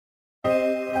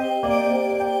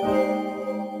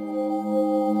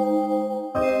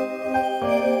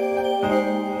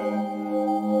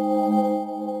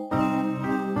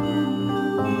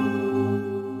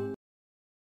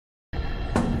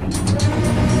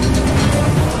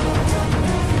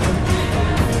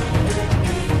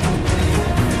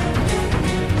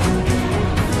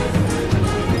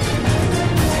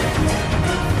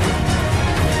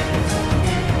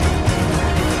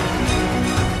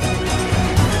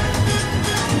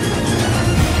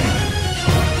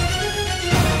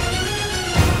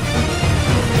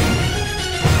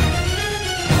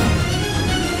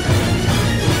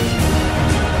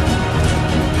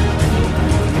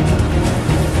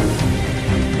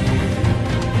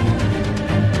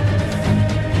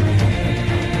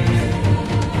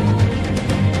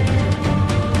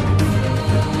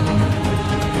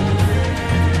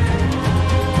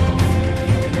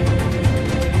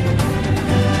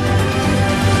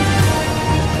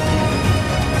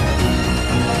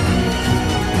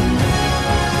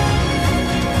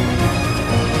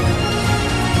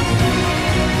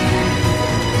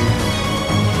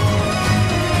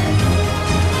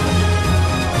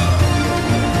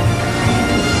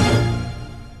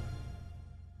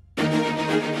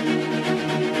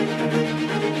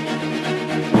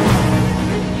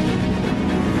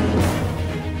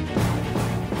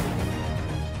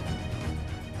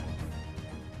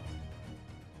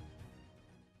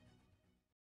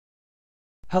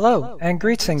Hello and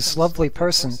greetings, lovely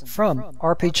person from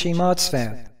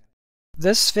RPGmodsFan.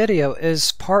 This video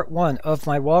is part 1 of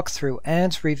my walkthrough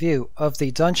and review of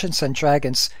the Dungeons &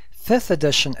 Dragons 5th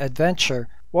edition adventure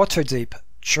Waterdeep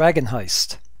Dragon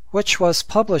Heist, which was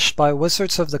published by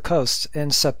Wizards of the Coast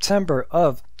in September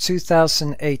of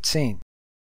 2018.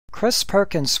 Chris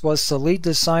Perkins was the lead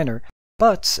designer,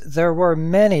 but there were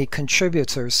many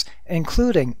contributors,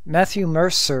 including Matthew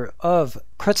Mercer of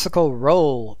Critical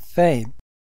Role fame.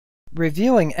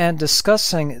 Reviewing and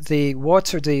discussing the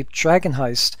Waterdeep Dragon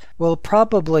Heist will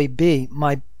probably be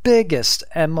my biggest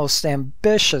and most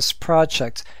ambitious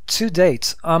project to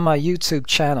date on my YouTube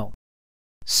channel.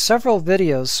 Several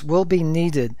videos will be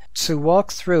needed to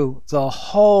walk through the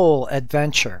whole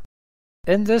adventure.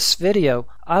 In this video,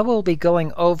 I will be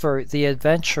going over the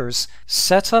adventure's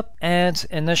setup and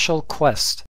initial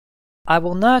quest. I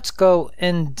will not go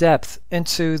in depth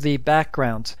into the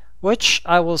background, which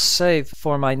I will save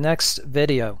for my next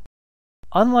video.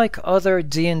 Unlike other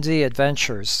D&D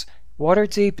adventures,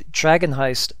 Waterdeep Dragon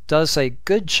Heist does a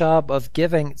good job of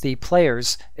giving the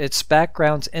players its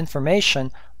background information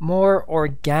more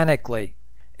organically,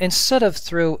 instead of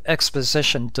through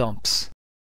exposition dumps.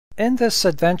 In this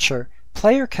adventure,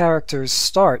 player characters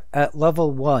start at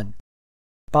level 1.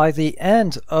 By the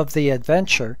end of the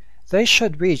adventure, they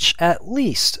should reach at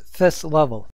least 5th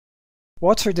level.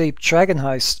 Waterdeep Dragon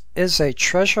Heist is a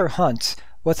treasure hunt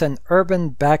with an urban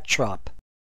backdrop.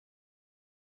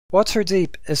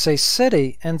 Waterdeep is a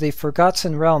city in the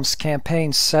Forgotten Realms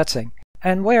campaign setting,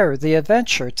 and where the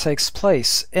adventure takes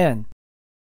place in.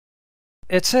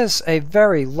 It is a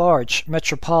very large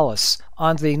metropolis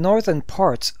on the northern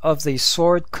part of the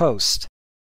Sword Coast.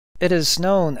 It is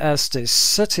known as the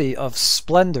City of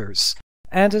Splendors,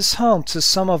 and is home to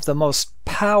some of the most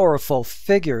powerful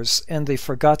figures in the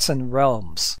Forgotten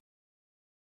Realms.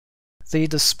 The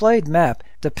displayed map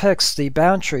depicts the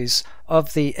boundaries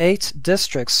of the 8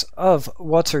 districts of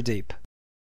Waterdeep.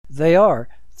 They are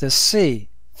the Sea,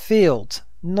 Field,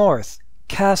 North,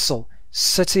 Castle,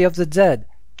 City of the Dead,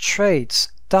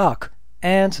 Trades, Dock,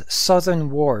 and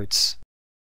Southern Wards.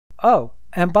 Oh,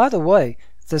 and by the way,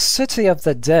 the City of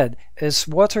the Dead is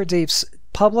Waterdeep's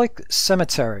public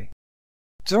cemetery.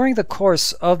 During the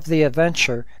course of the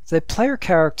adventure, the player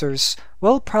characters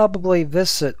will probably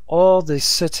visit all the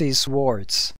city's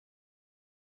wards.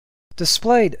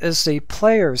 Displayed is the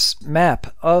player's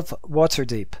map of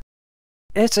Waterdeep.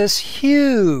 It is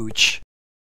huge!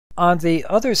 On the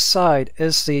other side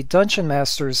is the Dungeon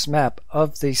Master's map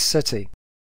of the city.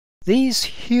 These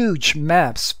huge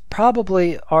maps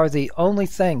probably are the only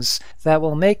things that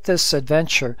will make this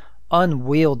adventure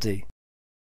unwieldy.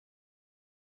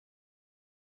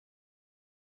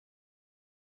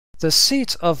 The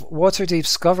seat of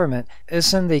Waterdeep's government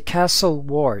is in the Castle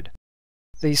Ward.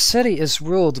 The city is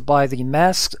ruled by the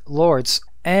Masked Lords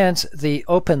and the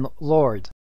Open Lord.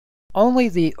 Only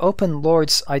the Open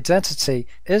Lord's identity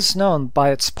is known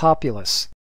by its populace.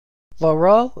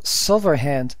 Laurel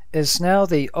Silverhand is now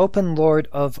the Open Lord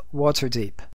of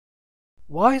Waterdeep.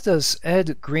 Why does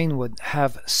Ed Greenwood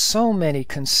have so many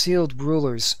concealed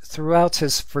rulers throughout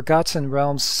his Forgotten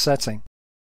Realms setting?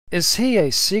 Is he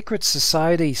a secret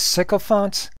society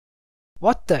sycophant?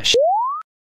 What the sh*?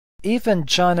 Even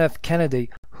John F. Kennedy,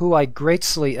 who I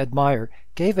greatly admire,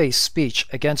 gave a speech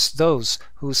against those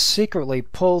who secretly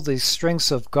pull the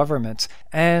strings of government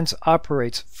and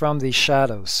operate from the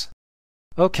shadows.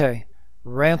 Okay,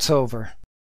 rant over.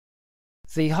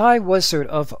 The High Wizard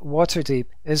of Waterdeep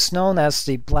is known as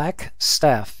the Black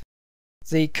Staff.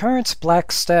 The current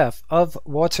Black Staff of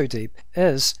Waterdeep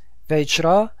is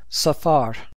Vejra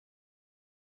Safar.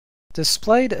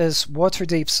 Displayed is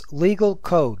Waterdeep's legal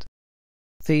code.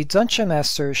 The Dungeon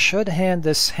Master should hand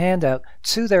this handout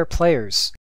to their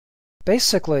players.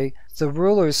 Basically, the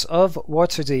rulers of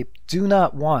Waterdeep do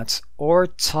not want or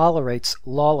tolerate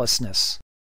lawlessness.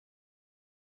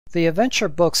 The adventure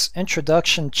book's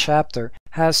introduction chapter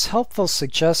has helpful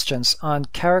suggestions on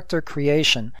character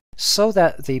creation so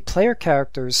that the player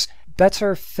characters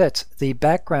better fit the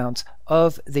background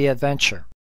of the adventure.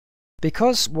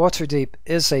 Because Waterdeep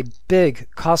is a big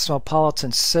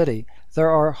cosmopolitan city,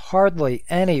 there are hardly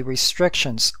any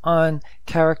restrictions on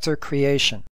character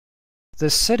creation. The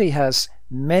city has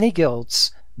many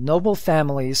guilds, noble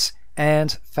families,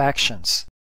 and factions.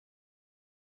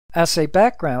 As a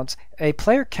background, a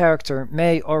player character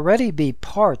may already be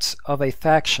part of a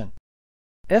faction.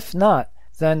 If not,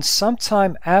 then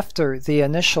sometime after the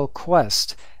initial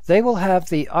quest, they will have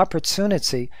the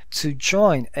opportunity to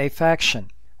join a faction,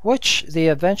 which the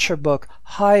adventure book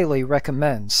highly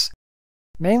recommends.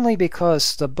 mainly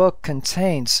because the book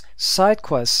contains side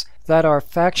quests that are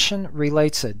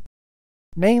faction-related.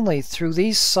 Mainly through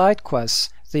these side quests,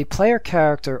 the player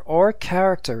character or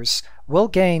characters will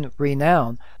gain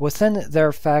renown within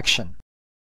their faction.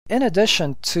 In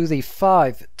addition to the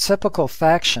 5 typical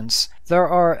factions, there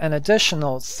are an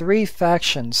additional 3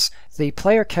 factions the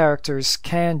player characters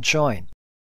can join.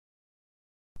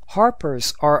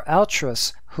 Harpers are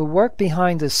altruists who work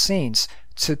behind the scenes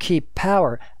to keep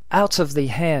power out of the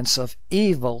hands of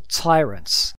evil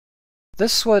tyrants.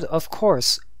 This would, of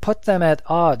course, put them at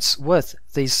odds with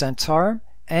the Zhentarim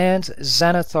and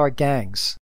Xanathar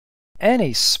gangs.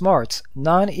 Any smart,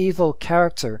 non-evil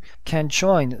character can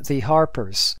join the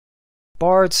Harpers.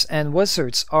 Bards and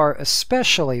wizards are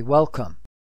especially welcome.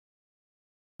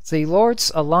 The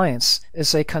Lord's Alliance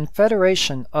is a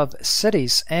confederation of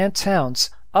cities and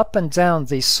towns up and down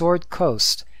the Sword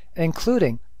Coast,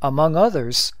 including, among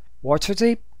others,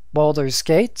 Waterdeep, Baldur's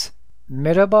Gate,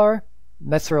 Mirabar,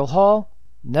 Mithril Hall,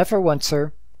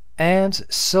 Neverwinter, and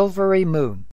Silvery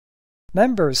Moon.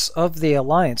 Members of the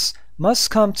Alliance must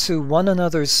come to one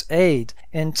another's aid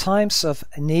in times of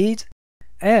need,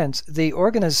 and the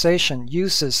organization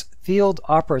uses field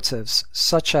operatives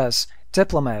such as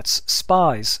diplomats,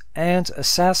 spies, and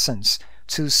assassins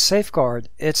to safeguard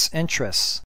its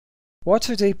interests.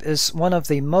 Waterdeep is one of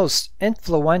the most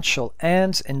influential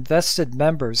and invested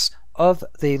members of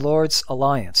the Lord's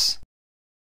Alliance.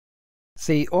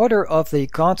 The Order of the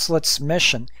Gauntlet's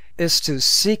mission is to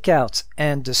seek out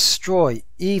and destroy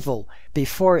evil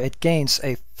before it gains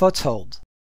a foothold.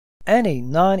 Any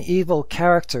non-evil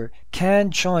character can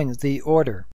join the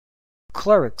Order.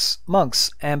 Clerics,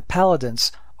 monks, and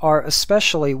paladins are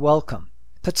especially welcome,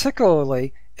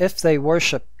 particularly if they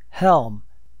worship Helm,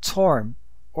 Torm,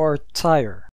 or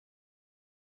Tyre.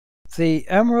 The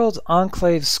Emerald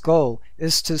Enclave's goal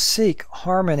is to seek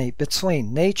harmony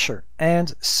between nature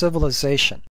and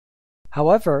civilization.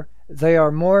 However, they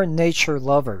are more nature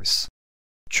lovers.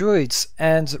 Druids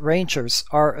and rangers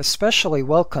are especially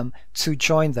welcome to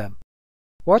join them.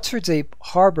 Waterdeep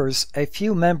harbors a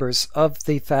few members of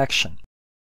the faction.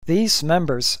 These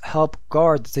members help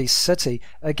guard the city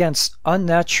against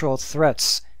unnatural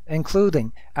threats,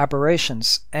 including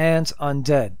aberrations and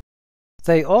undead.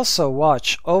 They also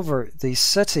watch over the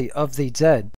City of the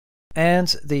Dead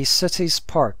and the city's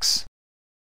parks.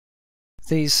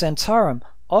 The Zhentarim,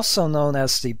 also known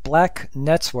as the Black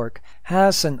Network,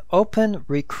 has an open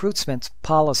recruitment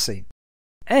policy.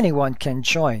 Anyone can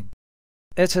join.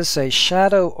 It is a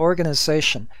shadow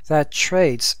organization that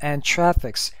trades and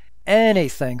traffics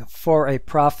anything for a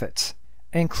profit,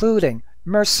 including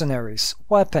mercenaries,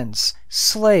 weapons,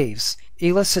 slaves,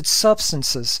 illicit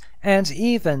substances, and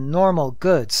even normal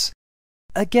goods.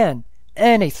 Again,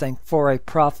 anything for a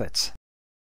profit.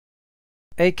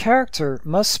 A character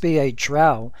must be a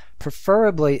drow,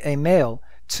 preferably a male,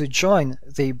 to join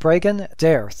the Bregan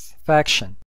Daerth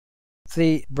faction.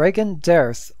 The Bregan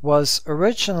Daerth was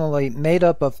originally made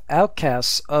up of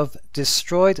outcasts of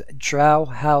destroyed drow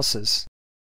houses.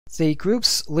 The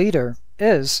group's leader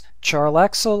is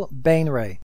Charlaxle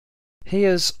Bainray. He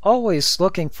is always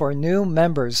looking for new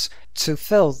members to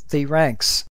fill the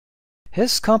ranks.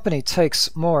 His company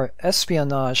takes more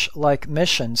espionage-like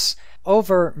missions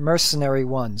over mercenary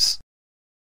ones.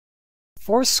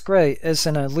 Force Grey is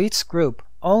an elite group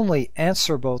only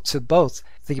answerable to both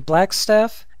the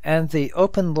Blackstaff and the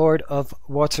Open Lord of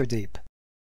Waterdeep.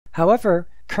 However,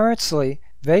 currently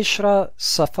Veshra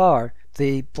Safar,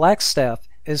 the Blackstaff,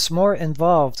 is more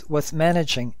involved with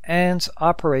managing and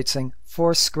operating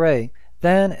Force Grey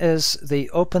than is the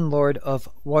Open Lord of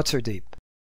Waterdeep.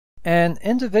 An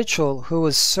individual who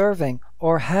is serving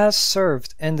or has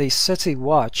served in the City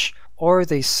Watch or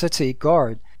the City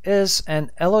Guard is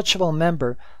an eligible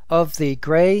member of the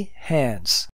Grey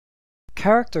Hands.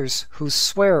 Characters who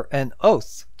swear an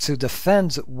oath to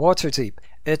defend Waterdeep,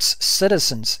 its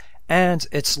citizens, and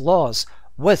its laws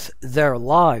with their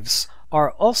lives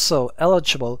are also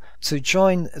eligible to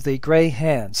join the Grey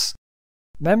Hands.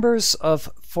 Members of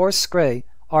Force Grey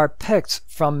are picked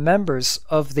from members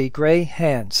of the Grey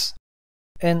Hands.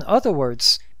 In other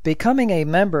words, becoming a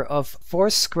member of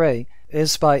Force Grey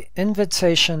is by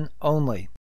invitation only.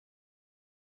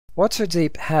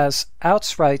 Waterdeep has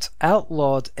outright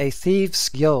outlawed a thieves'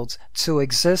 guild to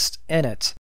exist in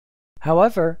it.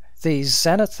 However, the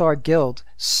Xanathar Guild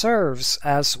serves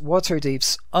as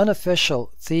Waterdeep's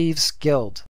unofficial thieves'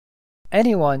 guild.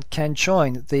 Anyone can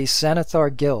join the Xanathar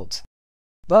Guild.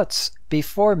 But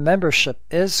before membership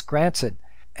is granted,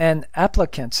 an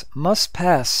applicant must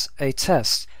pass a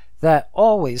test that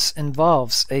always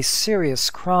involves a serious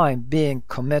crime being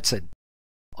committed.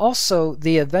 Also,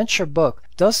 the adventure book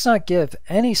does not give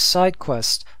any side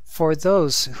quest for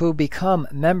those who become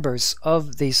members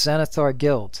of the Xanathar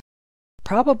Guild,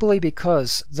 probably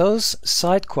because those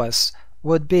side quests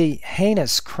would be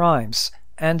heinous crimes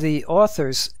and the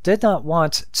authors did not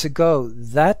want to go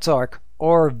that dark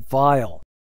or vile.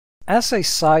 As a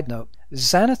side note,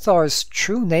 Xanathar's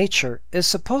true nature is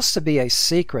supposed to be a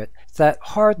secret that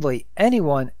hardly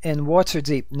anyone in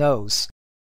Waterdeep knows.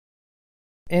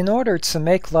 In order to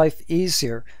make life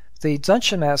easier, the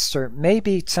Dungeon Master may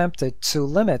be tempted to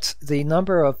limit the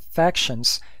number of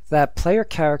factions that player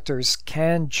characters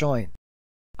can join.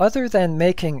 Other than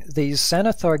making the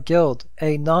Xanathar Guild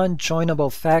a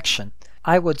non-joinable faction,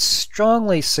 I would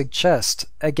strongly suggest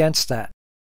against that.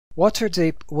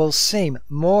 Waterdeep will seem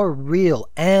more real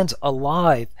and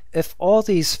alive if all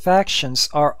these factions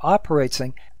are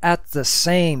operating at the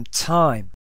same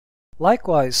time.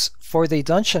 Likewise, for the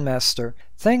Dungeon Master,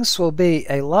 things will be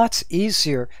a lot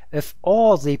easier if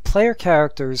all the player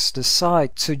characters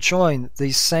decide to join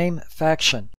the same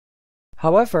faction.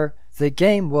 However, the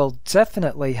game will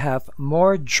definitely have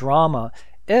more drama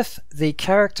if the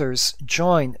characters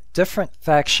join different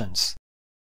factions.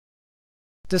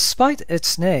 Despite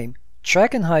its name,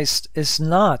 Dragon Heist is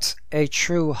not a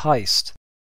true heist.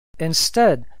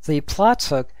 Instead, the plot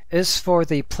hook is for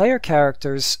the player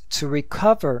characters to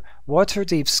recover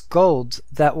Waterdeep's gold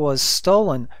that was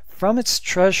stolen from its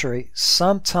treasury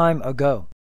some time ago.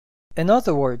 In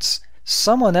other words,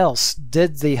 someone else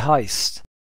did the heist.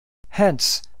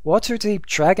 Hence, Waterdeep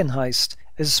Dragon Heist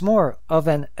is more of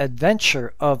an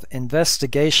adventure of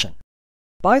investigation.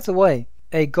 By the way,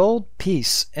 a gold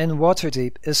piece in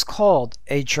Waterdeep is called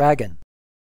a dragon.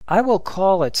 I will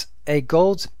call it a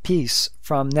gold piece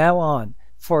from now on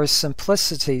for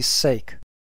simplicity's sake.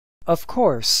 Of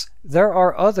course, there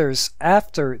are others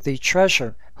after the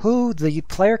treasure who the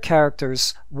player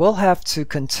characters will have to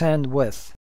contend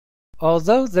with.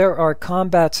 Although there are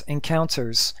combat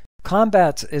encounters,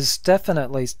 combat is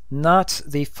definitely not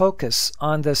the focus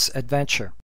on this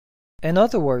adventure. In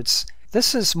other words,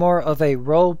 this is more of a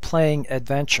role-playing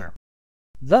adventure.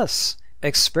 Thus,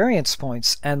 experience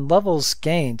points and levels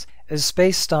gained is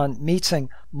based on meeting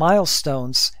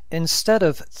milestones instead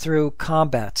of through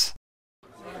combat.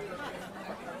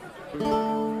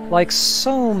 Like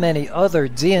so many other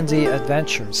D&D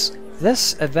adventures,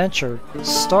 this adventure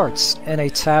starts in a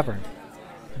tavern.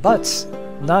 But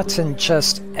not in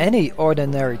just any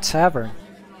ordinary tavern.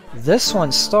 This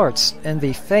one starts in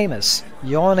the famous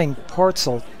Yawning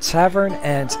Portal Tavern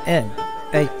and Inn,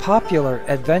 a popular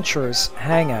adventurer's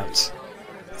hangout.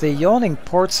 The Yawning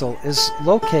Portal is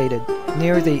located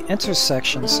near the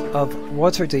intersections of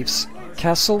Waterdeep's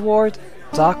Castle Ward,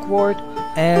 Dock Ward,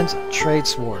 and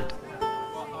Trades Ward.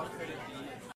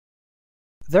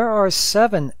 There are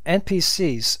 7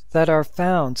 NPCs that are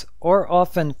found or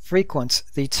often frequent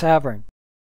the tavern.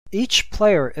 Each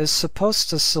player is supposed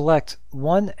to select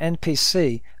one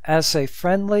NPC as a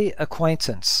friendly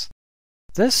acquaintance.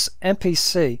 This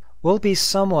NPC will be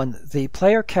someone the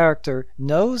player character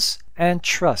knows and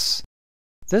trusts.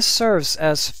 This serves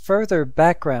as further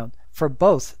background for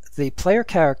both the player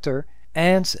character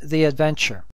and the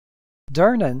adventure.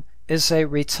 Durnan is a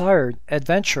retired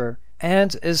adventurer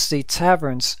and is the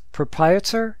tavern's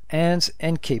proprietor and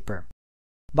innkeeper.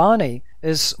 Bonnie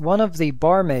is one of the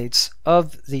barmaids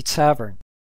of the tavern.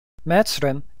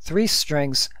 Matrim, 3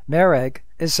 Strings, Mereg,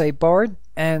 is a bard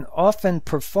and often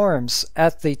performs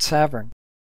at the tavern.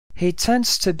 He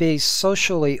tends to be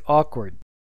socially awkward.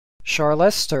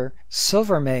 Charlester,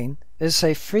 Silvermane, is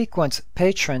a frequent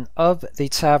patron of the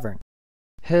tavern.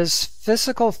 His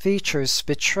physical features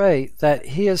betray that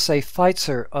he is a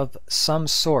fighter of some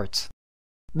sort.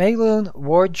 Mayloon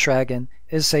Warddragon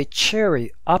is a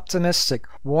cheery, optimistic,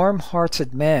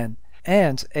 warm-hearted man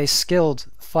and a skilled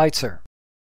fighter.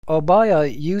 Obaya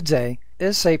Uday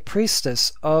is a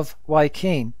priestess of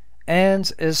Wykeen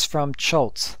and is from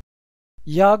Cholt.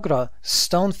 Yagra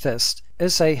Stonefist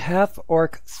is a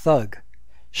half-orc thug.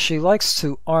 She likes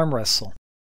to arm wrestle.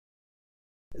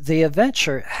 The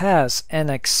adventure has an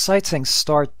exciting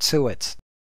start to it.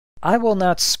 I will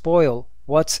not spoil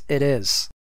what it is.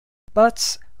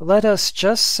 But let us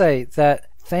just say that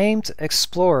famed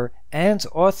explorer and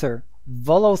author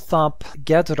Volothomp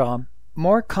Gedram,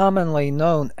 more commonly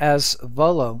known as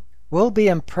Volo, will be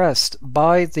impressed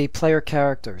by the player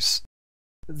characters.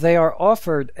 They are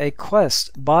offered a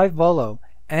quest by Volo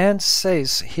and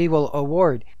says he will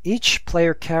award each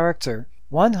player character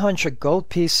 100 gold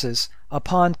pieces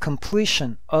upon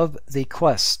completion of the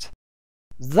quest.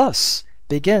 Thus,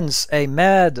 begins a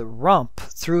mad romp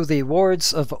through the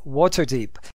wards of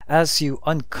Waterdeep as you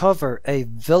uncover a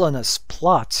villainous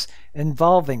plot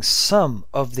involving some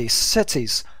of the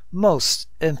city's most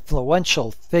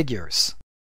influential figures.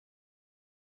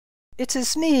 It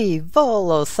is me,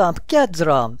 Volo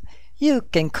Thumpgedrom. You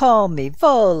can call me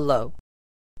Volo.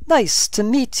 Nice to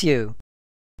meet you.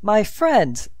 My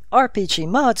friend,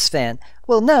 RPGmodsFan,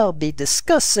 will now be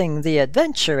discussing the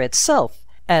adventure itself,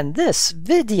 and this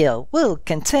video will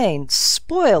contain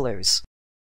spoilers.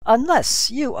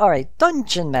 Unless you are a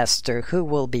dungeon master who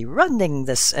will be running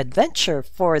this adventure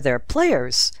for their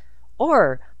players,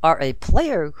 or are a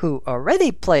player who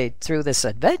already played through this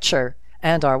adventure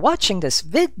and are watching this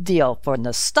video for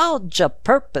nostalgia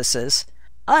purposes,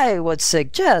 I would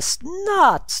suggest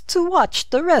not to watch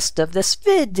the rest of this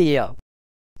video.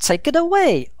 Take it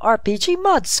away,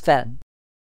 RPGmodsFan.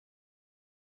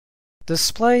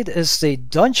 Displayed is the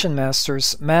Dungeon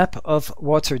Master's map of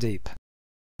Waterdeep.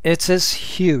 It is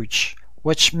huge,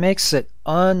 which makes it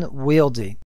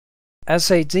unwieldy. As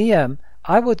a DM,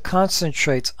 I would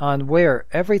concentrate on where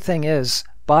everything is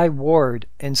by ward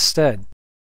instead.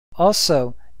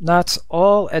 Also, not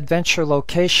all adventure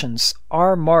locations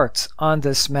are marked on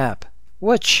this map,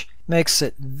 which makes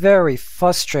it very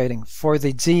frustrating for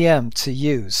the DM to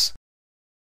use.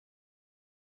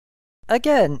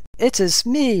 Again, it is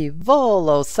me,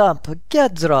 Volo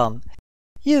Thumpgedrom.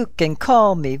 You can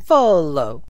call me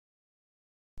Volo.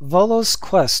 Volo's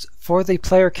quest for the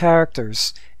player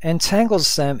characters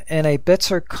entangles them in a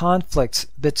bitter conflict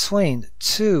between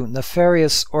two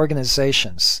nefarious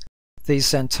organizations, the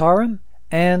Zhentarim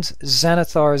and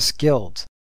Xanathar's Guild.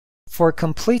 For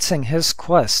completing his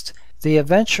quest, the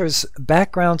adventurer's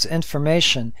background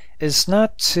information is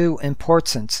not too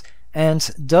important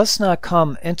and does not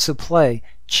come into play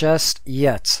just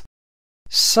yet.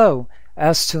 So,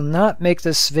 as to not make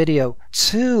this video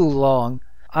too long,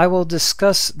 I will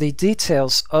discuss the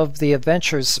details of the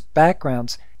adventurer's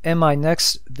background in my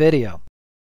next video.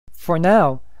 For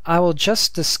now, I will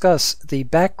just discuss the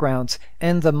background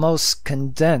in the most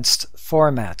condensed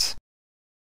format.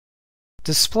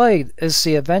 Displayed is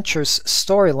the adventure's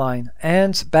storyline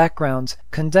and background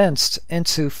condensed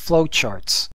into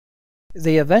flowcharts.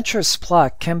 The adventure's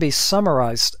plot can be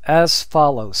summarized as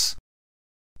follows.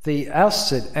 The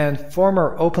ousted and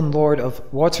former open lord of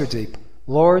Waterdeep,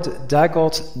 Lord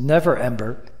Dagult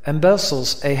Neverember,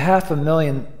 embezzles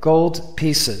 500,000 gold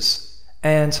pieces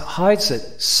and hides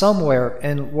it somewhere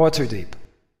in Waterdeep.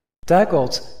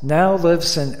 Dagult now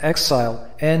lives in exile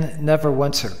in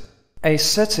Neverwinter, a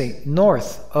city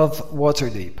north of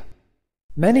Waterdeep.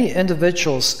 Many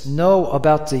individuals know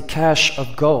about the cache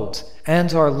of gold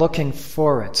and are looking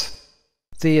for it.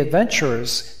 The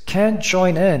adventurers can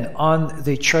join in on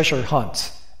the treasure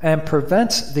hunt and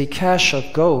prevent the cache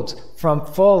of gold from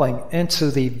falling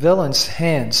into the villain's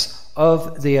hands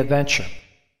of the adventure.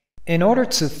 In order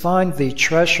to find the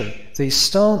treasure, the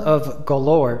Stone of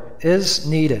Galore is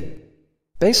needed.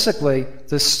 Basically,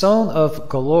 the Stone of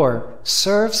Galore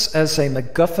serves as a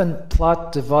MacGuffin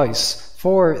plot device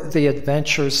for the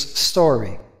adventure's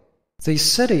story. The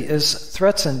city is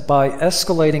threatened by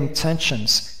escalating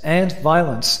tensions and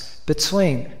violence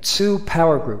between two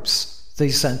power groups, the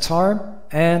Zhentarim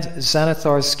and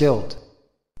Xanathar's Guild.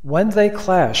 When they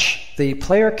clash, the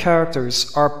player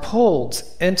characters are pulled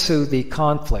into the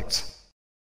conflict.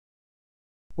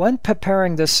 When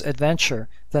preparing this adventure,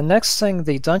 the next thing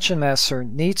the Dungeon Master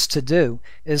needs to do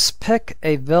is pick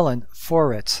a villain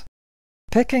for it.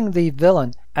 Picking the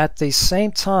villain at the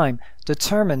same time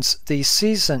determines the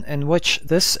season in which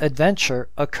this adventure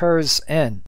occurs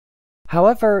in.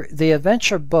 However, the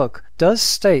adventure book does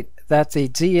state that the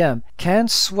DM can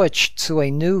switch to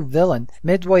a new villain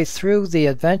midway through the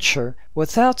adventure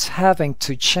without having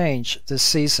to change the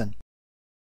season.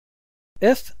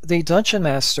 If the Dungeon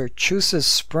Master chooses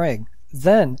Spring,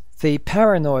 then the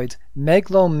paranoid,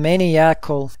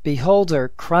 megalomaniacal beholder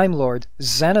crime lord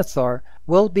Xanathar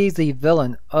will be the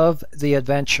villain of the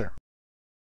adventure.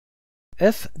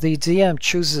 If the DM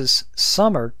chooses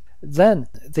Summer, then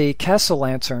the Castle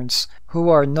Lanterns, who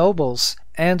are nobles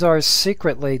and are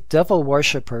secretly devil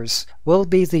worshippers, will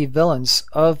be the villains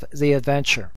of the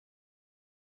adventure.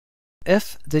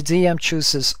 If the DM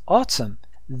chooses Autumn,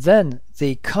 then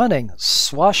the cunning,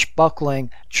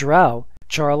 swashbuckling drow,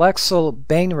 Jarlaxle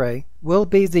Bainray, will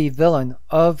be the villain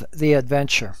of the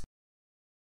adventure.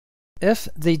 If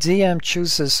the DM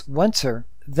chooses Winter,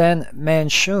 then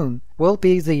Manchun will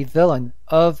be the villain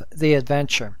of the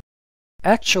adventure.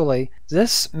 Actually,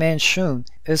 this Manchun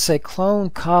is a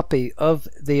clone copy of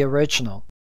the original.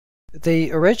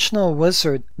 The original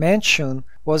wizard Manchun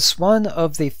was one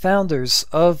of the founders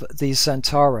of the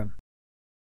Zentarum.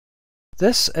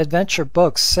 This adventure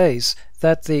book says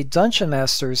that the Dungeon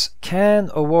Masters can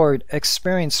award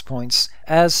experience points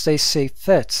as they see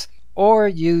fit, or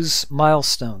use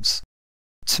milestones.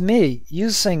 To me,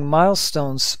 using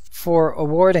milestones for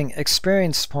awarding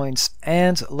experience points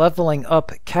and leveling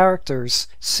up characters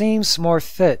seems more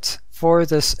fit for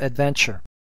this adventure.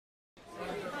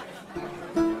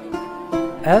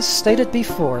 As stated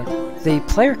before, the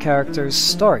player characters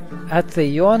start at the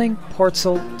Yawning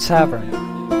Portal Tavern.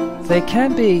 They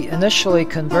can be initially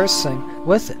conversing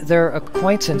with their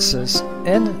acquaintances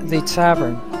in the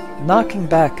tavern, knocking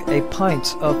back a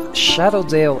pint of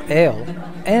Shadowdale ale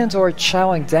and or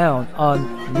chowing down on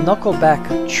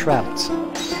knuckleback trout.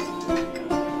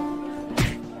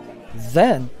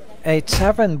 Then, a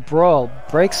tavern brawl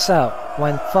breaks out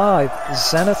when 5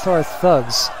 Xanathar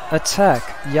thugs attack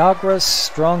Yagra's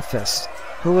Strongfist,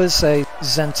 who is a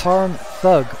Zentarum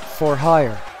thug for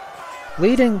hire.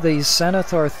 Leading the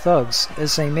Xanathar thugs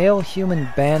is a male human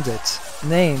bandit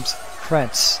named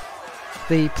Krentz.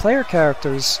 The player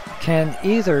characters can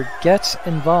either get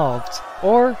involved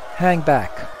or hang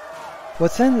back.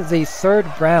 Within the third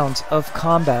round of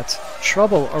combat,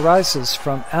 trouble arises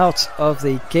from out of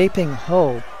the gaping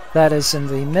hole that is in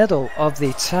the middle of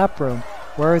the taproom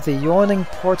where the Yawning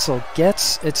Portal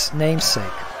gets its namesake.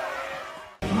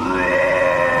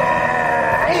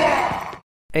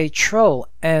 A troll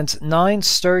and 9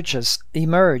 sturges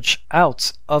emerge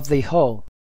out of the hole.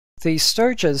 The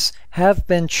sturges have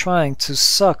been trying to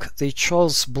suck the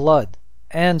troll's blood,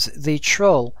 and the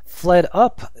troll fled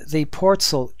up the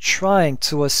portal trying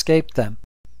to escape them.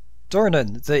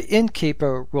 Durnan, the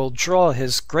innkeeper, will draw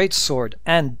his greatsword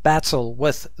and battle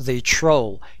with the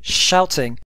troll,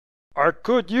 shouting, "I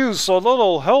could use a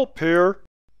little help here."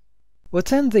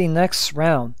 Within the next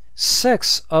round,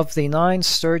 6 of the 9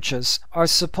 sturges are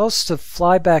supposed to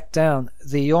fly back down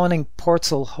the Yawning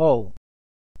Portal hole.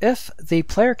 If the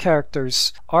player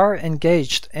characters are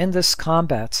engaged in this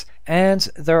combat and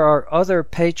there are other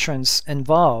patrons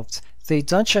involved, the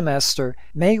Dungeon Master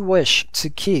may wish to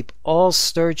keep all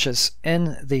sturges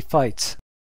in the fight.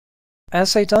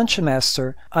 As a Dungeon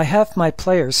Master, I have my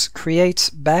players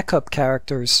create backup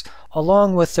characters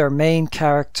along with their main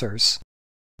characters.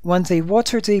 When the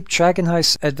Waterdeep Dragon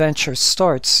Heist adventure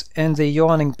starts in the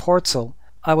Yawning Portal,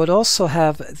 I would also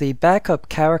have the backup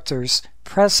characters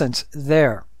present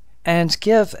there, and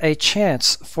give a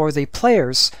chance for the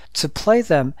players to play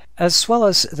them as well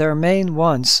as their main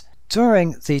ones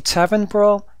during the tavern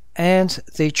brawl and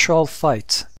the troll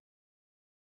fight.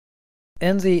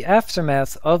 In the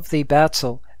aftermath of the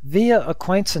battle, via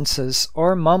acquaintances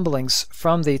or mumblings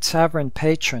from the tavern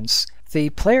patrons, the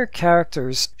player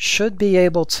characters should be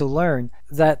able to learn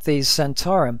that the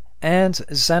Zentarum and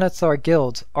Xanathar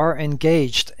Guild are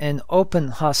engaged in open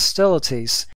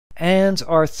hostilities and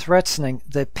are threatening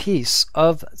the peace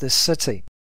of the city.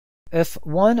 If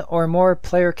one or more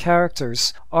player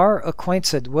characters are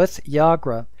acquainted with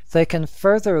Yagra, they can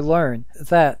further learn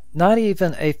that not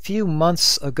even a few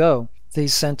months ago, the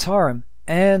Zentarum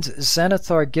and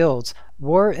Xanathar Guild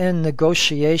were in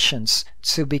negotiations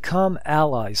to become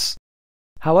allies.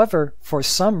 However, for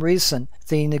some reason,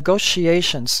 the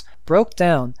negotiations broke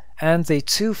down and the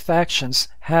 2 factions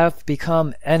have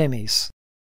become enemies.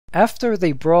 After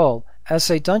the brawl,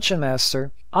 as a Dungeon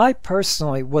Master, I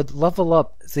personally would level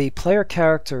up the player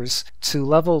characters to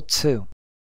level 2.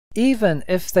 Even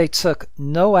if they took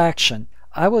no action,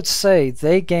 I would say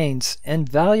they gained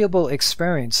invaluable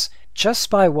experience just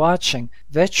by watching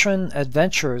veteran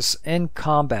adventurers in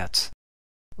combat.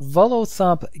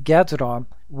 Volothump Gadram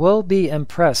will be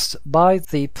impressed by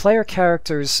the player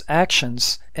character's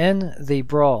actions in the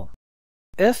brawl.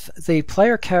 If the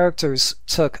player characters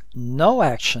took no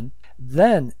action,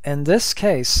 then in this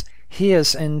case he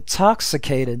is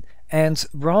intoxicated and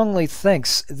wrongly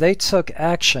thinks they took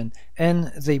action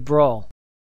in the brawl.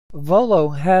 Volo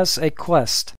has a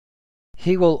quest.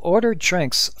 He will order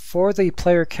drinks for the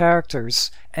player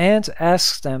characters and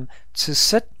ask them to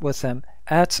sit with him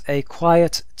at a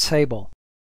quiet table.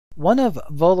 One of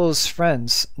Volo's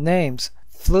friends, named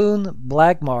Floon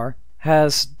Blagmar,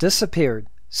 has disappeared,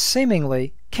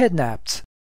 seemingly kidnapped.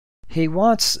 He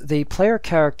wants the player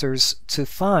characters to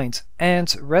find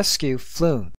and rescue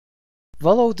Floon.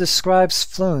 Volo describes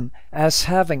Floon as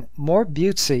having more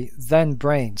beauty than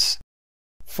brains.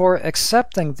 For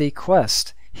accepting the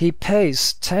quest, he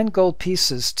pays 10 gold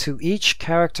pieces to each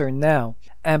character now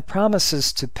and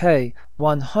promises to pay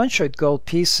 100 gold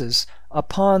pieces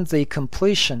upon the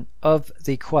completion of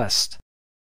the quest.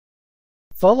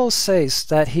 Volo says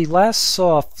that he last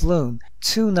saw Floon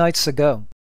 2 nights ago.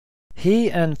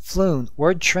 he and Floon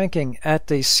were drinking at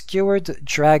the Skewered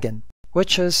Dragon,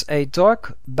 which is a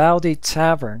dark, bawdy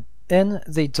tavern in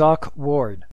the Dock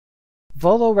Ward.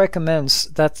 Volo recommends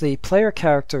that the player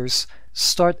characters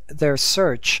start their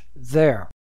search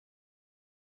there.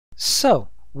 So,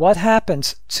 what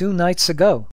happened 2 nights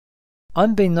ago?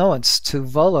 Unbeknownst to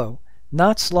Volo,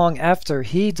 not long after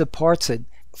he departed,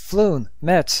 Floon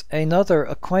met another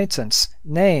acquaintance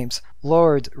named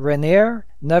Lord Rainier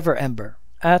Neverember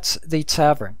at the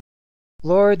tavern.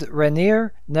 Lord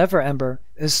Rainier Neverember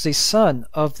is the son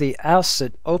of the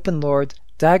ousted Open Lord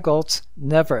Dagult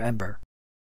Neverember.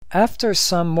 After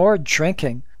some more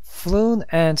drinking, Floon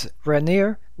and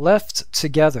Rainier left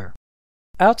together.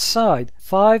 Outside,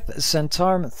 5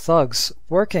 Zentarum thugs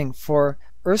working for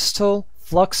Erstul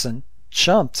Fluxen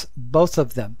jumped both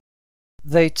of them.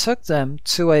 They took them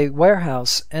to a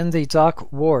warehouse in the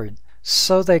Dock Ward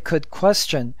so they could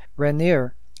question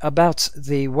Rainier about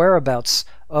the whereabouts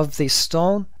of the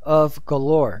Stone of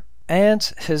Galore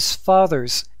and his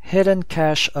father's hidden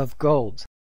cache of gold.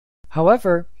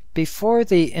 However, before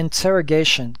the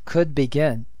interrogation could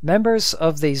begin, members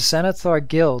of the Zenithar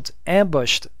Guild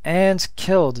ambushed and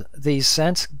killed the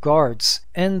Zent guards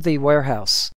in the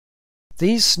warehouse.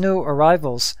 These new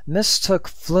arrivals mistook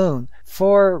Floon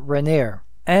for Rainier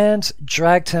and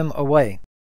dragged him away.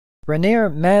 Rainier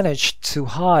managed to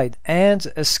hide and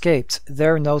escaped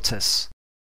their notice.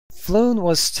 Floon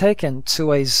was taken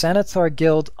to a Zenithar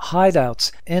Guild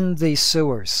hideout in the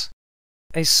sewers.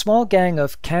 A small gang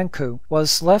of Kanku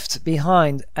was left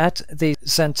behind at the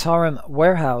Zentarum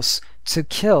warehouse to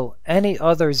kill any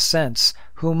other Zents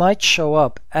who might show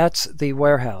up at the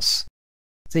warehouse.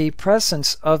 The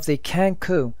presence of the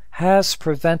Kanku has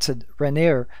prevented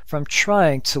Rainier from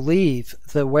trying to leave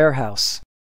the warehouse.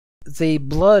 The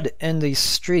blood in the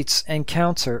streets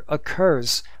encounter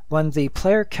occurs when the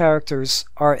player characters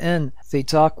are in the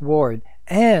Dock Ward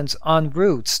and en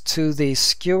route to the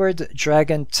Skewered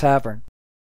Dragon Tavern.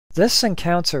 This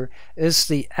encounter is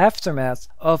the aftermath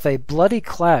of a bloody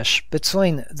clash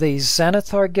between the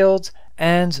Zenithar Guild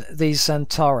and the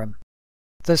Zentarum.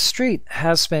 The street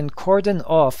has been cordoned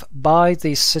off by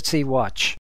the City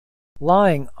Watch.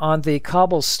 Lying on the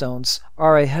cobblestones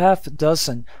are a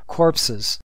half-dozen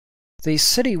corpses. The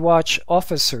City Watch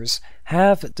officers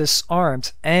have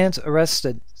disarmed and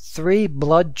arrested 3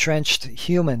 blood-drenched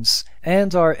humans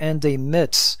and are in the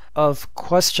midst of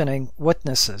questioning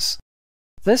witnesses.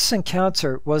 This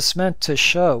encounter was meant to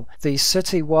show the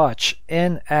City Watch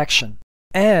in action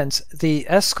and the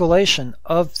escalation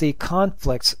of the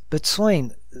conflict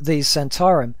between the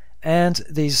Zentarum and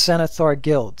the Zenithar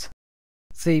Guild.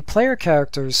 The player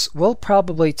characters will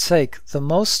probably take the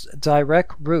most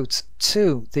direct route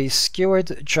to the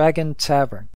Skewered Dragon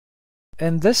Tavern.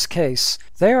 In this case,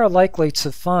 they are likely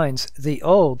to find the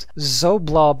old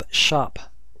Zoblob shop,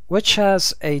 which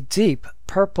has a deep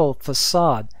purple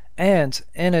facade and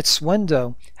in its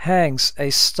window hangs a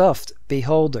stuffed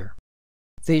beholder.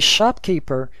 The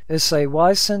shopkeeper is a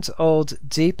wizened old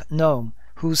deep gnome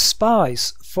who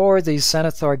spies for the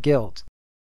Zenithar Guild.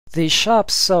 The shop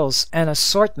sells an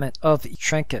assortment of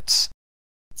trinkets.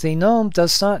 The gnome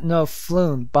does not know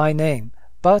Floon by name,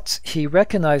 but he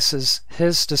recognizes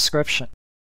his description.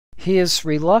 He is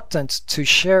reluctant to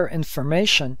share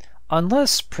information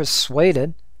unless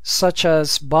persuaded, such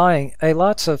as buying a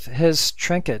lot of his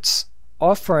trinkets,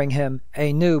 offering him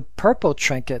a new purple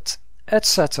trinket,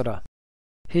 etc.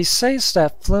 He says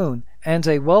that Floon and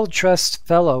a well-dressed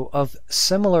fellow of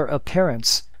similar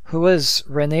appearance, who is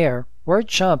Rainier, were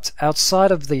jumped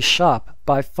outside of the shop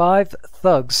by 5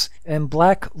 thugs in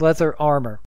black leather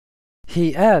armor.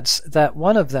 He adds that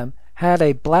one of them had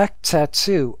a black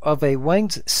tattoo of a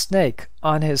winged snake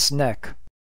on his neck.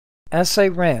 As a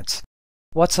rant,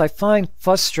 what I find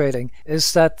frustrating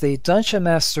is that the Dungeon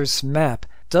Master's map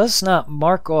does not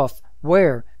mark off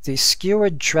where the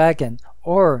Skewered Dragon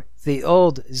or the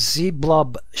old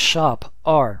Zoblob shop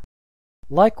are.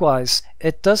 Likewise,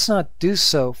 it does not do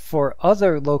so for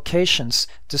other locations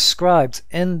described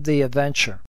in the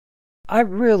adventure. I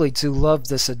really do love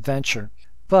this adventure,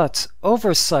 but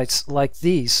oversights like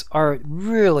these are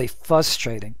really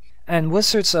frustrating, and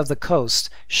Wizards of the Coast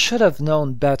should have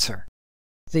known better.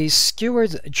 The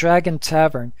Skewered Dragon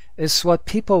Tavern is what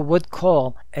people would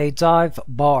call a dive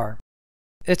bar.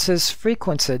 It is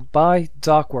frequented by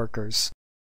dockworkers.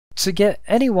 To get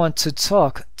anyone to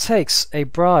talk takes a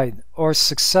bribe or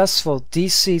successful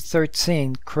DC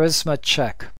 13 charisma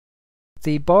check.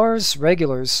 The bar's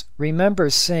regulars remember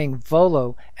seeing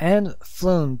Volo and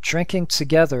Floon drinking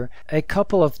together a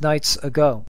couple of nights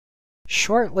ago.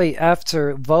 Shortly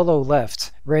after Volo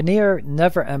left, Rainier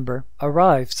Neverember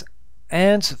arrived,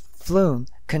 and Floon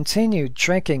continued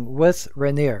drinking with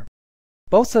Rainier.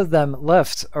 Both of them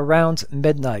left around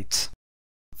midnight.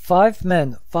 5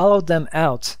 men followed them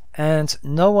out, and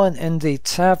no one in the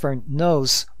tavern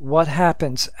knows what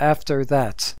happened after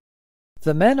that.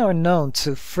 The men are known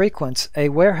to frequent a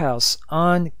warehouse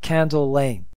on Candle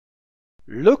Lane.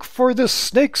 "Look for the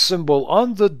snake symbol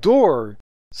on the door,"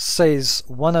 says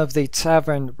one of the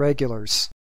tavern regulars.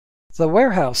 The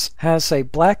warehouse has a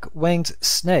black-winged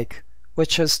snake,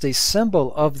 which is the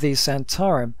symbol of the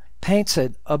Zhentarim,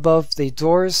 painted above the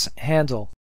door's handle.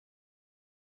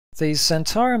 The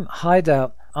Zhentarim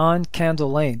hideout on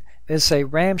Candle Lane is a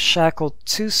ramshackle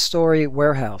 2-story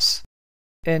warehouse.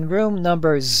 In room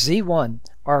number Z1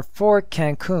 are 4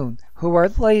 Cancun who are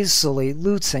lazily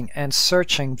looting and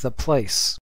searching the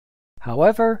place.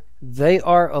 However, they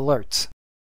are alert.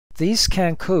 These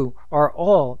Cancun are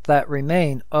all that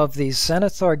remain of the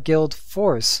Zenithar Guild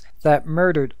force that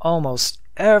murdered almost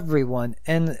everyone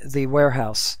in the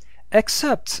warehouse,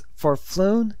 except for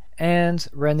Floon and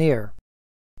Rainier.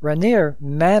 Rainier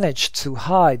managed to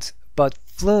hide, but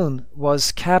Floon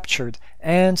was captured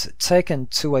and taken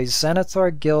to a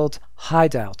Zenithar Guild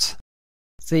hideout.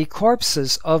 The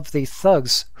corpses of the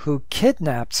thugs who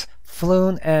kidnapped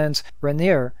Floon and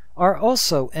Rainier are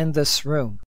also in this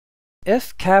room.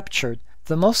 If captured,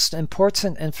 the most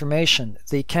important information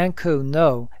the Cancun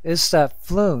know is that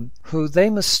Floon, who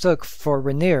they mistook for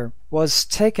Rainier, was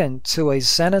taken to a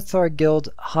Zenithar Guild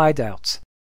hideout.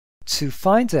 To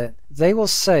find it, they will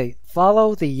say,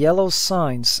 "Follow the yellow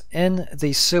signs in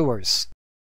the sewers."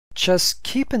 Just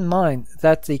keep in mind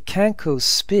that the Cancun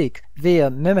speak via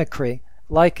mimicry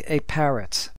like a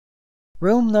parrot.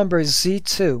 Room number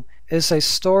Z2 is a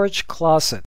storage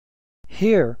closet.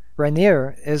 Here,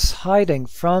 Rainier is hiding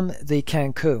from the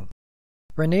Cancun.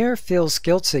 Rainier feels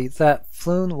guilty that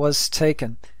Floon was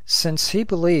taken, since he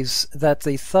believes that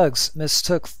the thugs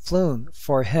mistook Floon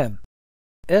for him.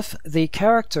 If the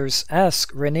characters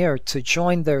ask Rainier to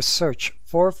join their search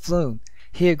for Floon,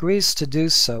 he agrees to do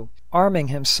so, arming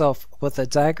himself with a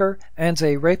dagger and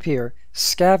a rapier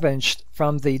scavenged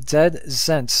from the dead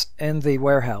Zents in the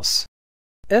warehouse.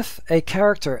 If a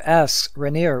character asks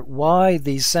Rainier why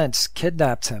the Zents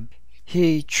kidnapped him,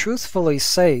 he truthfully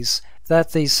says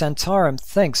that the Zhentarim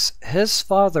thinks his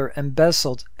father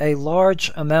embezzled a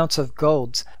large amount of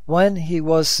gold when he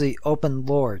was the open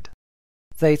lord.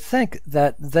 They think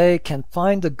that they can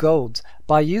find the gold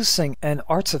by using an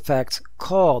artifact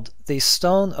called the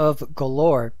Stone of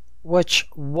Golor, which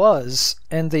was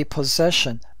in the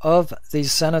possession of the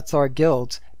Zenithar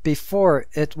Guild before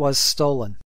it was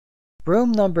stolen.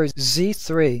 Room number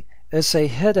Z3 is a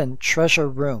hidden treasure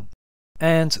room,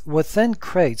 and within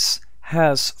crates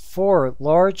has 4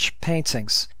 large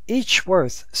paintings, each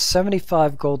worth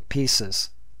 75 gold pieces,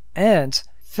 and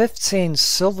 15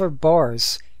 silver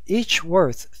bars, each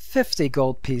worth 50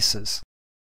 gold pieces.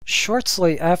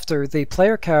 Shortly after the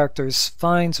player characters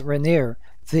find Rainier,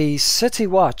 the City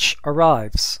Watch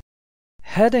arrives.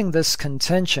 Heading this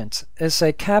contingent is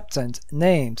a captain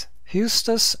named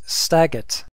Eustace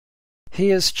Staggett. He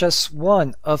is just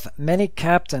one of many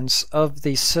captains of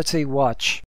the City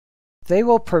Watch. They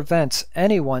will prevent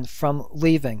anyone from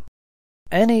leaving.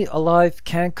 Any alive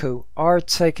Cancun are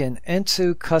taken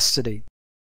into custody.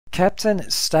 Captain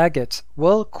Staggett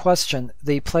will question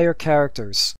the player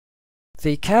characters.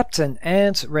 The captain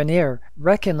and Rainier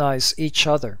recognize each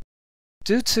other.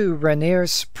 Due to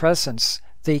Rainier's presence,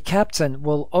 the captain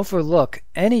will overlook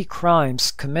any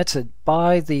crimes committed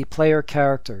by the player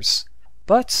characters,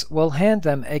 but will hand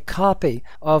them a copy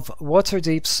of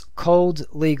Waterdeep's Code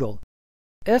Legal.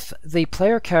 If the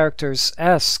player characters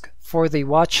ask for the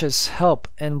Watch's help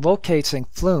in locating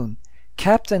Floon,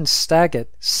 Captain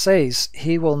Staggett says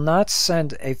he will not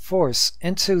send a force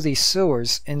into the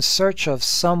sewers in search of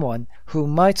someone who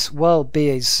might well be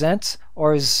a Zent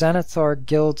or Zenithar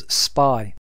Guild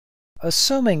spy.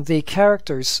 Assuming the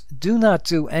characters do not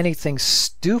do anything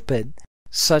stupid,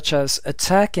 such as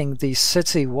attacking the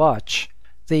City Watch,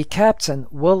 the captain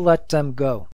will let them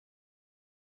go.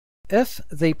 If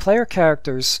the player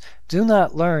characters do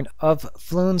not learn of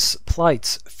Floon's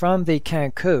plight from the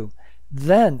Cancun,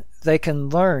 then they can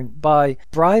learn by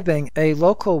bribing a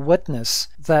local witness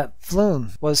that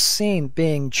Floon was seen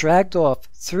being dragged off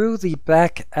through the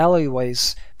back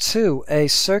alleyways to a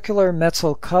circular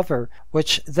metal cover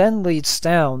which then leads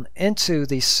down into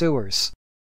the sewers.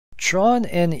 Drawn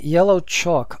in yellow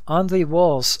chalk on the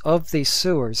walls of the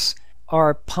sewers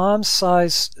are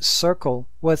palm-sized circle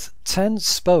with 10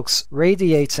 spokes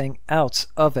radiating out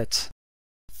of it.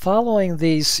 Following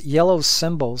these yellow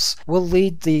symbols will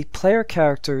lead the player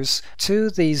characters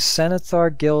to the Zenithar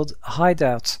Guild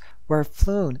hideout, where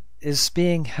Floon is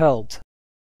being held.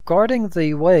 Guarding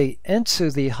the way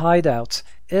into the hideout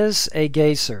is a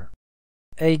gazer.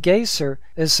 A gazer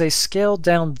is a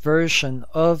scaled-down version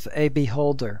of a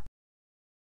beholder.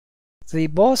 The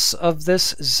boss of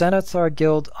this Xanathar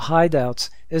Guild hideout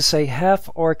is a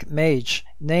half-orc mage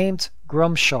named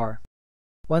Grumshar.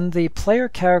 When the player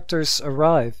characters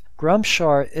arrive,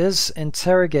 Grumshar is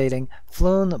interrogating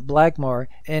Floon Blagmar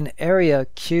in Area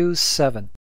Q7.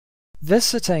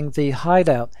 Visiting the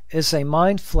hideout is a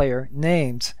mind flayer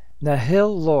named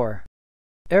Nahil Lore.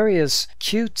 Areas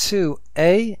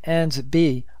Q2A and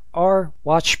B are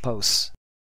watchposts.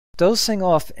 Dozing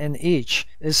off in each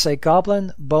is a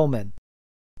goblin bowman.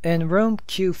 In room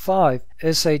Q5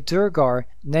 is a Durgar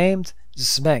named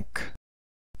Zmenk.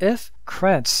 If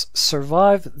Krantz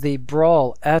survived the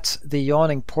brawl at the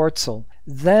Yawning Portal,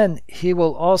 then he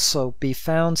will also be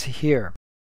found here.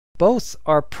 Both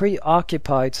are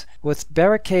preoccupied with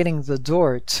barricading the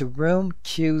door to room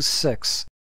Q6.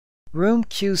 Room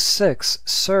Q6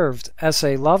 served as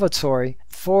a lavatory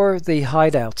for the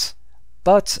hideout,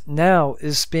 but now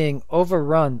is being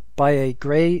overrun by a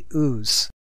gray ooze.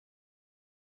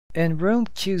 In room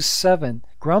Q7,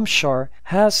 Grumshar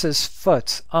has his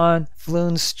foot on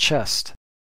Floon's chest.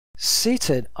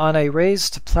 Seated on a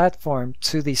raised platform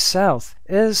to the south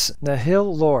is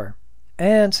Nahil Lore,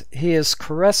 and he is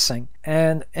caressing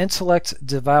an intellect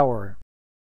devourer.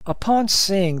 Upon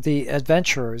seeing the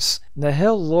adventurers,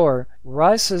 Nahil Lore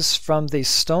rises from the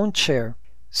stone chair,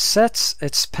 sets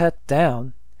its pet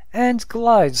down, and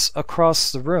glides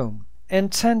across the room,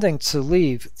 intending to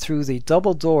leave through the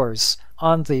double doors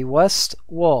on the west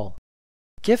wall.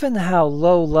 Given how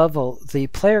low level the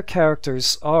player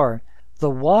characters are, the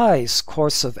wise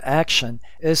course of action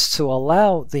is to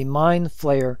allow the Mind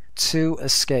Flayer to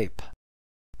escape.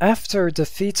 After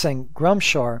defeating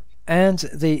Grumshar and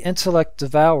the Intellect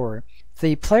Devourer,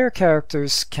 the player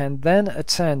characters can then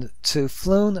attend to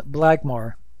Floon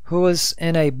Blagmar, who is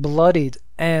in a bloodied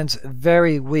and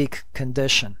very weak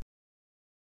condition.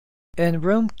 In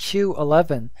room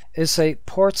Q11 is a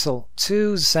portal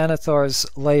to Xanathar's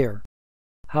lair.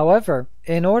 However,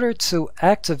 in order to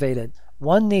activate it,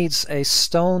 one needs a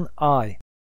stone eye.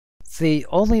 The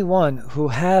only one who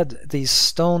had the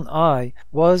stone eye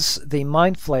was the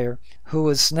Mind Flayer, who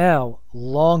is now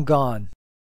long gone.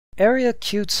 Area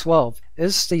Q12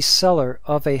 is the cellar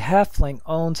of a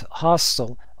halfling-owned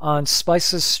hostel on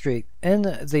Spices Street in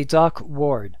the Dock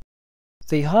Ward.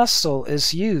 The hostel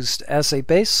is used as a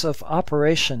base of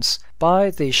operations by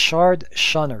the Shard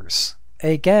Shunners,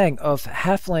 a gang of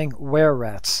halfling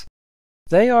were-rats.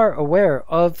 They are aware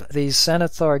of the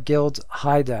Xanathar Guild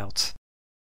hideout.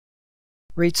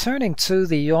 Returning to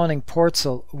the Yawning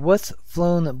Portal with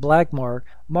Floon Blagmar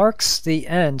marks the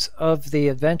end of the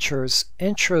adventurer's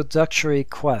introductory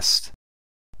quest.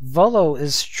 Volo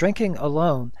is drinking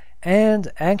alone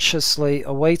and anxiously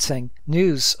awaiting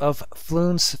news of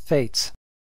Floon's fate.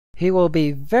 He will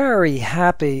be very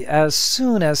happy as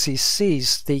soon as he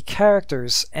sees the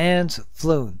characters and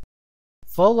Floon.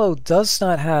 Volo does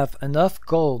not have enough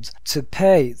gold to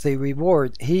pay the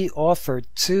reward he offered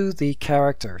to the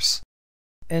characters.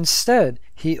 Instead,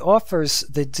 he offers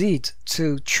the deed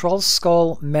to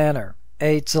Trollskull Manor,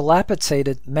 a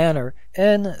dilapidated manor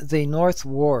in the North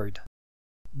Ward.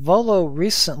 Volo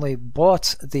recently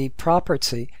bought the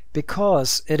property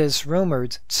because it is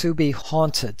rumored to be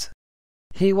haunted.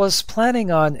 He was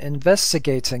planning on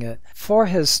investigating it for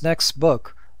his next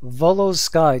book, Volo's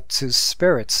Guide to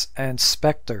Spirits and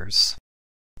Specters.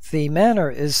 The manor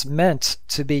is meant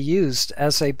to be used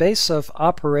as a base of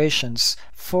operations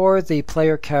for the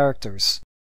player characters.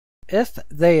 If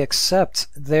they accept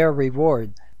their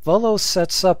reward, Volo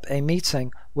sets up a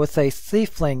meeting with a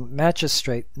thiefling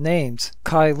magistrate named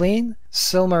Kylene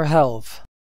Silmerhelv.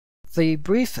 The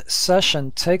brief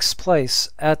session takes place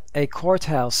at a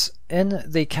courthouse in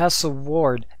the Castle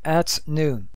Ward at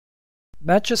noon.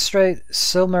 Magistrate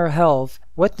Silmerhelv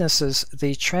witnesses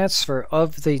the transfer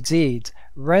of the deed,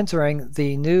 rendering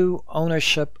the new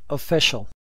ownership official.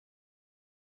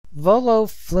 Volo,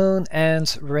 Floon,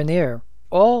 and Rainier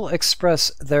all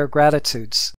express their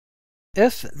gratitudes.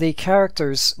 If the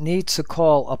characters need to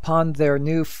call upon their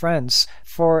new friends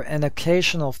for an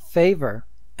occasional favor,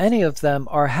 any of them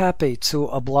are happy to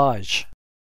oblige.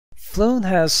 Floon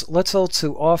has little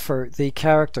to offer the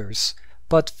characters,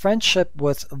 but friendship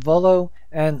with Volo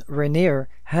and Rainier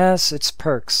has its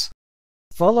perks.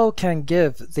 Volo can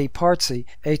give the party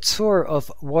a tour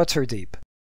of Waterdeep.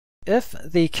 If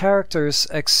the characters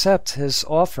accept his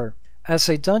offer, as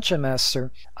a dungeon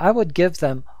master, I would give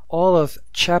them all of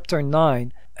Chapter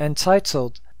 9,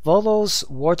 entitled Volo's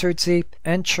Waterdeep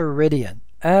Enchiridion,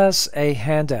 as a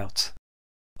handout.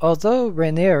 Although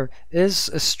Rainier is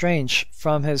estranged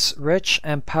from his rich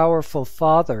and powerful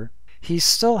father, he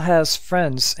still has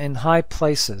friends in high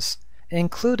places,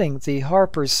 including the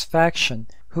Harper's faction,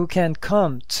 who can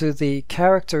come to the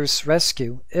character's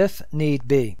rescue if need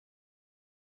be.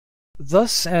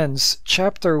 Thus ends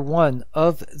Chapter 1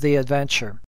 of the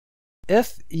adventure.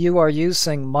 If you are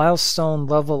using milestone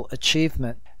level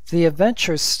achievement, the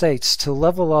adventure states to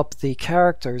level up the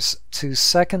characters to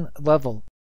 2nd level.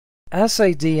 As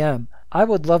a DM, I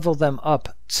would level them up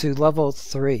to level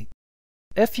 3.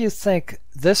 If you think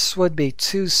this would be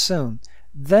too soon,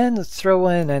 then throw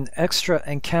in an extra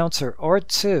encounter or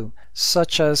two,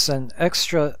 such as an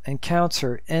extra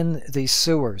encounter in the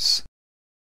sewers.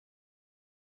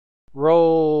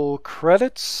 Roll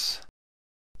credits.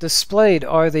 Displayed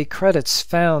are the credits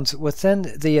found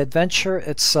within the adventure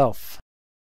itself.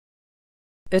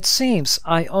 It seems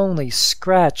I only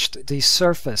scratched the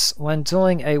surface when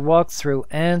doing a walkthrough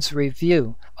and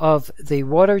review of the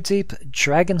Waterdeep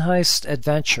Dragon Heist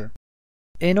adventure.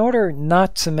 In order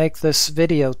not to make this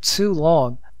video too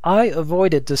long, I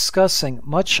avoided discussing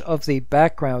much of the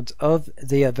background of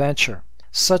the adventure,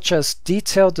 such as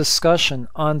detailed discussion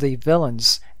on the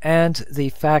villains and the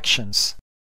factions.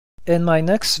 In my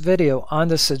next video on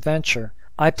this adventure,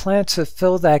 I plan to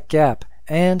fill that gap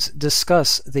and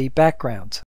discuss the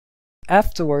background.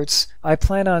 Afterwards, I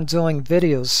plan on doing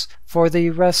videos for the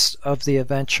rest of the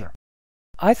adventure.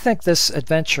 I think this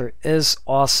adventure is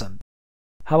awesome.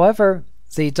 However,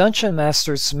 the Dungeon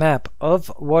Master's map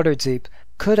of Waterdeep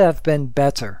could have been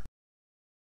better.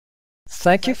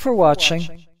 Thank you for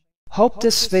watching. Hope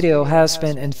this video has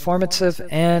been informative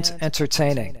and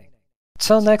entertaining.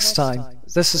 Till next time,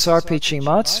 this is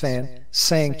RPGmodsFan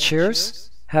saying cheers,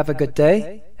 have a good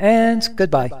day, and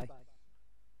goodbye.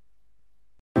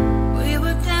 We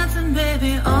were dancing,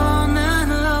 baby, all night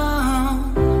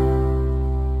long.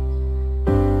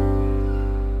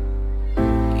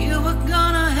 You were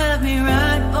gonna have me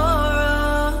right or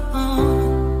wrong.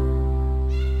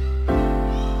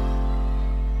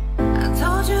 I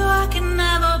told you I can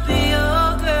never be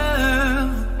your girl,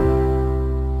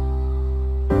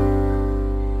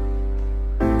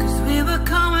 'cause we were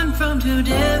coming from two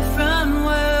different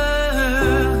worlds.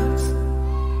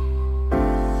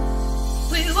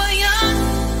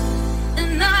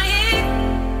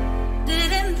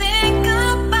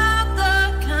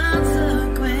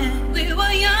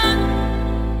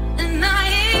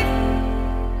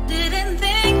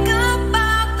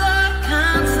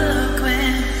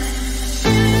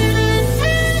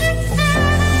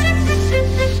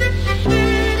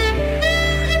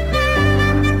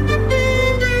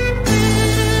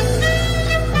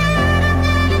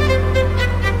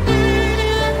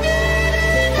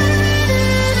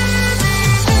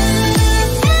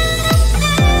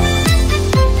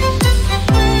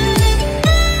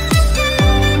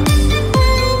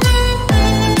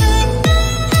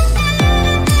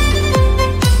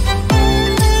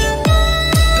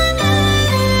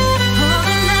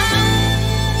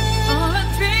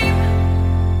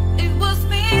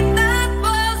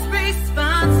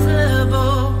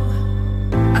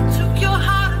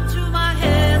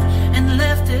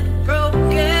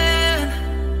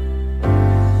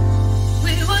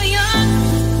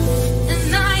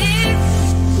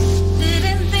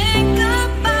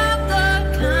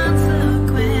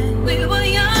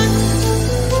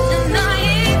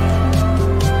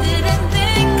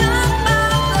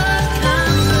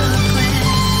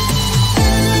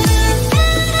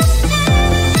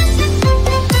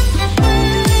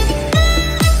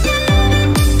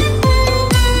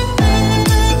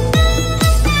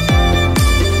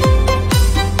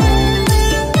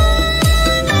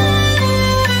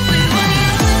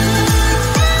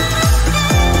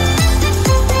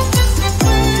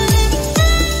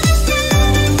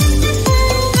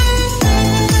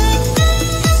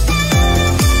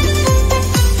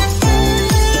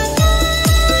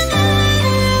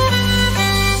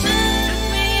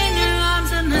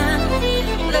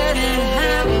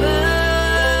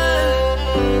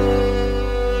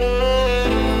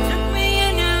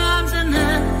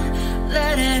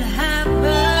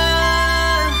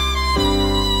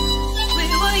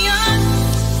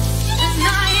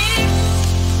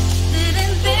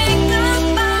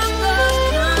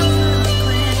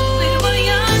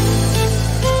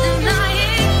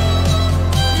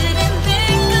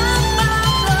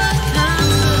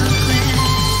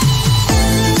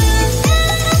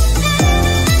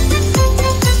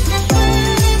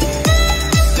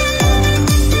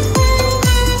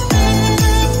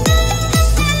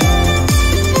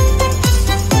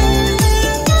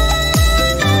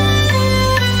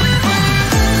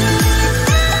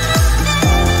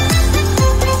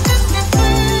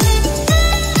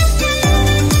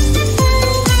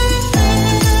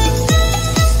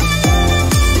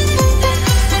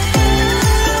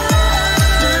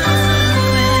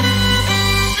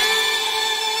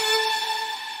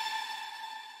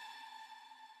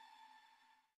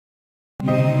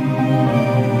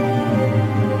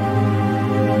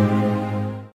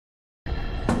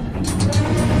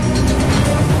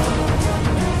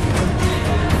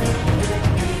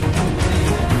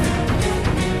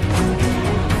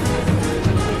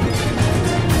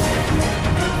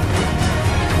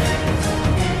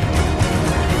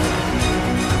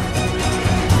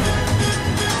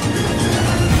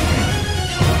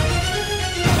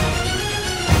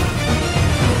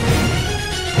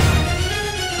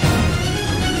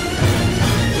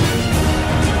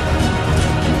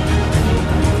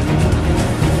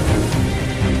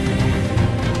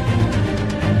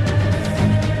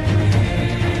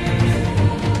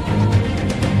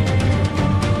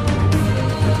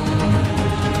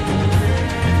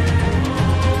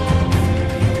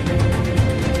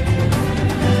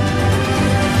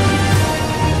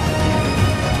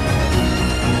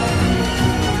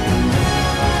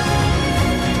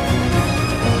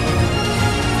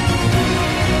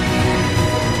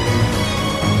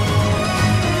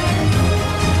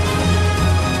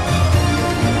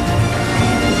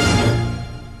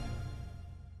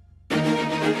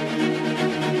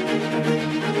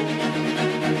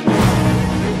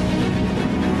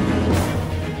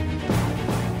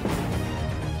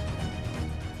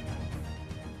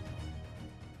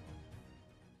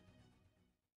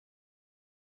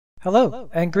 Hello,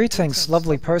 and greetings,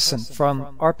 lovely person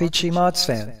from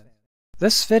RPGmodsFan.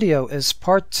 This video is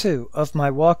part 2 of my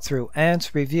walkthrough and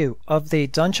review of the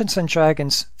Dungeons &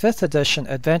 Dragons 5th edition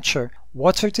adventure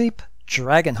Waterdeep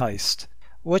Dragon Heist,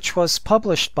 which was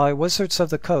published by Wizards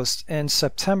of the Coast in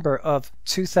September of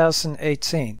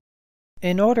 2018.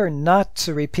 In order not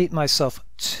to repeat myself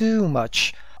too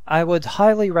much, I would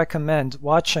highly recommend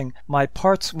watching my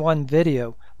part 1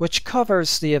 video, which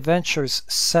covers the adventure's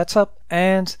setup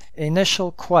and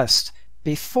initial quest,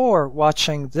 before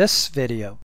watching this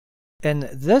video. In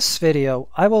this video,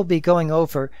 I will be going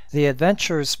over the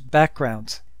adventure's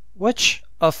background, which,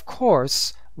 of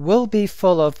course, will be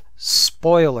full of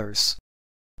spoilers.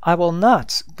 I will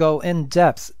not go in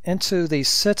depth into the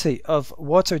city of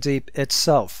Waterdeep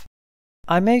itself.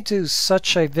 I may do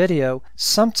such a video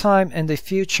sometime in the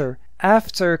future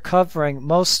after covering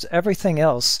most everything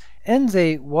else in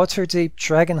the Waterdeep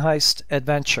Dragon Heist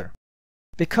adventure.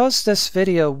 Because this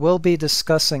video will be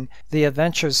discussing the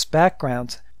adventure's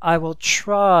background, I will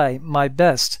try my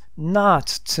best not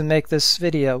to make this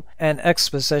video an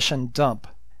exposition dump,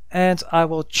 and I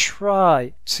will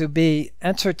try to be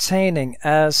entertaining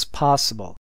as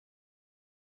possible.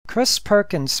 Chris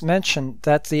Perkins mentioned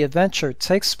that the adventure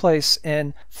takes place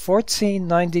in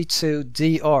 1492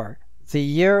 DR, the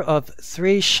year of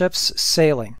 3 ships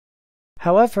sailing.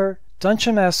 However,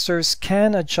 Dungeon Masters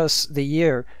can adjust the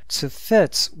year to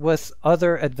fit with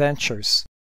other adventures.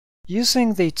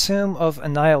 Using the Tomb of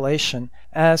Annihilation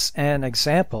as an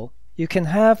example, you can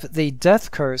have the death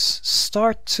curse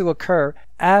start to occur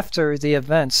after the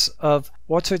events of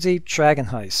Waterdeep Dragon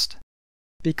Heist.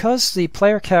 Because the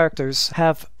player characters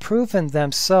have proven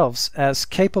themselves as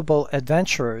capable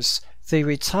adventurers, the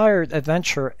retired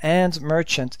adventurer and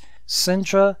merchant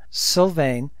Sindra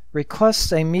Sylvain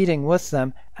requests a meeting with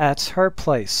them at her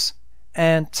place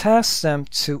and tasks them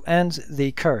to end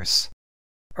the curse.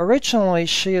 Originally,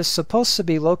 she is supposed to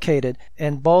be located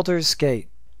in Baldur's Gate,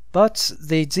 but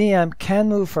the DM can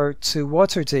move her to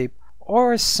Waterdeep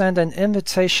or send an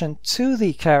invitation to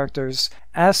the characters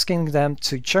asking them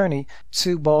to journey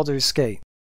to Baldur's Gate.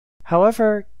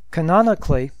 However,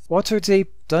 canonically, Waterdeep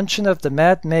Dungeon of the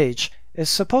Mad Mage is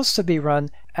supposed to be run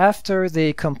after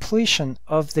the completion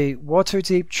of the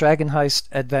Waterdeep Dragon Heist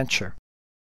adventure.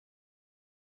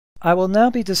 I will now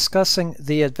be discussing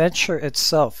the adventure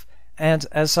itself, and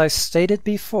as I stated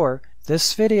before,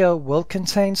 this video will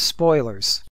contain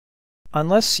spoilers.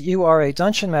 Unless you are a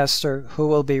Dungeon Master who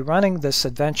will be running this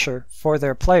adventure for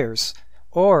their players,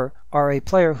 or are a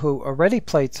player who already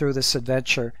played through this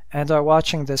adventure and are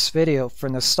watching this video for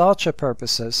nostalgia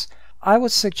purposes, I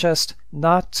would suggest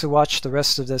not to watch the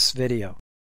rest of this video.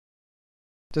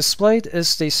 Displayed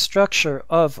is the structure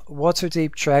of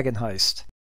Waterdeep Dragon Heist.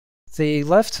 The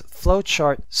left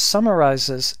flowchart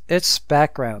summarizes its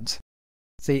background.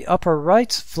 The upper right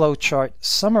flowchart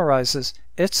summarizes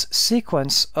its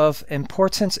sequence of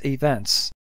important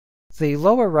events. The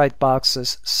lower right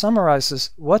boxes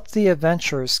summarizes what the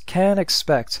adventurers can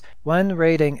expect when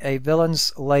raiding a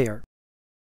Villains Lair.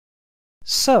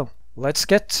 So, let's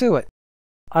get to it.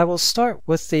 I will start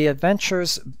with the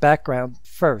adventurer's background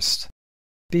first.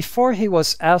 Before he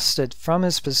was ousted from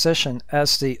his position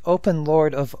as the Open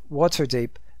Lord of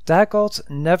Waterdeep, Dagult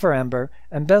Neverember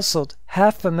embezzled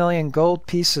 500,000 gold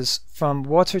pieces from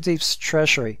Waterdeep's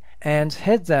treasury and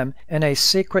hid them in a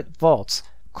secret vault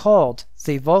called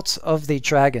the Vault of the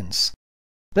Dragons.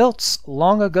 Built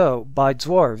long ago by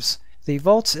dwarves, the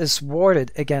vault is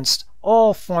warded against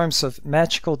all forms of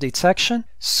magical detection,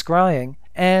 scrying,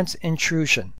 and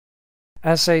intrusion.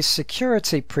 As a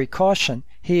security precaution,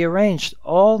 he arranged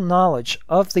all knowledge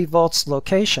of the vault's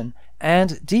location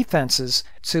and defenses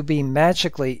to be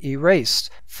magically erased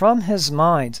from his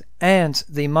mind and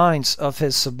the minds of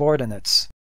his subordinates.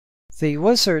 The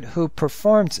wizard who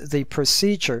performed the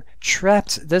procedure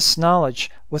trapped this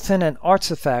knowledge within an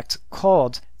artifact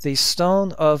called the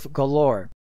Stone of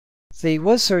Galore. The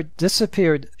wizard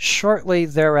disappeared shortly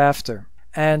thereafter,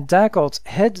 and Dagult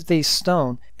hid the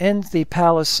stone in the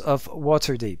Palace of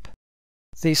Waterdeep.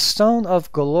 The Stone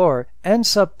of Galore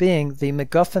ends up being the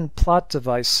MacGuffin plot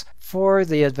device for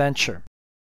the adventure.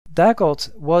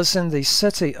 Dagult was in the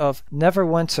city of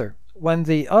Neverwinter when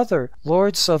the other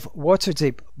Lords of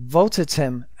Waterdeep voted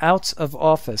him out of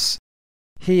office.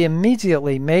 He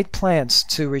immediately made plans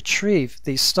to retrieve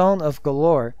the Stone of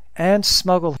Galore and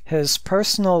smuggle his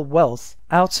personal wealth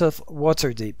out of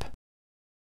Waterdeep.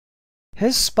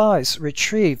 His spies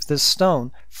retrieved the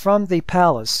stone from the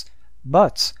palace,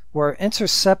 but were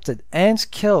intercepted and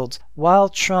killed while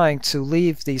trying to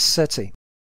leave the city.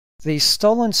 The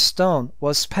stolen stone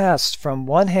was passed from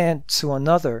one hand to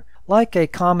another like a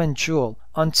common jewel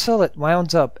until it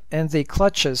wound up in the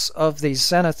clutches of the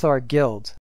Xanathar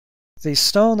Guild. The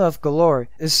Stone of Galore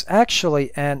is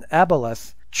actually an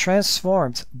aboleth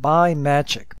transformed by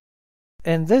magic.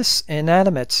 In this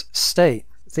inanimate state,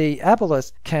 the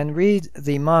aboleth can read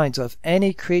the mind of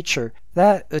any creature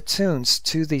that attunes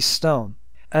to the stone,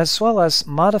 as well as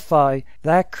modify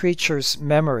that creature's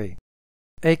memory.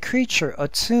 A creature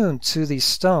attuned to the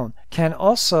stone can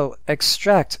also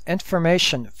extract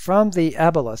information from the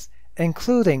aboleth,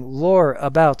 including lore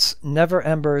about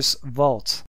Neverember's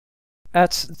vault.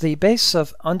 At the base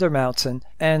of Undermountain,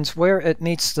 and where it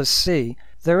meets the sea,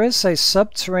 there is a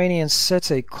subterranean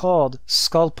city called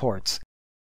Skullport.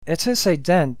 It is a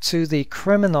den to the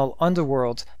criminal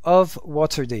underworld of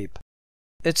Waterdeep.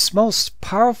 Its most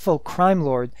powerful crime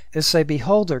lord is a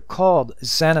beholder called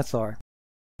Xanathar.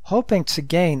 Hoping to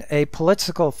gain a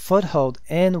political foothold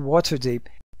in Waterdeep,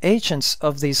 agents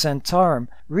of the Zhentarim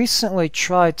recently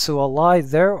tried to ally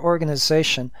their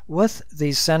organization with the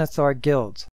Xanathar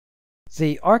Guild.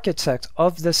 The architect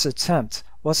of this attempt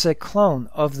was a clone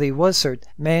of the wizard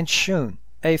Manchun,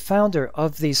 a founder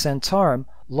of the Zhentarim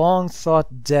long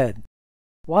thought dead.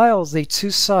 While the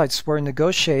two sides were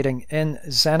negotiating in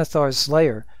Xanathar's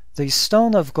lair, the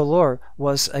Stone of Galore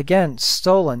was again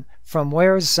stolen from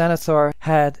where Xanathar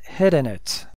had hidden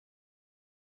it.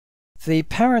 The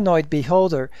paranoid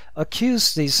beholder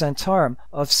accused the Zhentarim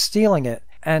of stealing it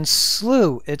and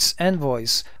slew its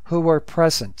envoys who were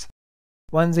present.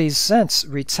 When the Zents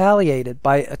retaliated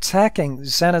by attacking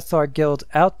Xanathar Guild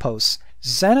outposts,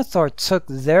 Xanathar took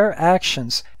their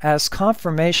actions as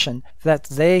confirmation that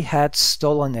they had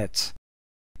stolen it.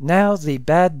 Now the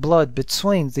bad blood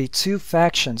between the two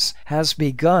factions has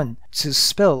begun to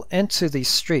spill into the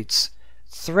streets,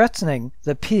 threatening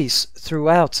the peace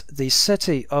throughout the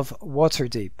city of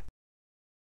Waterdeep.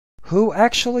 Who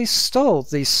actually stole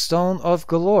the Stone of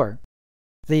Galore?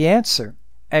 The answer: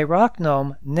 a rock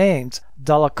gnome named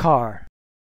Dalakar.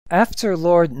 After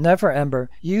Lord Neverember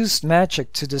used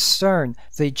magic to discern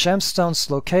the gemstone's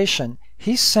location,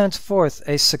 he sent forth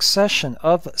a succession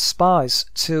of spies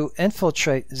to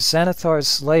infiltrate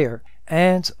Xanathar's lair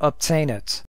and obtain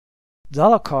it.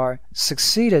 Dalakar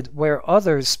succeeded where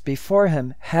others before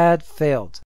him had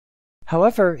failed.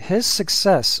 However, his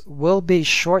success will be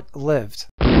short-lived.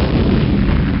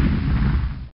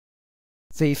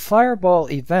 The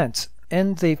Fireball event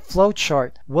in the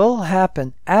flowchart will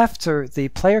happen after the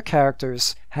player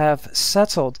characters have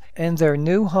settled in their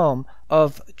new home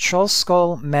of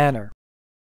Trollskull Manor.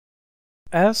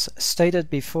 As stated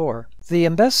before, the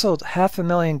embezzled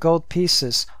 500,000 gold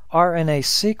pieces are in a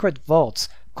secret vault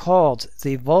called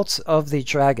the Vault of the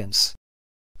Dragons.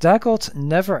 Dagult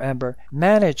Neverember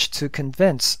managed to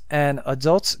convince an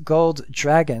adult gold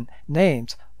dragon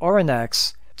named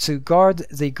Oranax to guard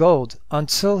the gold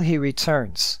until he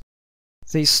returns.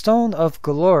 The Stone of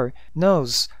Galore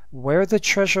knows where the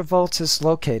treasure vault is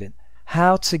located,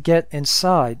 how to get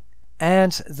inside,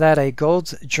 and that a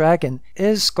gold dragon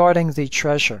is guarding the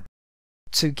treasure.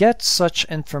 To get such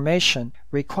information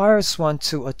requires one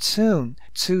to attune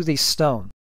to the stone.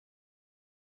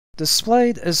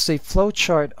 Displayed is the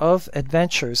flowchart of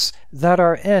adventures that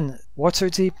are in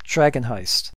Waterdeep Dragon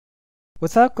Heist.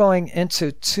 Without going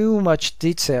into too much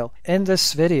detail in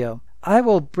this video, I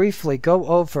will briefly go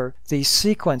over the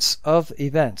sequence of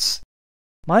events.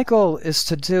 My goal is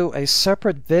to do a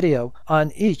separate video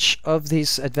on each of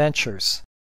these adventures.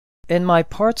 In my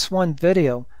Part 1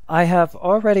 video, I have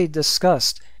already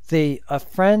discussed the A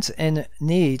Friend in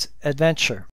Need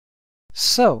adventure.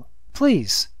 So,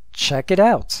 please, check it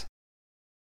out.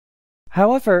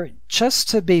 However, just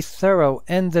to be thorough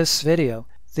in this video,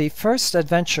 the first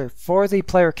adventure for the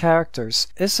player characters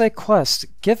is a quest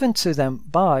given to them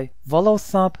by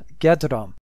Volothump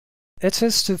Gedrom. It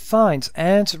is to find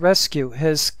and rescue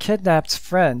his kidnapped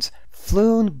friend,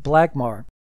 Floon Blagmar.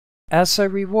 As a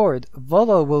reward,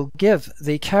 Volo will give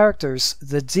the characters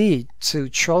the deed to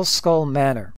Trollskull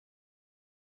Manor.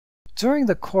 During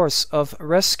the course of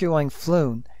rescuing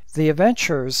Floon, the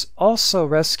adventurers also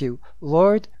rescue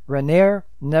Lord Rainier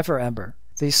Neverember,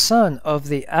 the son of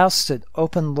the ousted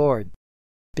Open Lord.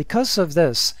 Because of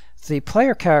this, the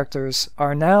player characters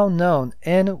are now known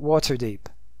in Waterdeep,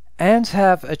 and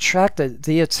have attracted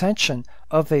the attention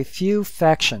of a few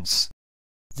factions.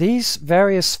 These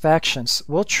various factions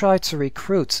will try to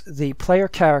recruit the player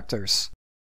characters.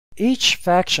 Each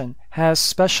faction has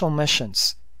special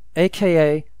missions,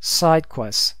 aka side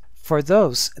quests, for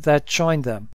those that join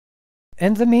them.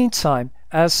 In the meantime,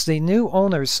 as the new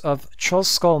owners of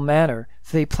Trollskull Manor,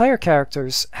 the player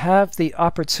characters have the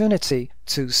opportunity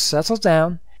to settle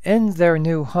down in their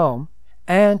new home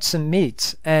and to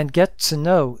meet and get to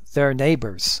know their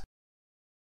neighbors.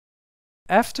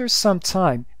 After some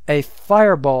time, a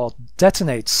fireball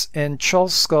detonates in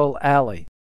Trollskull Alley.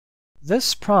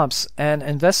 This prompts an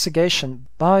investigation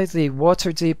by the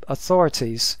Waterdeep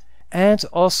authorities and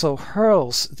also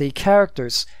hurls the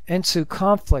characters into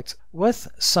conflict with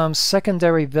some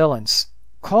secondary villains,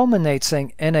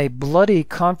 culminating in a bloody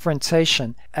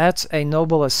confrontation at a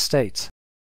noble estate.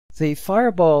 The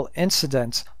fireball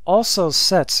incident also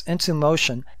sets into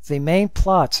motion the main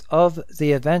plot of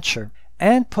the adventure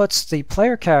and puts the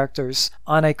player characters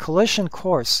on a collision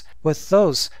course with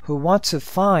those who want to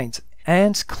find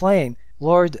and claim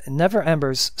Lord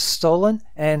Neverember's stolen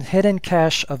and hidden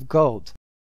cache of gold.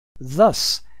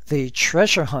 Thus, the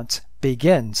treasure hunt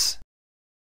begins.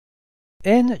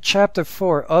 In Chapter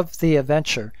 4 of the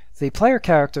adventure, the player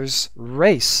characters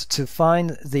race to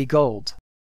find the gold.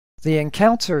 The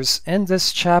encounters in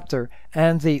this chapter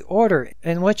and the order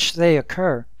in which they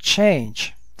occur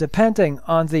change depending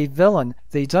on the villain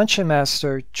the Dungeon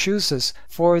Master chooses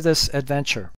for this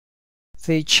adventure.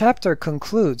 The chapter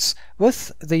concludes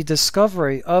with the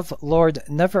discovery of Lord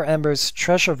Neverember's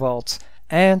treasure vault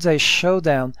and a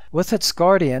showdown with its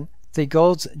guardian, the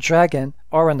gold dragon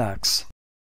Oranax.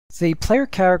 The player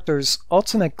character's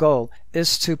ultimate goal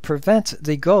is to prevent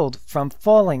the gold from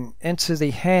falling into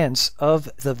the hands of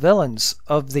the villains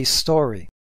of the story.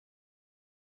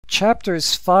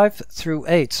 Chapters 5 through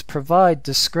 8 provide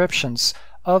descriptions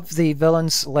of the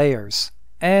Villains Lairs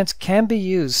and can be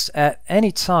used at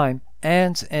any time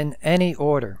and in any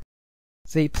order.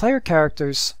 The player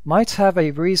characters might have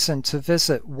a reason to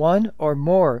visit one or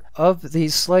more of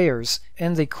these lairs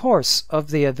in the course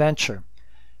of the adventure.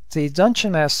 The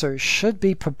Dungeon Master should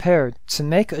be prepared to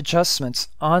make adjustments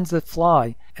on the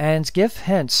fly and give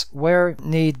hints where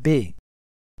need be.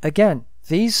 Again,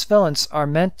 these villains are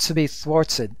meant to be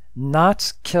thwarted,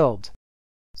 not killed.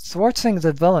 Thwarting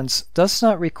the villains does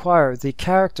not require the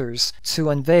characters to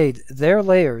invade their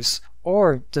lairs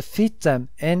or defeat them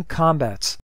in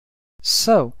combat.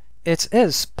 So, it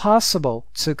is possible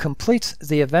to complete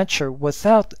the adventure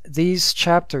without these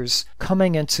chapters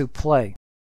coming into play.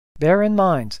 Bear in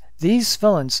mind, these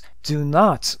villains do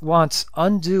not want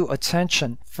undue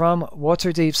attention from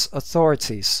Waterdeep's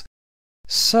authorities.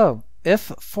 So,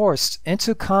 if forced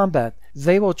into combat,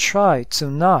 they will try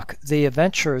to knock the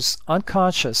adventurers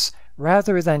unconscious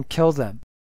rather than kill them.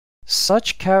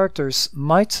 Such characters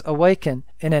might awaken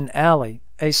in an alley,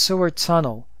 a sewer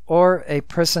tunnel, or a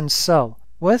prison cell,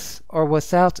 with or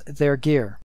without their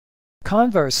gear.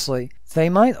 Conversely, they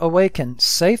might awaken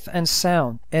safe and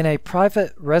sound in a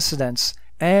private residence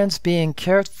and being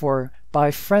cared for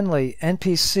by friendly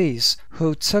NPCs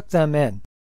who took them in.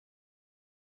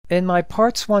 In my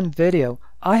Part 1 video,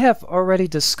 I have already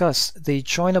discussed the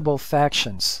joinable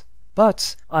factions,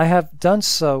 but I have done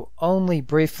so only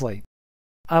briefly.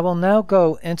 I will now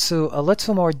go into a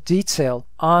little more detail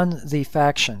on the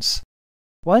factions.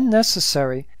 When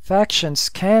necessary, factions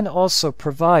can also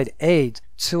provide aid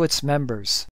to its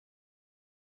members.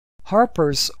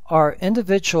 Harpers are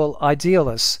individual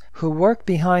idealists who work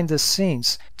behind the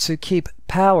scenes to keep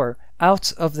power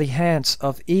out of the hands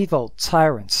of evil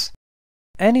tyrants.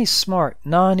 Any smart,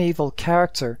 non-evil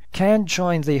character can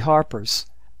join the Harpers,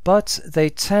 but they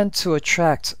tend to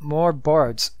attract more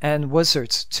bards and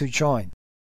wizards to join.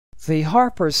 The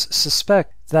Harpers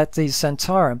suspect that the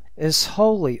Zentarum is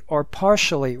wholly or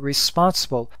partially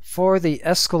responsible for the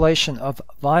escalation of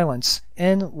violence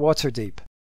in Waterdeep.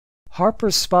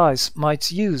 Harper spies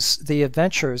might use the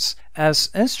adventurers as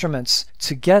instruments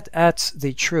to get at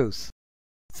the truth.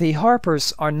 The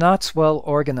Harpers are not well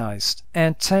organized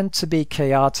and tend to be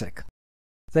chaotic.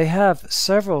 They have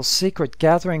several secret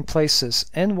gathering places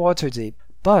in Waterdeep,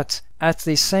 but at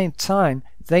the same time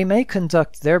they may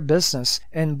conduct their business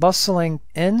in bustling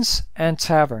inns and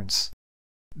taverns.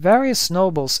 Various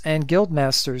nobles and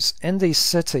guildmasters in the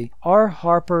city are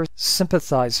Harper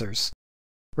sympathizers.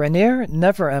 Rainier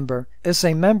Neverember is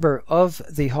a member of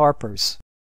the Harpers.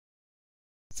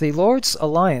 The Lord's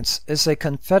Alliance is a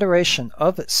confederation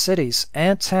of cities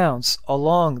and towns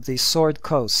along the Sword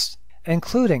Coast,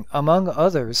 including, among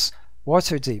others,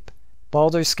 Waterdeep,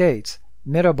 Baldur's Gate,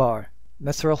 Mirabar,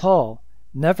 Mithril Hall,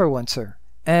 Neverwinter,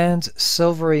 and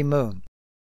Silvery Moon.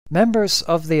 Members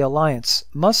of the Alliance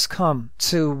must come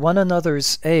to one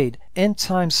another's aid in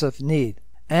times of need,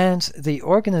 and the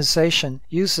organization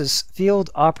uses field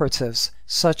operatives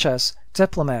such as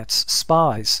diplomats,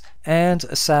 spies, and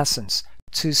assassins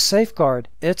to safeguard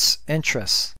its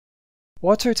interests.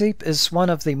 Waterdeep is one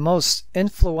of the most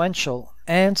influential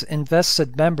and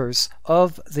invested members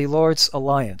of the Lord's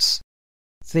Alliance.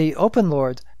 The Open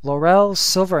Lord Laurel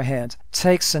Silverhand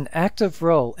takes an active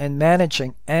role in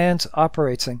managing and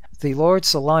operating the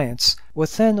Lord's Alliance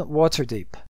within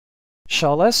Waterdeep.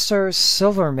 Shalester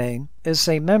Silvermane is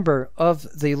a member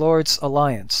of the Lord's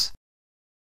Alliance.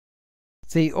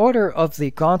 The Order of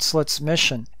the Gauntlet's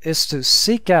mission is to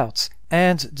seek out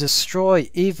and destroy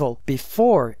evil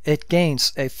before it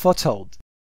gains a foothold.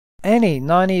 Any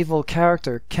non-evil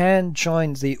character can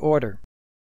join the Order.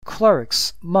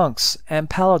 Clerics, monks, and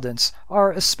paladins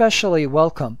are especially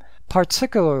welcome,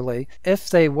 particularly if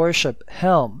they worship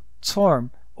Helm,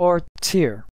 Torm, or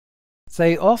Tyr.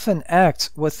 They often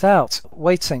act without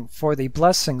waiting for the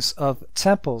blessings of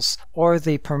temples or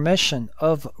the permission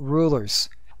of rulers,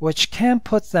 which can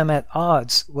put them at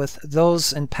odds with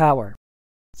those in power.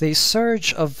 The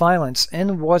surge of violence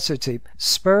in Waterdeep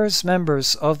spurs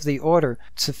members of the Order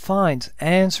to find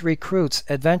and recruit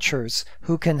adventurers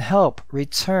who can help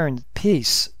return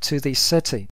peace to the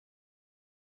city.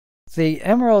 The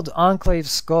Emerald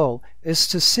Enclave's goal is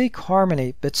to seek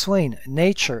harmony between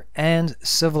nature and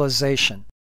civilization.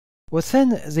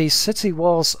 Within the city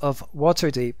walls of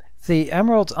Waterdeep, the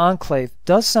Emerald Enclave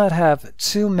does not have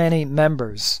too many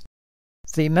members.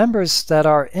 The members that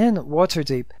are in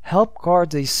Waterdeep help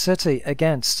guard the city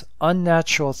against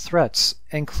unnatural threats,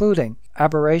 including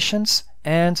aberrations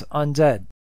and undead.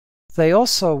 They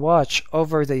also watch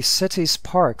over the city's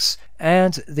parks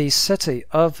and the City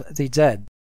of the Dead.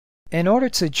 In order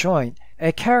to join,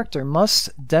 a character must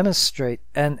demonstrate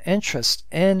an interest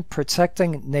in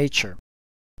protecting nature.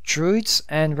 Druids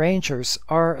and rangers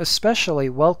are especially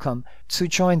welcome to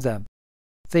join them.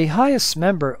 The highest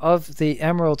member of the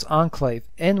Emerald Enclave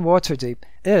in Waterdeep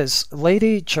is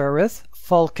Lady Jareth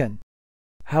Falcon.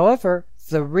 However,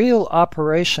 the real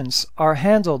operations are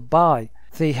handled by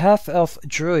the half-elf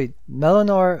druid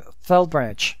Melanor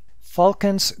Feldbranch,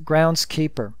 Falcon's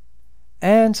groundskeeper,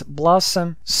 and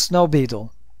Blossom Snowbeetle,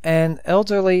 an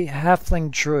elderly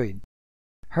halfling druid.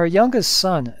 Her youngest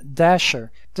son,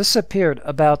 Dasher, disappeared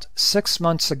about 6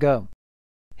 months ago.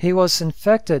 He was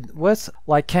infected with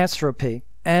lycanthropy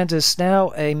and is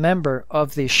now a member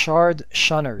of the Shard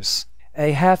Shunners,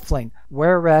 a halfling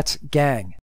were-rat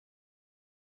gang.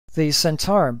 The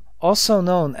Centaurum, also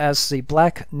known as the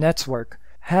Black Network,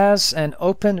 has an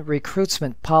open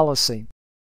recruitment policy.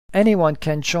 Anyone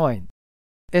can join.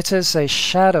 It is a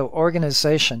shadow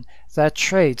organization that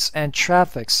trades and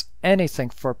traffics anything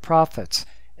for profit,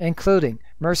 including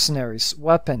mercenaries,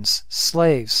 weapons,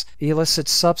 slaves, illicit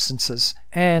substances,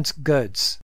 and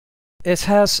goods. It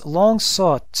has long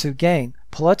sought to gain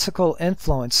political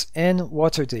influence in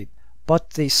Waterdeep,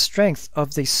 but the strength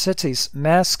of the city's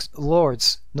masked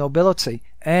lords, nobility,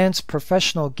 and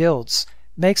professional guilds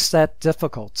makes that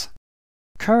difficult.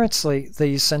 Currently,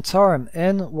 the Centaurum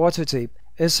in Waterdeep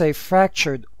is a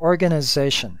fractured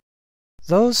organization.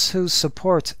 Those who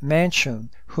support Manchun,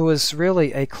 who is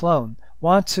really a clone,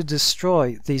 want to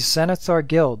destroy the Zenithar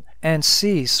Guild and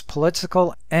seize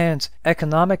political and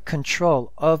economic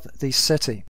control of the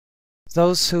city.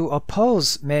 Those who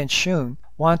oppose Manchun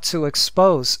want to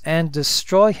expose and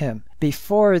destroy him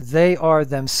before they are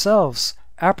themselves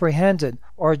apprehended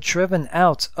or driven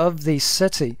out of the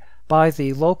city by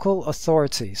the local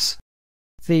authorities.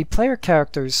 The player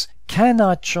characters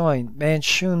cannot join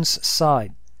Manchun's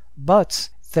side, but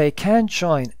they can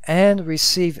join and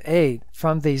receive aid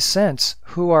from the Zents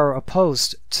who are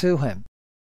opposed to him.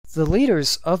 The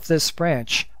leaders of this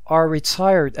branch are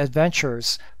retired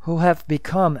adventurers who have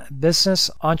become business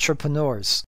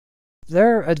entrepreneurs.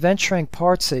 Their adventuring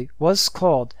party was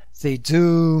called the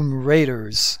Doom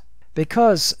Raiders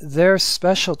because their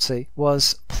specialty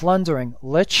was plundering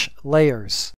lich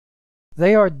lairs.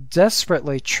 They are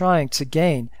desperately trying to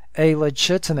gain a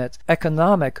legitimate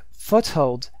economic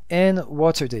foothold in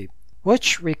Waterdeep,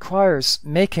 which requires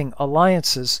making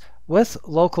alliances with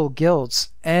local guilds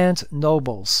and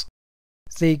nobles.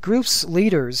 The group's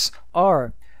leaders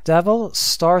are Devil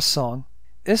Starsong,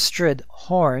 Istrid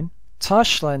Horn,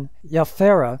 Tashlin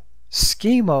Yafera,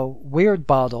 Schemo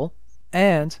Weirdbottle,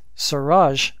 and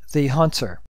Suraj the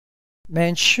Hunter.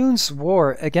 Manchun's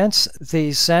war against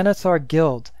the Zenithar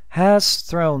Guild has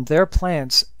thrown their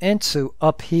plans into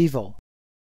upheaval.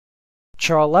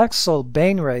 Charlaxle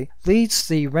Bainray leads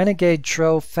the renegade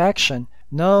Drow faction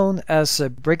known as the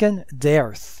Brigand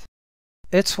Daerth.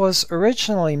 It was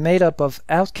originally made up of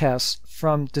outcasts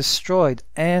from destroyed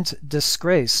and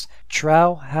disgraced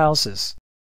Drow houses.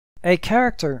 A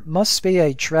character must be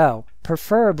a Drow,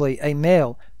 preferably a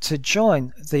male, to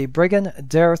join the Brigand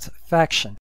Daerth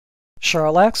faction.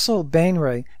 Charlaxle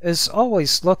Bainray is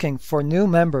always looking for new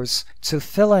members to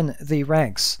fill in the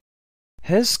ranks.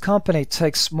 His company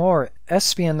takes more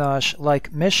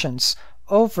espionage-like missions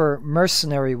over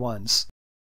mercenary ones.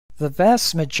 The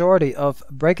vast majority of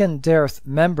Brigandairth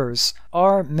members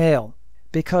are male,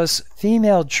 because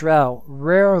female drow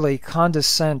rarely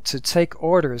condescend to take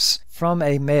orders from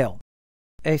a male.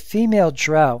 A female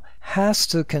drow has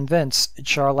to convince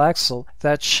Jarlaxle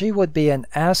that she would be an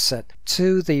asset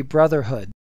to the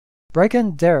Brotherhood.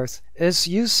 Brigandairth is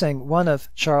using one of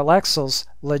Jarlaxle's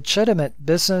legitimate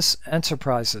business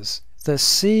enterprises, the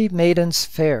Sea Maidens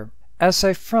Fair, as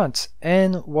a front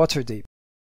in Waterdeep.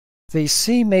 The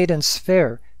Sea Maidens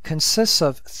Fair consists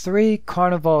of 3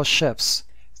 carnival ships,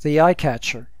 the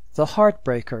Eyecatcher, the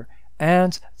Heartbreaker,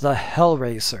 and the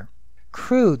Hellraiser,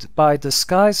 crewed by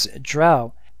disguised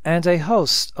drow and a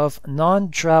host of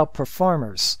non-drow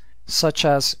performers, such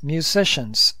as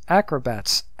musicians,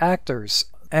 acrobats, actors,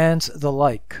 and the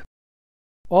like.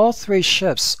 All 3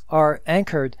 ships are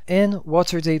anchored in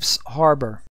Waterdeep's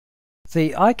harbor.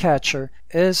 The Eyecatcher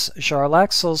is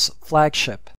Jarlaxle's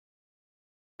flagship.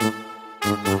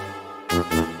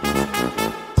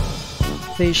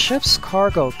 The ship's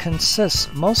cargo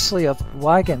consists mostly of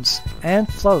wagons and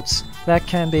floats that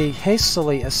can be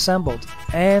hastily assembled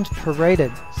and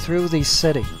paraded through the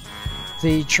city.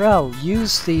 The drow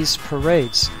use these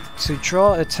parades to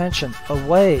draw attention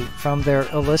away from their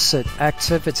illicit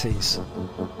activities.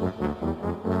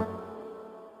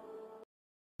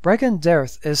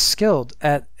 Brigandairth is skilled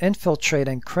at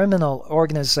infiltrating criminal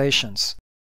organizations.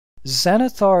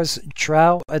 Xanathar's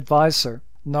drow advisor,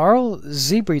 Gnarl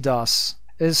Zebridas,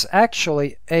 is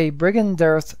actually a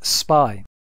Brigandairth spy.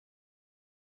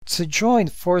 To join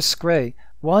Force Grey,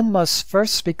 one must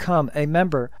first become a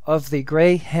member of the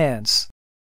Grey Hands.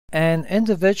 An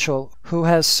individual who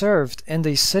has served in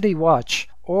the City Watch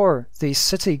or the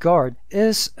City Guard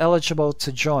is eligible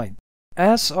to join,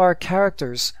 as are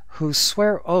characters who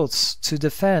swear oaths to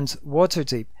defend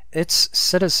Waterdeep, its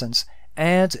citizens,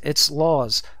 and its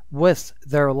laws with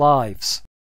their lives.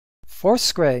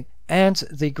 Force Grey and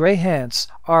the Grey Hands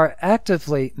are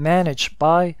actively managed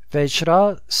by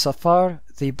Vejra Safar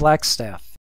the Blackstaff.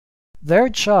 Their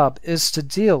job is to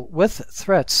deal with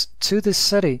threats to the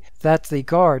city that the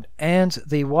Guard and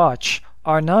the Watch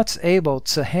are not able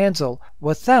to handle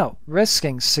without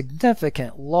risking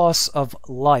significant loss of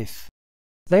life.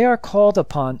 They are called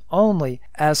upon only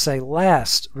as a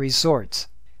last resort,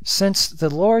 since the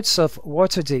Lords of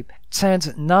Waterdeep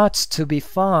tend not to be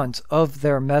fond of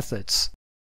their methods.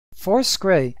 Force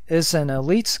Grey is an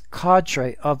elite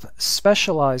cadre of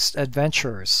specialized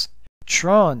adventurers,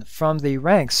 drawn from the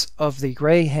ranks of the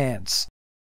Grey Hands.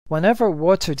 Whenever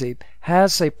Waterdeep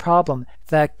has a problem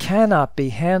that cannot be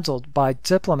handled by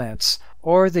diplomats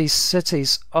or the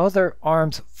city's other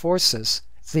armed forces,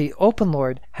 the Open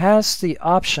Lord has the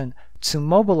option to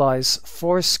mobilize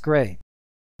Force Grey.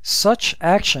 Such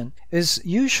action is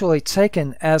usually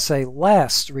taken as a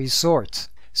last resort,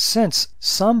 since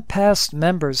some past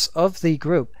members of the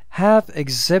group have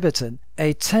exhibited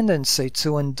a tendency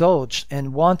to indulge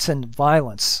in wanton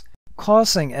violence,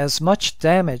 causing as much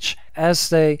damage as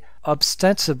they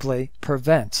ostensibly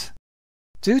prevent.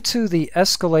 Due to the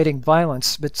escalating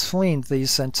violence between the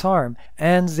Zentarum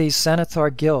and the Xanathar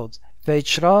Guild,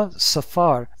 Vejra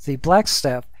Safar the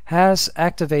Blackstaff has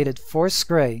activated Force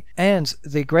Grey and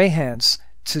the Grey Hands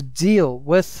to deal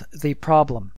with the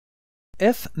problem.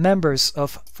 If members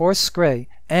of Force Grey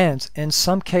and, in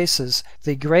some cases,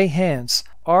 the Grey Hands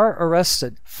are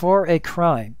arrested for a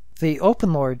crime, the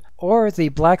Open Lord or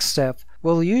the Blackstaff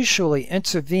will usually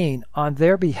intervene on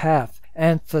their behalf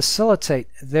and facilitate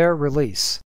their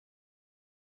release.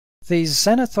 The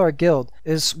Xanathar Guild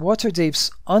is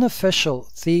Waterdeep's unofficial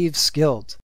Thieves'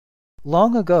 Guild.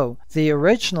 Long ago, the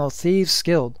original Thieves'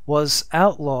 Guild was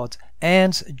outlawed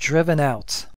and driven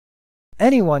out.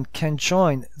 Anyone can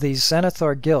join the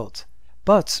Xanathar Guild,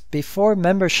 but before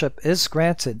membership is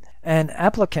granted, an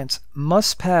applicant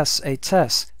must pass a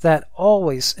test that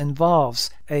always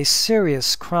involves a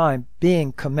serious crime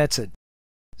being committed.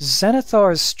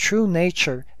 Xanathar's true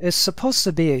nature is supposed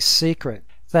to be a secret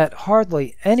that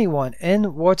hardly anyone in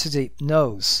Waterdeep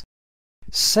knows.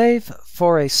 Save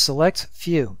for a select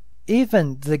few,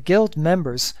 even the guild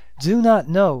members do not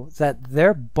know that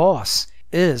their boss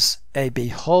is a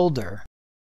beholder.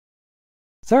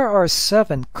 There are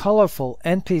 7 colorful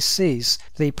NPCs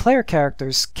the player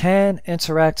characters can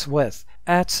interact with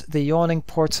at the Yawning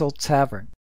Portal Tavern.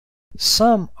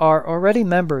 Some are already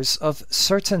members of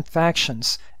certain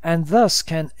factions and thus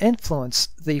can influence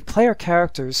the player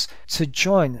characters to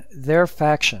join their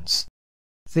factions.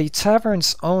 The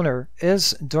tavern's owner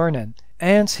is Durnan,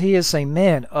 and he is a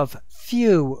man of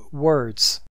few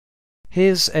words. He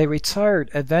is a retired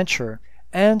adventurer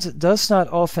and does not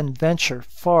often venture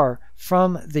far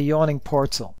from the yawning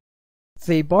portal.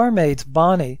 The barmaid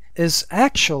Bonnie is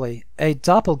actually a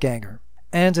doppelganger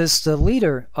and is the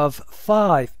leader of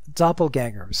 5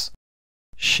 doppelgangers.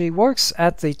 She works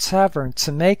at the tavern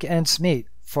to make ends meet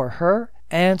for her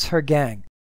and her gang.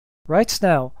 Right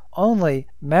now, only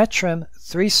Matrim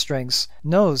 3-Strings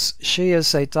knows she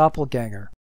is a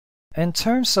doppelganger. In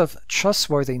terms of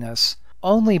trustworthiness,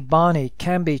 only Bonnie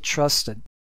can be trusted.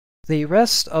 The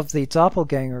rest of the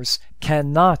doppelgangers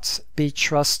cannot be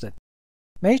trusted.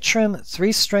 Matrim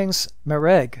 3-Strings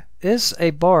Mereg is a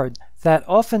bard that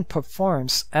often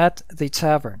performs at the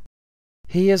tavern.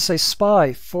 He is a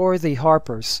spy for the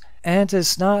Harpers and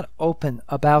is not open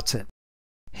about it.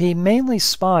 He mainly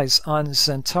spies on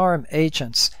Zentarum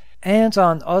agents and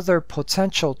on other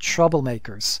potential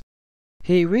troublemakers.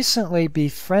 He recently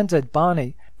befriended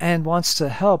Bonnie and wants to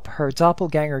help her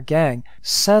doppelganger gang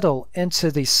settle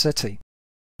into the city.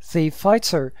 The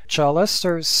fighter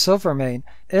Jalester Silvermane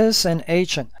is an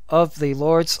agent of the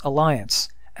Lord's Alliance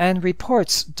and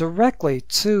reports directly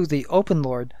to the Open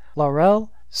Lord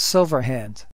Laurel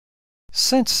Silverhand.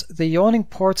 Since the Yawning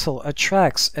Portal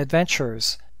attracts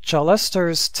adventurers,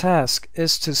 Jalester's task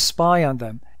is to spy on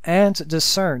them and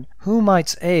discern who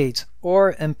might aid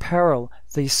or imperil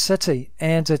the city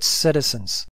and its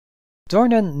citizens.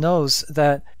 Dornan knows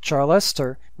that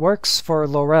Jalester works for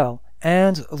Laurel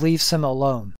and leaves him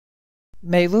alone.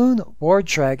 Mayloon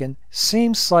Wardragon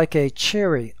seems like a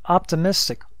cheery,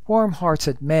 optimistic,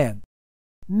 warm-hearted man.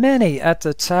 Many at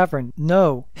the tavern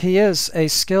know he is a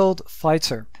skilled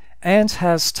fighter and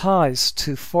has ties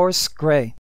to Force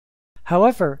Grey.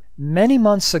 However, many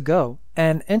months ago,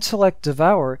 an intellect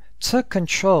devourer took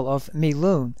control of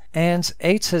Mayloon and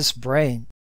ate his brain.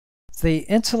 The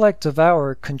intellect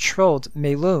devourer controlled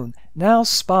Mayloon now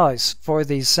spies for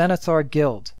the Zenithar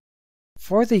Guild.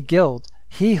 For the guild,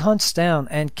 he hunts down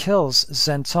and kills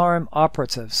Zentarum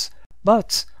operatives,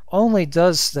 but only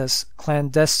does this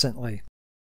clandestinely.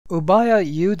 Ubaya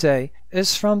Uday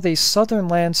is from the southern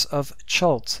lands of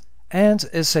Chult and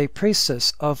is a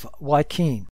priestess of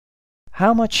Wykeen.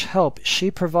 How much help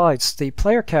she provides the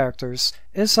player characters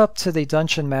is up to the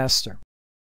Dungeon Master.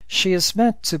 She is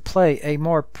meant to play a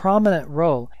more prominent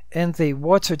role in the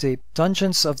Waterdeep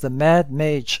Dungeons of the Mad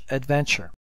Mage adventure.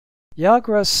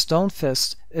 Yagra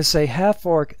Stonefist is a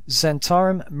half-orc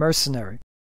Zentarum mercenary.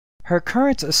 Her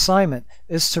current assignment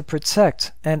is to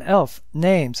protect an elf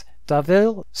named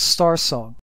Davil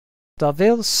Starsong.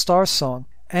 Davil Starsong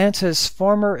and his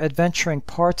former adventuring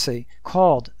party,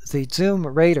 called the Doom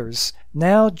Raiders,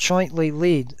 now jointly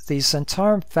lead the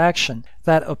Zentarum faction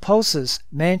that opposes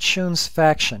Manchun's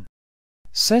faction.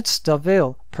 Since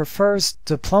Davil prefers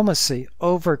diplomacy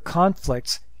over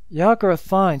conflict, Yagra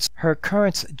finds her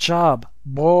current job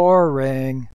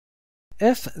boring.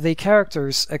 If the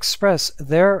characters express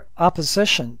their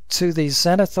opposition to the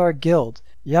Zenithar Guild,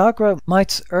 Yagra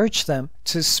might urge them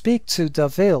to speak to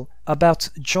Davil about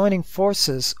joining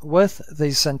forces with the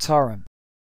Zentarum.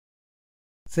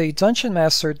 The Dungeon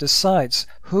Master decides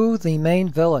who the main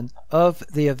villain of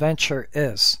the adventure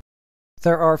is.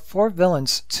 There are 4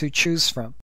 villains to choose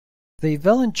from. The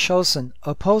villain chosen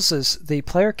opposes the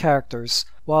player characters,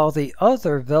 while the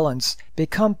other villains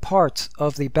become part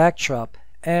of the backdrop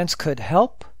and could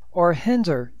help or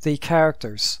hinder the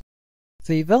characters.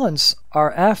 The villains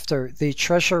are after the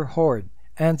treasure hoard,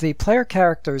 and the player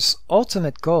character's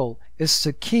ultimate goal is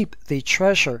to keep the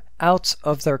treasure out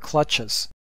of their clutches.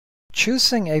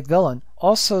 Choosing a villain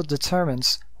also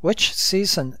determines which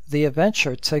season the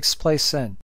adventure takes place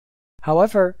in.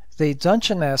 However, the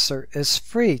Dungeon Master is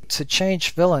free to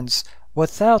change villains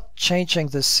without changing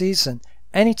the season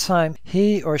anytime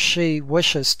he or she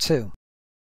wishes to.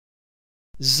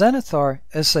 Zenithar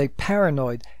is a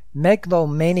paranoid,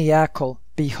 megalomaniacal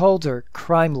beholder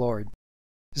crime lord.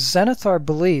 Zenithar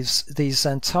believes the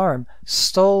Zentarum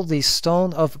stole the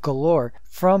Stone of Galore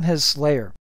from his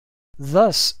lair.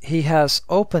 Thus he has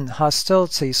open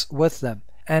hostilities with them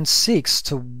and seeks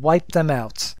to wipe them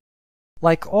out.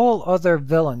 Like all other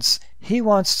villains, he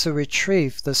wants to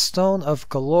retrieve the Stone of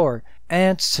Galore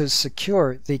and to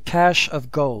secure the cache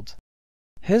of gold.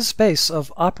 His base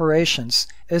of operations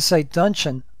is a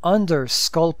dungeon under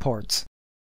Skullport.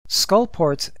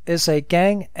 Skullport is a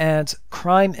gang and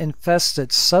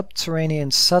crime-infested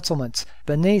subterranean settlement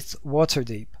beneath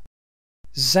Waterdeep.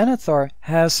 Zenithar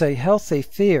has a healthy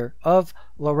fear of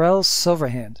Laurel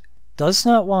Silverhand, does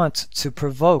not want to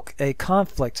provoke a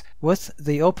conflict with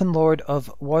the Open Lord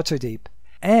of Waterdeep,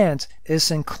 and is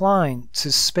inclined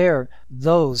to spare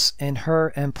those in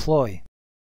her employ.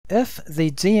 If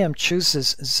the DM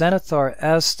chooses Zenithar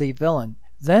as the villain,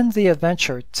 Then the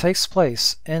adventure takes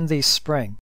place in the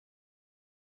spring.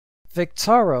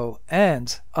 Victaro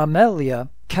and Amelia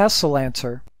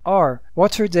Castellanter are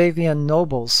Waterdavian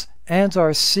nobles and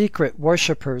are secret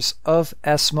worshippers of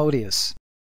Asmodeus.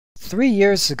 3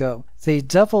 years ago, the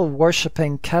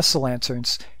devil-worshipping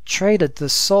Castellanterns traded the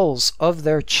souls of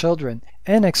their children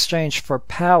in exchange for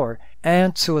power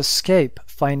and to escape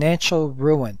financial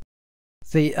ruin.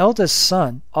 The eldest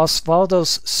son,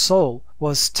 Osvaldo's soul,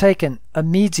 was taken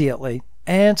immediately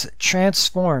and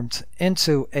transformed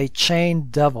into a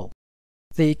chained devil.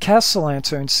 The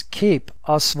Castellanterns keep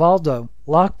Osvaldo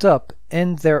locked up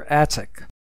in their attic.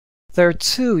 Their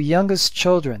 2 youngest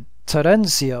children,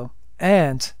 Terenzio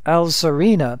and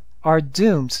Alzarina, are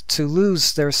doomed to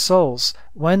lose their souls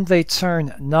when they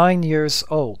turn 9 years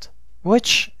old,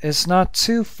 which is not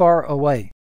too far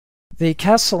away. The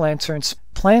Castellanterns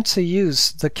plan to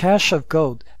use the cache of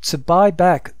gold to buy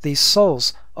back the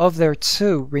souls of their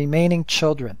 2 remaining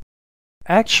children.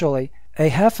 Actually,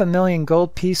 500,000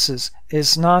 gold pieces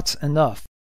is not enough.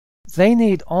 They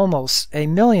need almost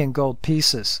 1,000,000 gold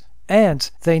pieces, and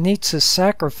they need to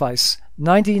sacrifice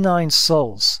 99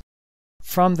 souls.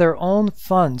 From their own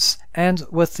funds and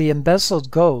with the embezzled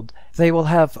gold, they will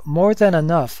have more than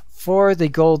enough for the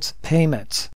gold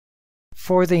payment.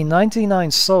 For the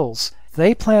 99 souls,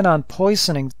 they plan on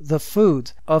poisoning the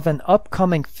food of an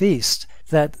upcoming feast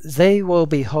that they will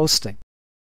be hosting.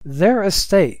 Their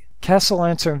estate,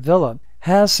 Castellantern Villa,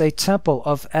 has a temple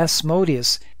of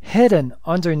Asmodeus hidden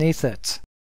underneath it.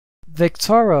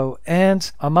 Victaro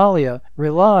and Amalia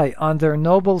rely on their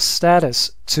noble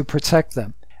status to protect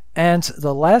them, and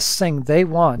the last thing they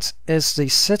want is the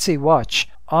city watch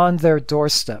on their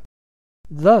doorstep.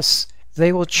 Thus,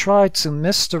 they will try to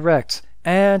misdirect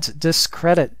and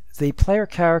discredit the player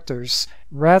characters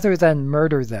rather than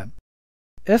murder them.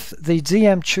 If the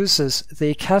DM chooses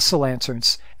the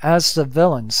Castellanterns as the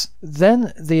villains,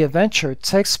 then the adventure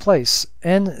takes place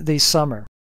in the summer.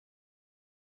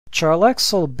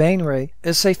 Charlexel Bainray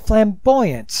is a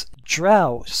flamboyant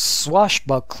drow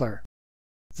swashbuckler.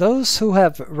 Those who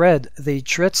have read the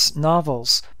Dritz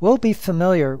novels will be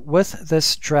familiar with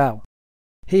this drow.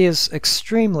 He is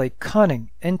extremely cunning,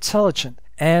 intelligent,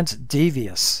 and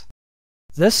devious.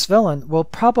 This villain will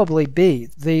probably be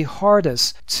the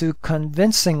hardest to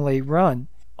convincingly run,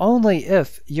 only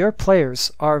if your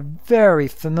players are very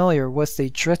familiar with the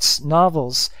Dritz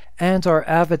novels and are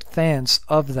avid fans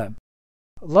of them.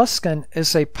 Luskan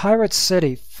is a pirate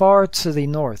city far to the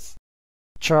north.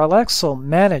 Charlexel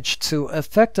managed to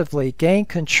effectively gain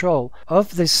control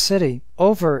of the city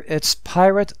over its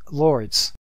pirate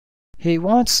lords. He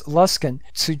wants Luskan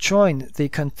to join the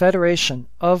Confederation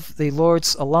of the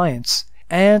Lords Alliance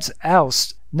and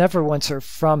oust Neverwinter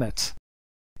from it.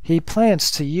 He plans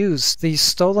to use the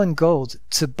stolen gold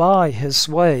to buy his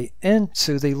way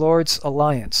into the Lords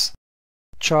Alliance.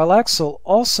 Charlexel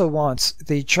also wants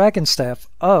the Dragonstaff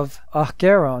of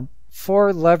Ahgeron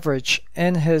for leverage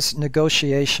in his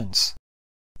negotiations.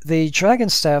 The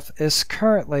Dragonstaff is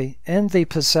currently in the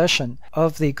possession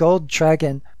of the gold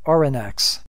dragon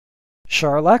Oranax.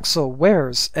 Charlexel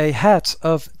wears a hat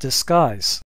of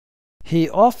disguise. He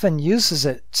often uses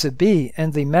it to be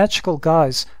in the magical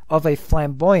guise of a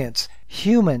flamboyant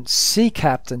human sea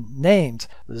captain named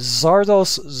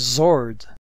Zardos Zord.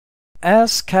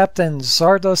 As Captain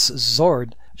Zardos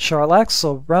Zord,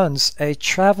 Charlexel runs a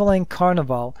traveling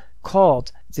carnival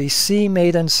called the Sea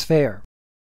Maidens Fair.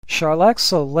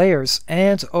 Charlexel layers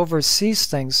and oversees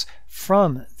things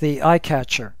from the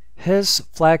Eyecatcher, his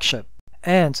flagship,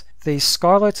 and the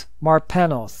Scarlet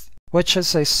Marpenoth, which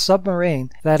is a submarine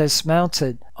that is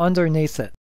mounted underneath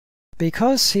it.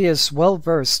 Because he is well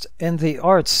versed in the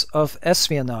arts of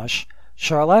espionage,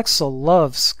 Charlexel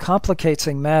loves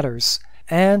complicating matters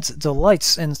and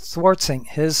delights in thwarting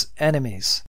his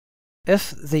enemies.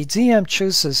 If the DM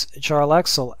chooses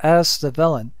Charlexel as the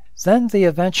villain, then the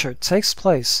adventure takes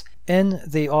place in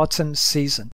the autumn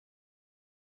season.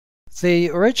 The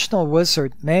original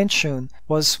wizard Manchun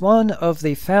was one of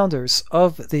the founders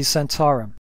of the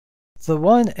Centaurum. The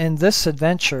one in this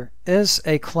adventure is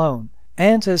a clone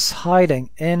and is hiding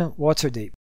in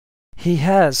Waterdeep. He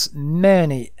has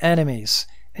many enemies,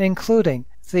 including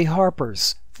the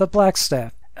Harpers, the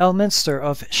Blackstaff, Elminster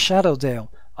of Shadowdale,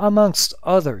 amongst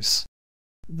others.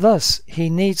 Thus, he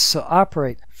needs to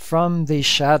operate from the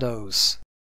shadows.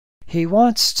 He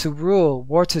wants to rule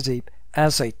Waterdeep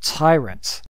as a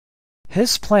tyrant.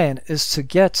 His plan is to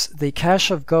get the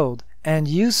cache of gold and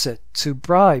use it to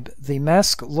bribe the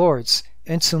masked lords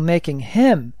into making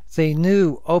him the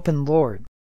new open lord.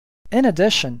 In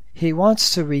addition, he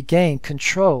wants to regain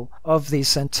control of the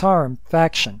Centaurum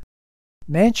faction.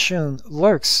 Manchun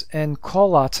lurks in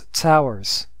Kolot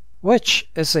Towers, which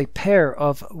is a pair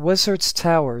of wizards'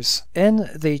 towers in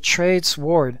the Trades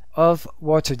Ward of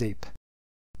Waterdeep.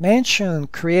 Manchun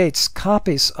creates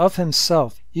copies of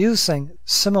himself using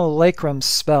Simulacrum's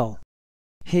spell.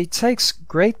 He takes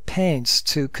great pains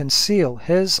to conceal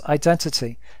his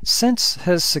identity, since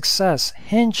his success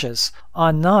hinges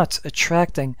on not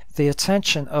attracting the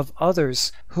attention of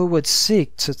others who would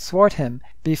seek to thwart him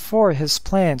before his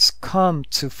plans come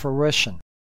to fruition.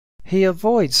 He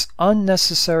avoids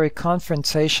unnecessary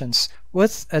confrontations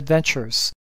with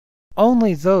adventurers.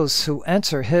 Only those who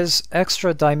enter his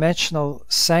extra-dimensional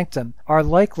sanctum are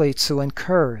likely to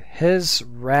incur his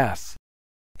wrath.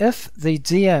 If the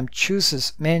DM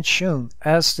chooses Manchun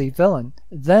as the villain,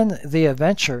 then the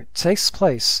adventure takes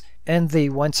place in the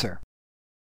winter.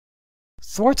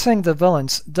 Thwarting the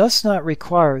villains does not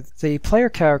require the player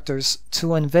characters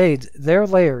to invade their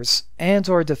lairs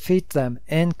and/or defeat them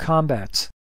in combat.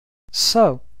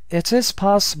 So, it is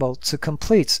possible to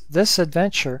complete this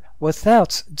adventure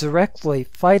without directly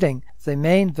fighting the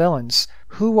main villains,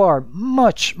 who are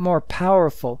much more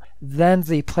powerful than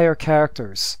the player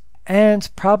characters, and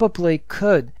probably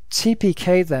could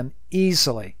TPK them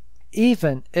easily,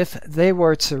 even if they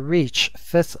were to reach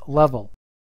 5th level.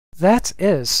 That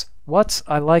is what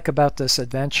I like about this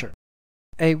adventure.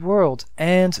 A world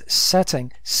and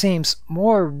setting seems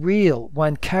more real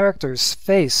when characters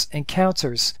face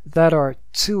encounters that are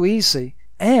too easy,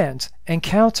 and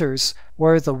encounters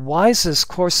where the wisest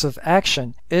course of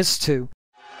action is to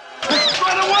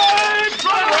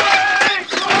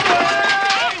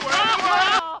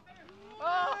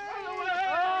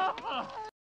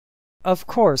Of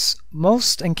course,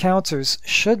 most encounters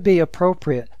should be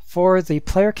appropriate for the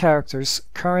player character's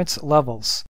current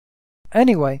levels.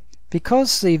 Anyway,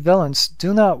 because the villains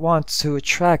do not want to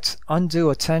attract undue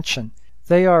attention,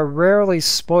 they are rarely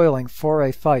spoiling for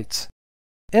a fight.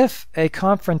 If a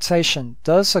confrontation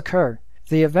does occur,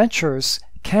 the adventurers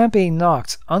can be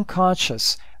knocked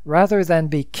unconscious rather than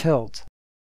be killed.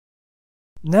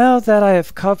 Now that I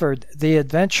have covered the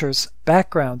adventure's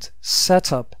background,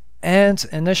 setup, and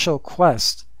initial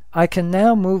quest, I can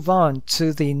now move on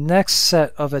to the next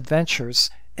set of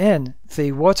adventures in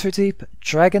the Waterdeep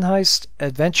Dragon Heist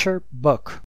Adventure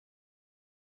Book.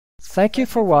 Thank you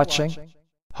for watching.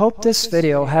 Hope this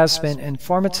video has been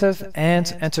informative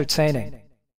and entertaining.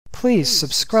 Please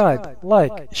subscribe,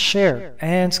 like, share,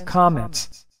 and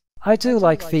comment. I do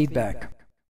like feedback.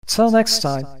 Till next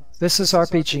time, this is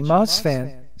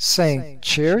RPGmodsFan saying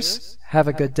cheers, have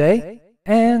a good day,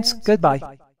 and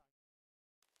goodbye.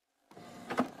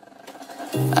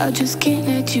 I just can't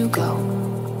let you go.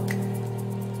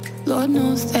 Lord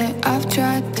knows that I've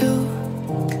tried to.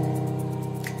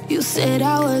 You said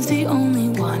I was the only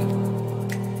one.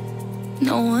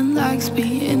 No one likes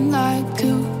being lied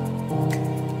to.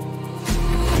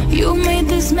 You made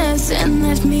this mess and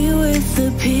left me with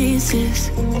the pieces.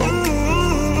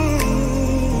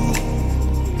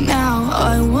 Now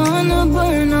I wanna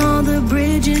burn all the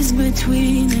bridges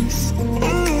between us.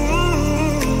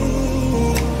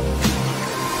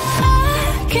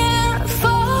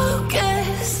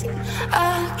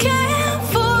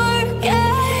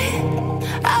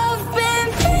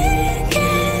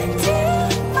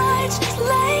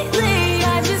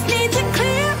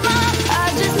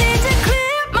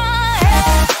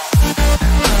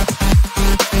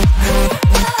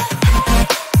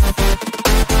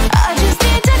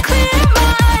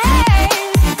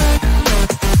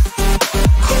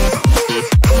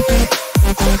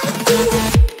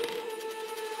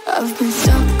 I've been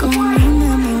stuck on your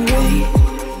memory,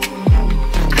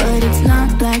 but it's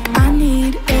not like I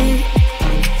need it.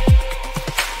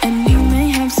 And we may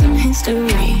have some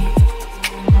history,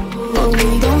 but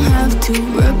we don't have to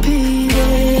repeat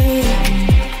it.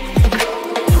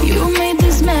 You made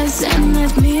this mess and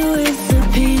left me with the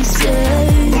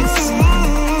pieces.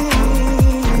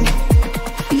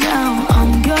 Now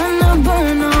I'm gonna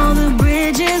burn all the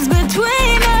bridges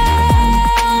between us.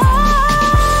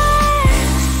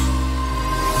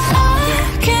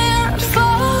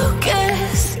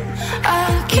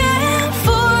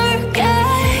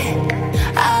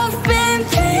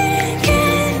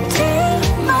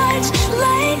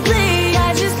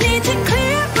 I just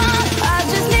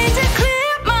need to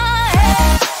clear my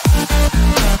head.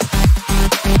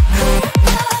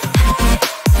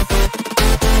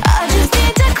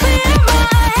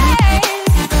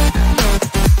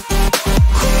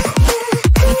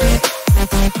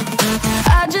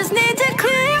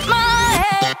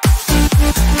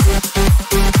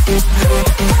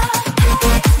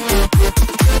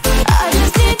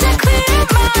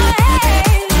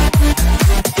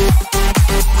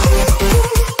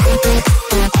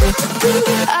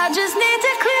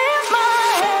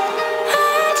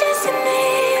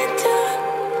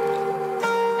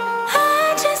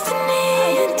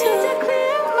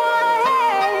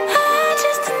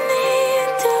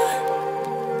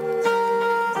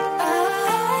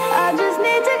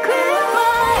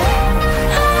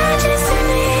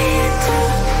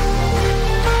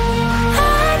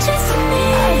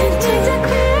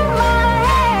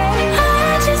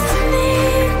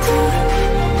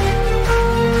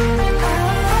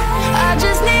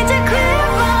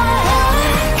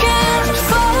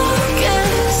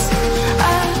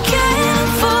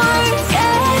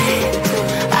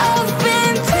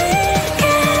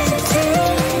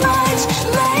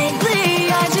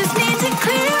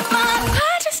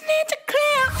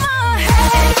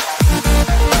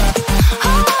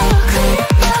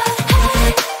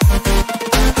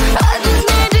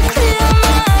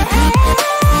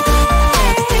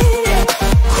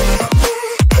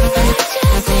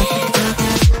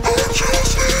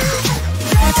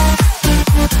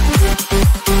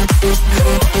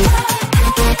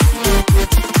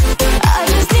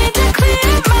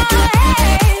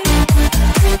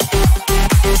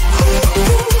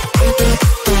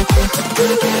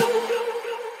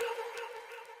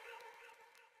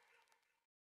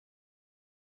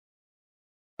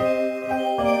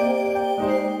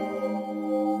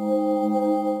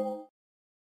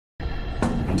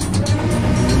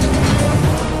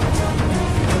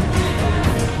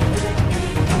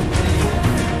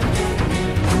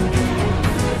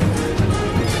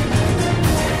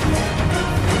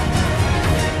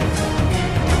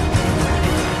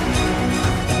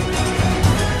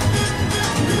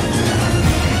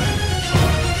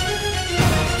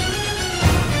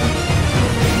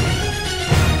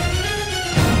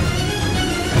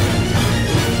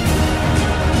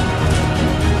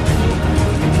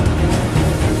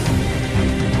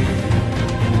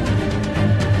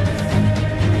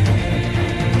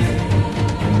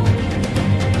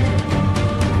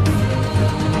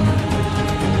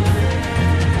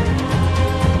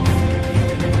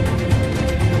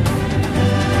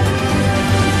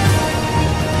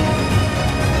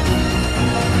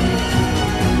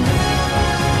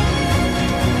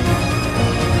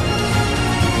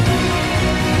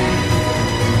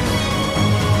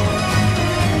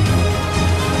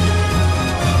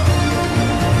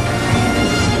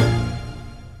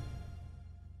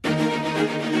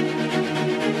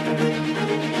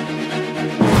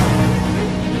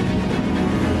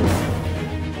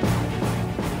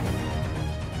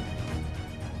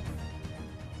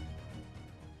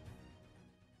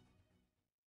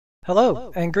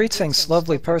 Hello and greetings,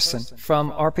 lovely person,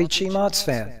 from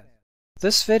RPGmodsFan.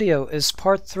 This video is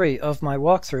part 3 of my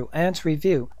walkthrough and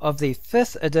review of the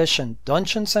 5th edition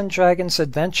Dungeons & Dragons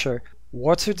adventure,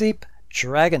 Waterdeep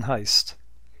Dragon Heist.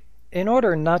 In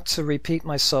order not to repeat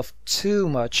myself too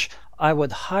much, I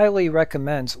would highly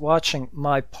recommend watching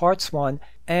my Part 1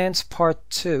 and Part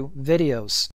 2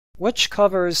 videos, which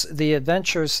covers the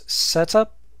adventure's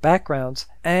setup, background,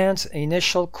 and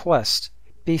initial quest,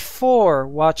 before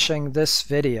watching this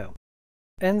video.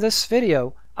 In this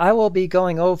video, I will be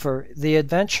going over the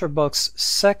adventure book's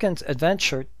second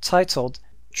adventure titled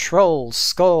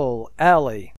Trollskull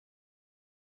Alley.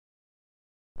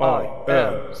 I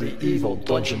am the evil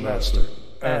dungeon master,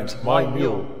 and my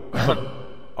mule,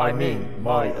 I mean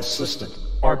my assistant,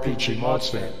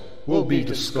 RPGmodsFan, will be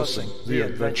discussing the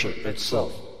adventure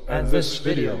itself, and this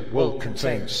video will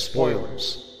contain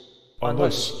spoilers.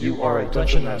 Unless you are a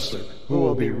dungeon master who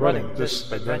will be running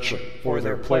this adventure for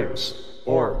their players,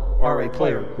 or are a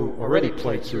player who already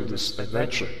played through this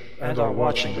adventure and are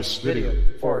watching this video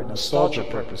for nostalgia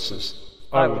purposes,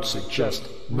 I would suggest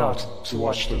not to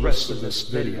watch the rest of this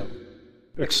video.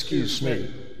 Excuse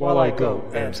me while I go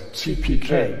and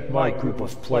TPK my group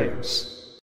of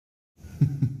players.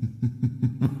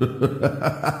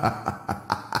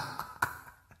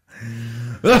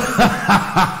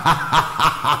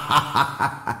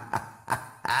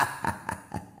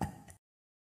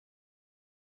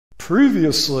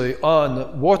 Previously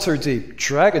on Waterdeep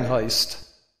Dragon Heist,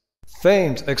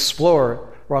 famed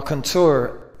explorer,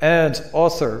 raconteur, and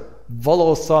author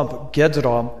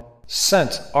Volothamp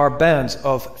sent our band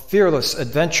of fearless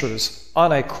adventurers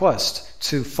on a quest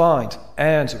to find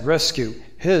and rescue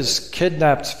his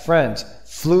kidnapped friend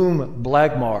Flume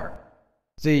Blagmar.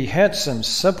 The handsome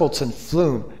simpleton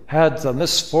Flume had the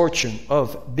misfortune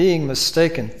of being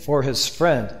mistaken for his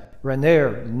friend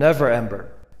Rainier Neverember,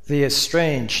 the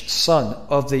estranged son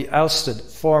of the ousted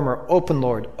former Open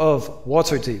Lord of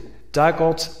Waterdeep,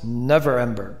 Dagult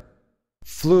Neverember.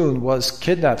 Flume was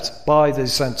kidnapped by the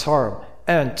Zentarum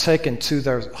and taken to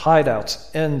their hideout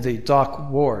in the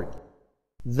Dock Ward.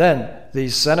 Then the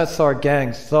Zenithar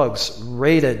gang thugs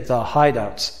raided the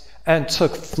hideout and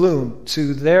took Flume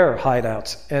to their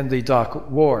hideout in the Dock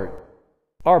Ward.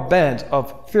 Our band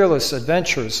of fearless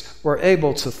adventurers were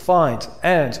able to find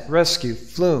and rescue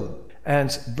Flume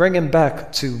and bring him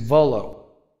back to Volo.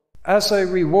 As a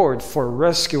reward for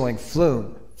rescuing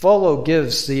Flume, Volo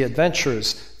gives the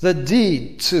adventurers the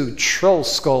deed to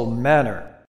Trollskull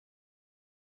Manor.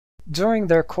 During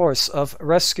their course of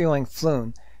rescuing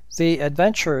Flume, the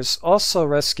adventurers also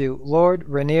rescue Lord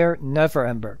Rainier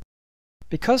Neverember.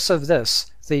 Because of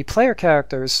this, the player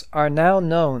characters are now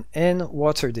known in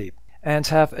Waterdeep and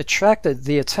have attracted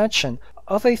the attention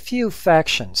of a few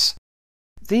factions.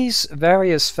 These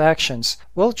various factions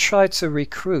will try to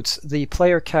recruit the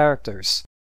player characters.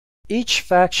 Each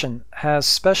faction has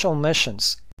special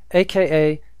missions,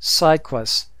 aka side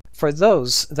quests, for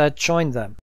those that join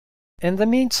them. In the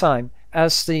meantime,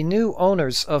 as the new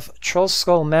owners of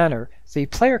Trollskull Manor, the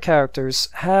player characters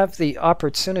have the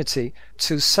opportunity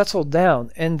to settle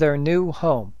down in their new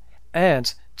home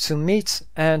and to meet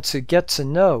and to get to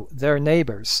know their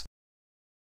neighbors.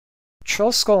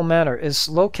 Trollskull Manor is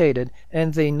located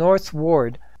in the North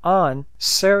Ward on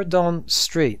Cerdon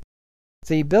Street.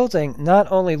 The building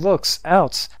not only looks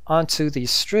out onto the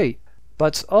street,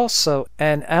 but also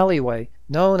an alleyway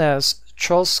known as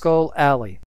Trollskull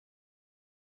Alley.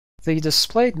 The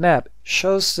displayed map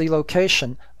shows the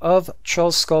location of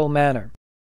Trollskull Manor.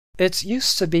 It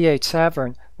used to be a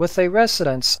tavern with a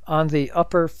residence on the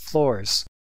upper floors.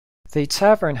 The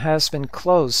tavern has been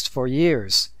closed for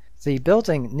years. The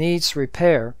building needs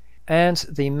repair, and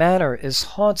the manor is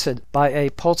haunted by a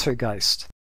poltergeist.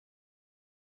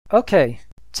 Okay,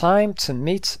 time to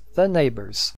meet the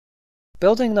neighbors.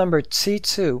 Building number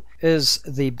T2 is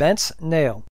the Bent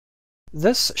Nail.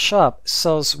 This shop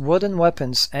sells wooden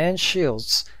weapons and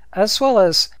shields, as well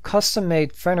as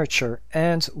custom-made furniture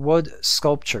and wood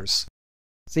sculptures.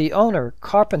 The owner,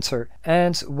 carpenter,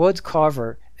 and wood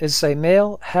carver is a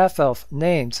male half-elf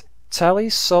named Tally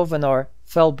Solvenar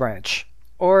Fellbranch,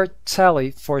 or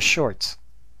Tally for short.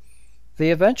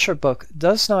 The adventure book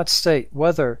does not state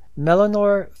whether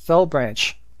Melanor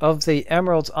Fellbranch of the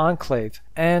Emerald Enclave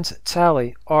and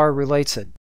Tally are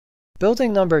related.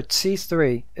 Building number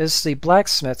T3 is the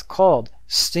blacksmith called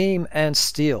Steam and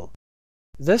Steel.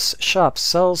 This shop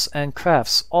sells and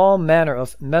crafts all manner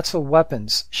of metal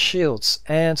weapons, shields,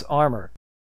 and armor.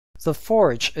 The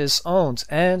forge is owned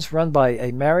and run by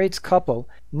a married couple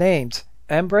named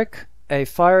Embrick, a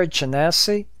fire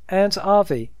genasi, and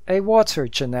Avi, a water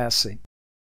genasi.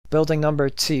 Building number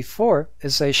T4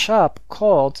 is a shop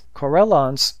called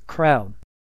Corellon's Crown.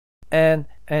 An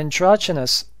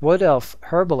androgynous wood elf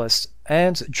herbalist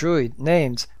and druid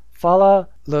named Fala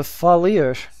le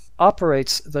Falier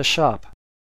operates the shop.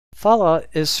 Fala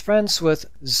is friends with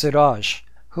Ziraj,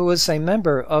 who is a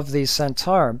member of the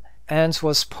Centarum and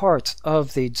was part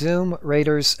of the Doom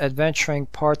Raiders adventuring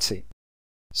party.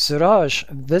 Ziraj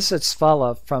visits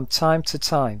Fala from time to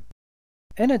time.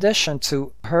 In addition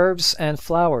to herbs and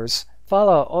flowers,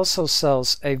 Fala also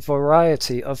sells a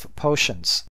variety of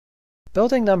potions.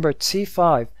 Building number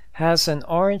T5 has an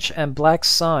orange and black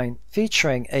sign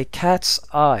featuring a cat's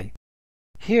eye.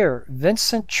 Here,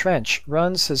 Vincent Trench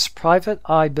runs his private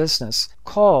eye business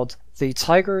called the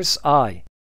Tiger's Eye.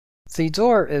 The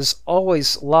door is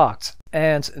always locked,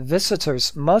 and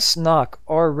visitors must knock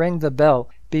or ring the bell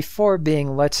before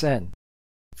being let in.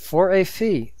 For a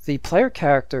fee, the player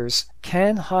characters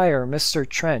can hire Mr.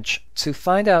 Trench to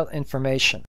find out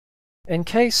information. In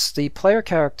case the player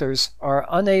characters are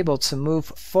unable to move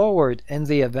forward in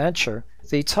the adventure,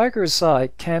 the Tiger's Eye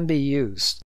can be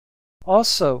used.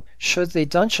 Also, should the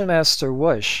Dungeon Master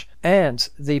wish, and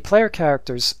the player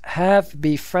characters have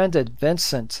befriended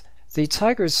Vincent, the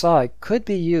Tiger's Eye could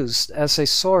be used as a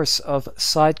source of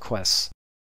side quests.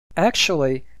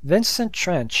 Actually, Vincent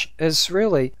Trench is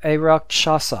really a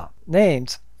Rakshasa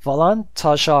named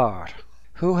Valantajar,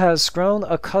 who has grown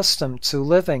accustomed to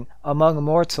living among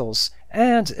mortals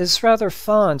and is rather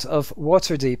fond of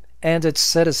Waterdeep and its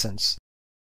citizens.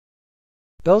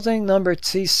 Building number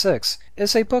T6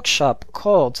 is a bookshop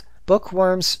called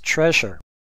Bookworm's Treasure.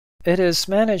 It is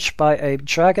managed by a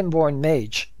dragonborn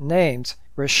mage named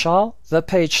Rishal the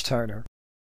Page Turner.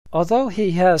 Although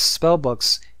he has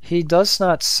spellbooks, he does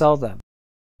not sell them.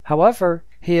 However,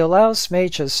 he allows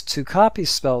mages to copy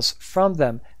spells from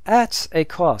them at a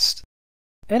cost.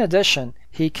 In addition,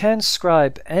 he can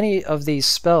scribe any of these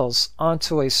spells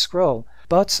onto a scroll,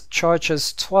 but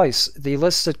charges twice the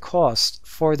listed cost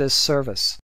for this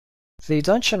service. The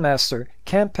Dungeon Master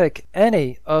can pick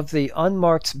any of the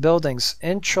unmarked buildings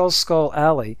in Trollskull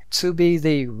Alley to be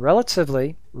the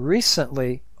relatively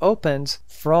recently opened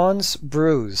Franz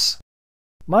Brews.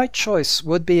 My choice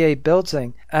would be a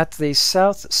building at the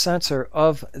south center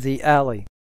of the alley.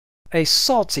 A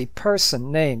salty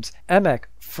person named Emek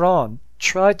Fron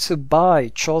tried to buy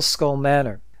Trollskull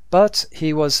Manor, but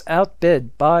he was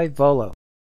outbid by Volo.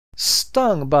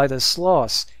 Stung by this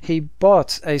loss, he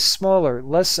bought a smaller,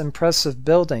 less impressive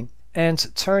building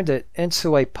and turned it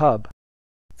into a pub.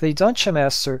 The Dungeon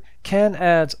Master can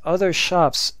add other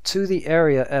shops to the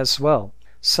area as well,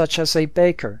 such as a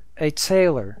baker, a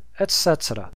tailor,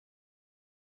 etc.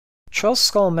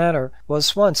 Trollskull Manor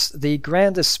was once the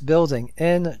grandest building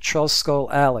in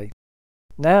Trollskull Alley.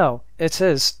 Now it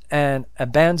is an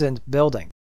abandoned building.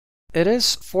 It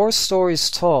is 4 stories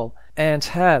tall and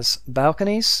has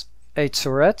balconies, a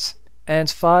turret, and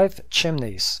 5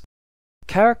 chimneys.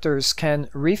 Characters can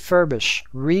refurbish,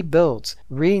 rebuild,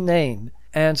 rename,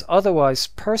 and otherwise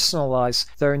personalize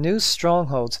their new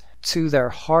stronghold to their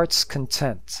heart's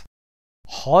content.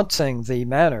 Haunting the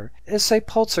manor is a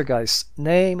poltergeist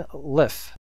named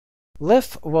Lif.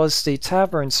 Lif was the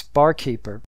tavern's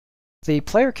barkeeper. The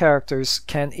player characters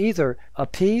can either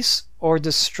appease or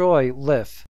destroy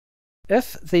Lif.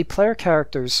 If the player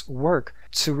characters work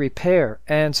to repair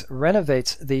and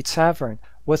renovate the tavern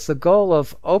with the goal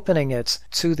of opening it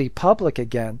to the public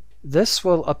again, this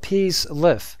will appease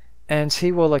Lif, and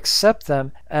he will accept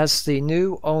them as the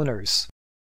new owners.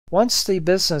 Once the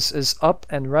business is up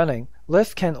and running,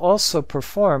 Lif can also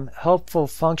perform helpful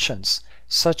functions,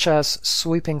 such as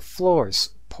sweeping floors,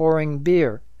 pouring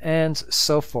beer, and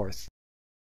so forth.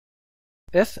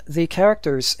 If the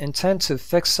characters intend to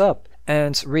fix up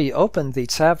and reopen the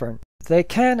tavern, they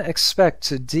can expect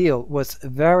to deal with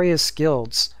various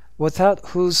guilds, without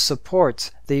whose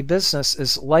support the business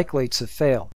is likely to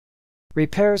fail.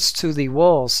 Repairs to the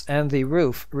walls and the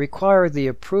roof require the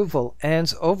approval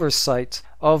and oversight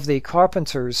of the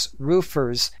Carpenters,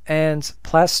 Roofers, and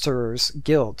Plasterers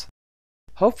Guild.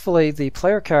 Hopefully the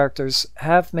player characters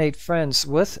have made friends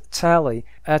with Tally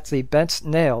at the Bent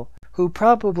Nail, who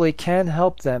probably can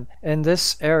help them in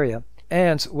this area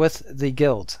and with the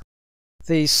guild.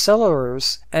 The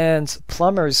Cellarers and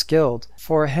Plumbers Guild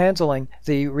for handling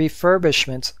the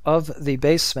refurbishment of the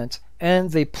basement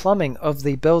and the plumbing of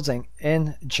the building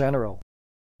in general.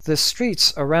 The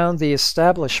streets around the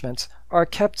establishment are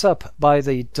kept up by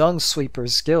the Dung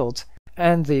Sweepers Guild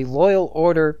and the Loyal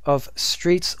Order of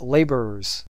Street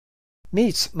Laborers.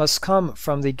 Meat must come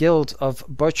from the Guild of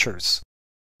Butchers,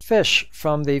 fish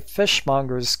from the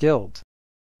Fishmongers Guild,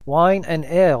 wine and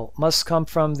ale must come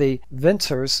from the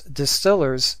Vintners,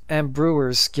 Distillers, and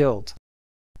Brewers Guild.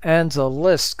 And the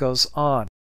list goes on.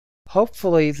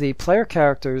 Hopefully the player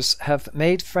characters have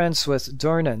made friends with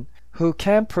Durnan, who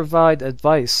can provide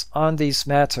advice on these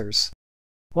matters.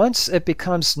 Once it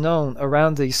becomes known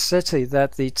around the city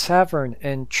that the tavern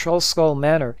in Trollskull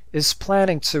Manor is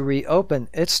planning to reopen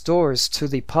its doors to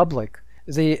the public,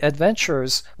 the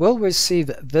adventurers will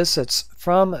receive visits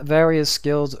from various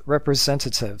guild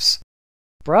representatives.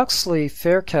 Broxley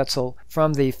Fairkettle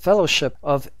from the Fellowship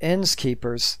of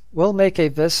Innkeepers will make a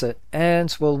visit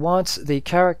and will want the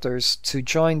characters to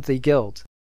join the guild.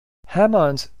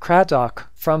 Hammond Craddock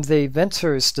from the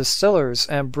Vintners, Distillers,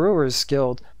 and Brewers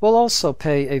Guild will also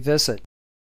pay a visit.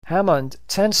 Hammond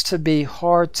tends to be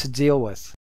hard to deal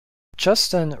with.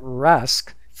 Justin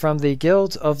Rask from the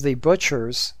Guild of the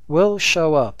Butchers will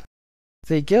show up.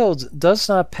 The guild does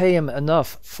not pay him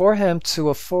enough for him to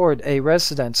afford a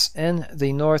residence in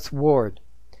the North Ward.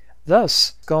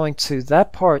 Thus, going to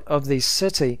that part of the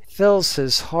city fills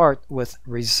his heart with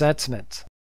resentment.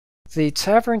 The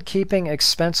Tavern Keeping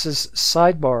Expenses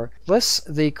sidebar lists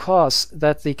the costs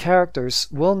that the characters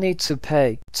will need to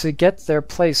pay to get their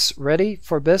place ready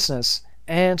for business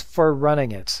and for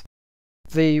running it.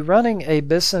 The running a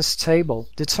business table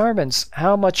determines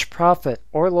how much profit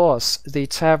or loss the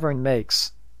tavern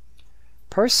makes.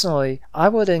 Personally, I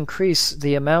would increase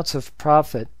the amount of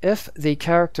profit if the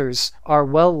characters are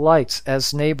well liked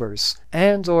as neighbors,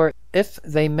 and or if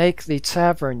they make the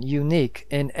tavern unique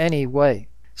in any way,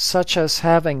 such as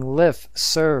having Liv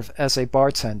serve as a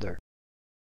bartender.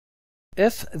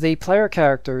 If the player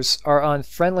characters are on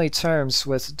friendly terms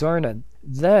with Durnan,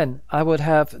 then I would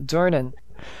have Durnan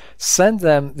send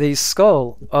them the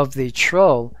skull of the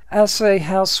troll as a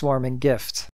housewarming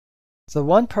gift. The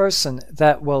one person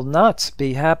that will not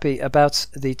be happy about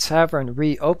the tavern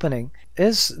reopening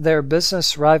is their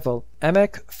business rival,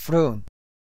 Emek Froon.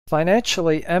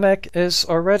 Financially, Emek is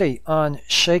already on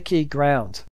shaky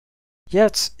ground.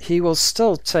 Yet he will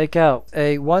still take out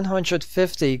a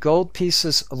 150 gold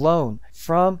pieces loan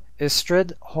from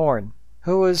Istrid Horn,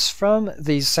 who is from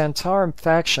the Santarum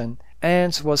faction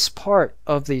and was part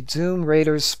of the Doom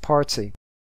Raiders party.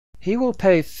 He will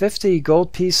pay 50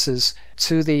 gold pieces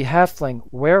to the halfling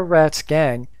were-rat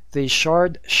gang, the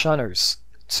Shard Shunners,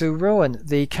 to ruin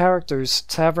the character's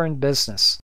tavern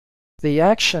business. The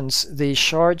actions the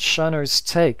Shard Shunners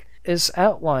take is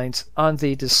outlined on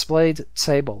the displayed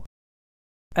table.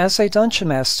 As a dungeon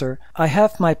master, I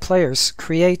have my players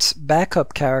create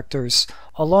backup characters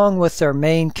along with their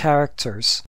main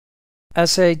characters.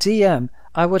 As a DM,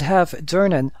 I would have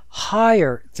Durnan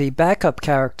hire the backup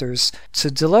characters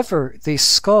to deliver the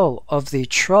skull of the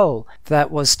troll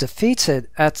that was defeated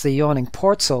at the Yawning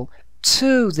Portal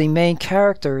to the main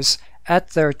characters at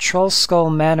their Trollskull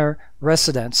Manor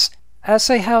residence as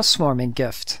a housewarming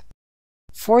gift.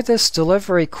 For this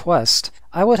delivery quest,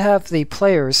 I would have the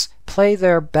players play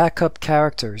their backup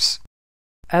characters.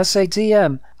 As a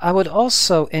DM, I would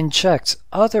also inject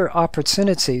other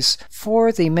opportunities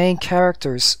for the main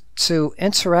characters to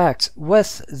interact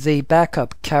with the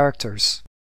backup characters.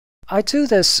 I do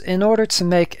this in order to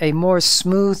make a more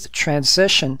smooth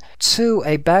transition to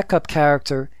a backup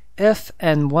character if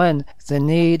and when the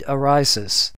need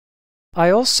arises.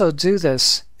 I also do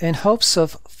this in hopes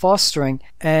of fostering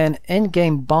an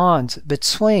in-game bond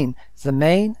between the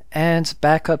main and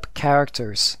backup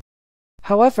characters.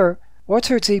 However,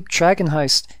 Waterdeep Dragon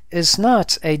Heist is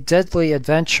not a deadly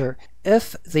adventure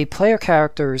if the player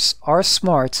characters are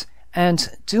smart and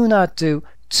do not do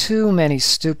too many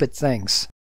stupid things.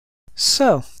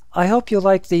 So, I hope you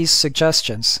like these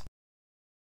suggestions.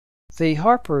 The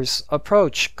Harpers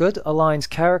approach good aligned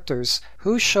characters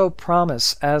who show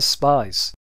promise as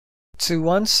spies. To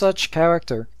one such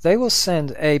character, they will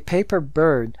send a paper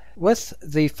bird with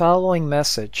the following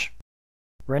message.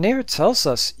 Rainier tells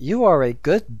us you are a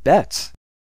good bet.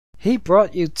 He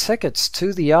brought you tickets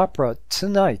to the opera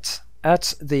tonight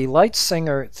at the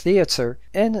Lightsinger Theatre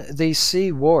in the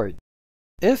C Ward.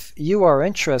 If you are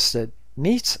interested,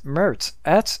 meet Mert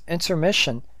at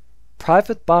intermission,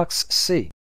 Private Box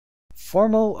C.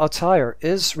 Formal attire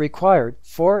is required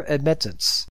for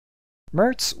admittance.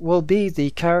 Mert will be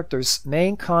the character's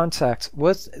main contact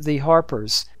with the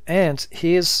Harpers, and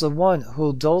he is the one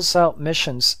who doles out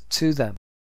missions to them.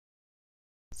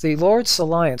 The Lord's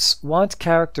Alliance want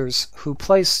characters who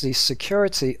place the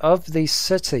security of the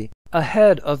city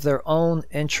ahead of their own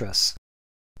interests.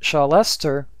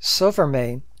 Shalester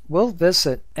Silvermane will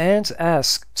visit and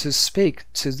ask to speak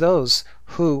to those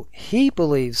who he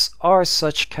believes are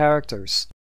such characters.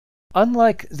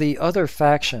 Unlike the other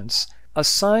factions,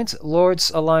 assigned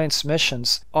Lord's Alliance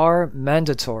missions are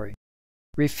mandatory.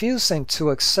 Refusing to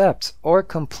accept or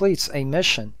complete a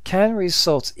mission can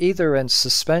result either in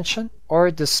suspension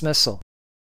or dismissal.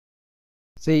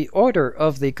 The Order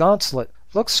of the Gauntlet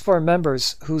looks for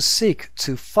members who seek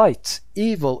to fight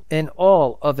evil in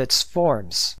all of its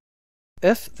forms.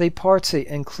 If the party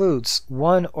includes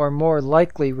one or more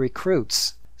likely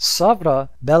recruits, Savra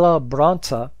Bella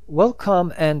Branta will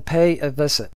come and pay a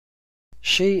visit.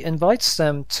 She invites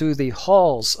them to the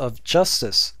Halls of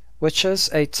Justice, which is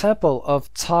a temple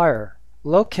of Tyre,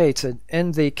 located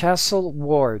in the castle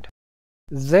ward.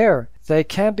 There they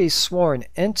can be sworn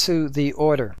into the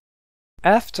order.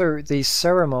 After the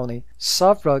ceremony,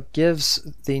 Savra gives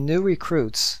the new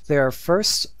recruits their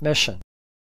first mission.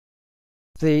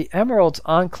 The Emerald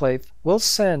Enclave will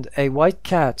send a white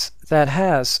cat that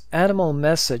has animal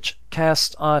message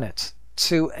cast on it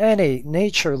to any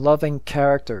nature-loving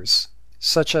characters,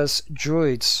 such as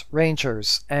druids,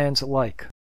 rangers, and like.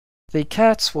 The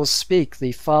cats will speak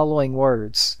the following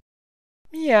words.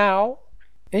 Meow.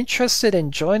 Interested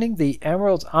in joining the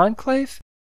Emerald Enclave?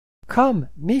 Come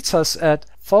meet us at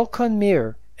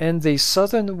Falconmere in the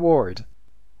Southern Ward.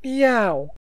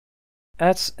 Meow.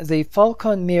 At the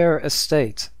Falconmere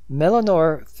estate,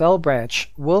 Melanor Fellbranch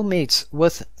will meet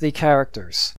with the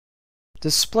characters.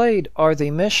 Displayed are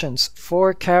the missions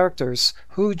for characters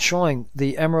who join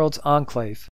the Emerald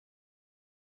Enclave.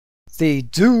 The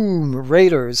Doom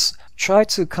Raiders try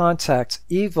to contact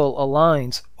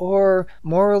evil-aligned or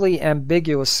morally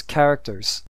ambiguous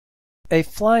characters. A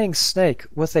flying snake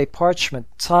with a parchment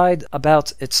tied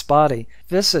about its body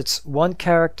visits one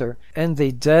character in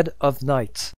the dead of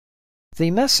night.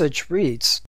 The message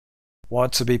reads,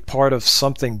 Want to be part of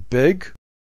something big?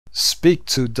 Speak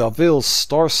to Davil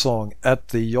Starsong at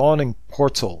the Yawning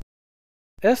Portal.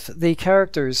 If the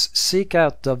characters seek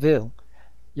out Davil,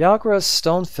 Yagra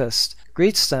Stonefist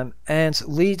greets them and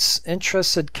leads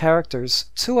interested characters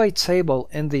to a table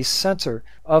in the center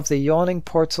of the Yawning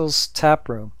Portal's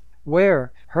taproom,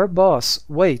 where her boss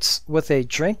waits with a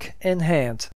drink in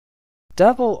hand.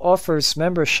 Devil offers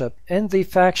membership in the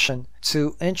faction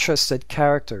to interested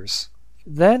characters,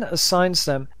 then assigns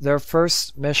them their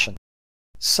first mission.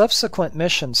 Subsequent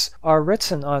missions are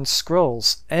written on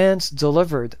scrolls and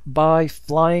delivered by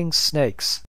flying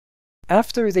snakes.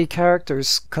 After the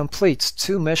characters complete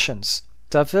 2 missions,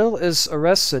 Davil is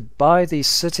arrested by the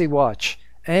City Watch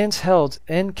and held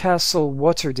in Castle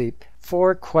Waterdeep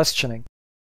for questioning.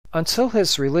 Until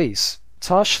his release,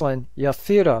 Tashlin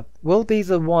Yafira will be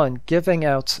the one giving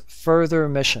out further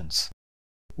missions.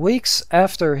 Weeks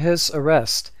after his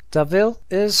arrest, Davil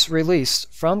is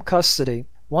released from custody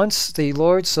once the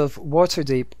Lords of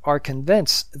Waterdeep are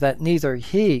convinced that neither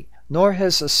he nor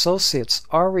his associates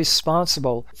are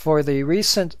responsible for the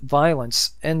recent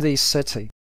violence in the city.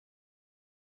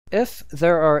 If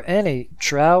there are any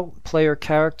Drow player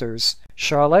characters,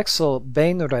 Charlexel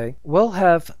Bainre will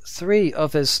have 3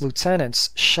 of his lieutenants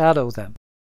shadow them.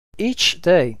 Each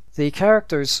day, the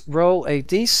characters roll a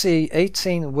DC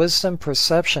 18 Wisdom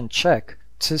Perception check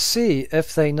to see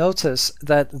if they notice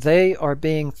that they are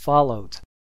being followed.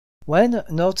 When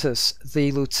noticed,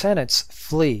 the lieutenants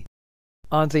flee.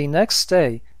 On the next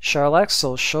day,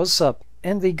 Charlexel shows up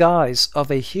in the guise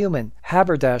of a human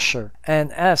haberdasher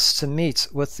and asks to meet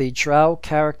with the Drow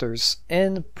characters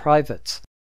in private.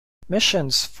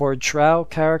 Missions for Drow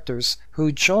characters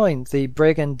who join the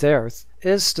Brigandairth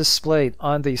is displayed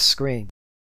on the screen.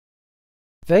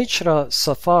 Vejra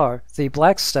Safar, the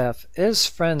Blackstaff, is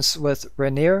friends with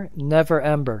Rainier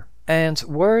Neverember, and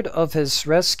word of his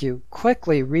rescue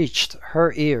quickly reached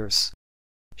her ears.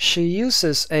 She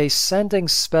uses a sending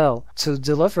spell to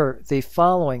deliver the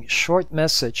following short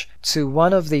message to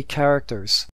one of the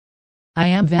characters. I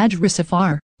am Vajra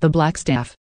Safar, the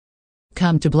Blackstaff.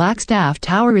 Come to Blackstaff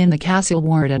Tower in the Castle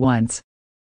Ward at once.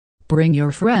 Bring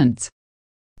your friends.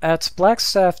 At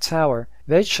Blackstaff Tower,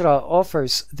 Vejra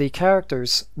offers the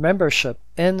characters membership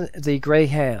in the Grey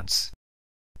Hands.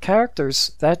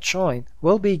 Characters that join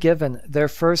will be given their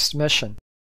first mission.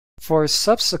 For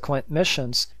subsequent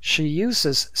missions, she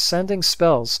uses sending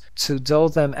spells to dole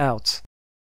them out.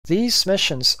 These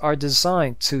missions are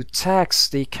designed to tax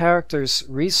the characters'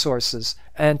 resources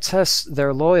and test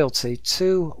their loyalty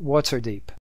to Waterdeep.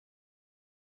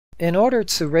 In order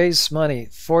to raise money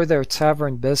for their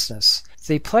tavern business,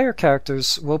 the player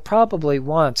characters will probably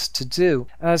want to do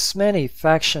as many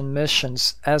faction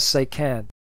missions as they can.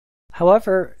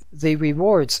 However, the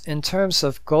rewards in terms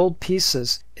of gold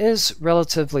pieces is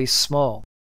relatively small,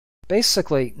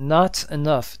 basically not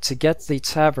enough to get the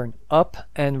tavern up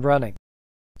and running.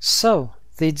 So,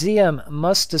 the DM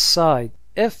must decide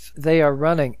if they are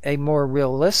running a more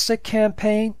realistic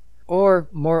campaign or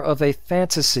more of a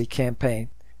fantasy campaign,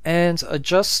 and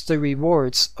adjust the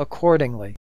rewards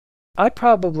accordingly. I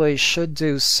probably should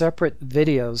do separate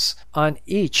videos on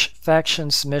each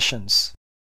faction's missions.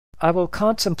 I will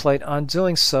contemplate on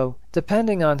doing so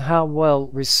depending on how well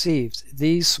received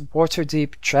these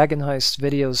Waterdeep Dragon Heist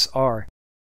videos are.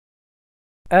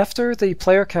 After the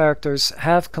player characters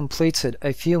have completed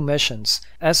a few missions,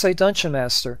 as a Dungeon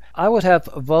Master, I would have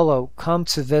Volo come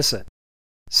to visit.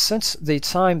 Since the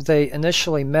time they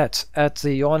initially met at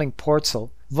the Yawning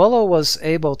Portal, Volo was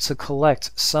able to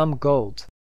collect some gold.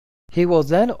 He will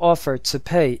then offer to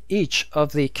pay each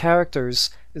of the characters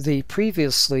the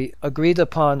previously agreed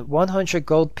upon 100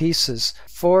 gold pieces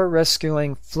for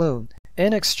rescuing Floon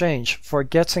in exchange for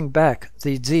getting back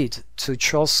the deed to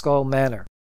Trollskull Manor.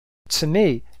 To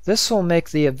me, this will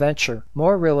make the adventure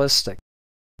more realistic.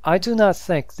 I do not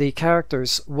think the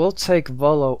characters will take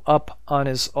Volo up on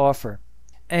his offer,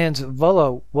 and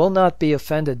Volo will not be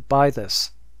offended by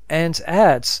this, and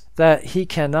adds that he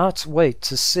cannot wait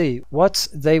to see what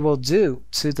they will do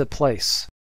to the place.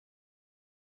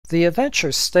 The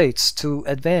adventure states to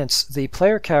advance the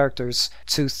player characters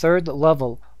to 3rd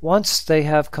level once they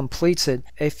have completed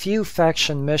a few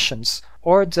faction missions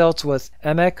or dealt with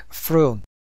Emek Froon.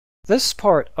 This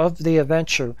part of the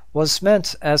adventure was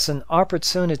meant as an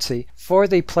opportunity for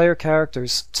the player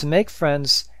characters to make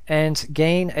friends and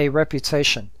gain a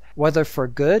reputation, whether for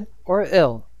good or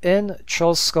ill, in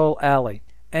Trollskull Alley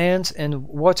and in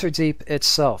Waterdeep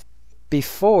itself,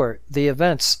 before the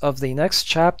events of the next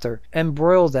chapter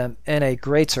embroil them in a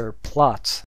greater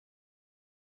plot.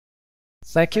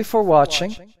 Thank you for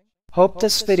watching. Hope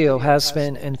this video has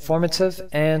been informative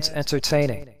and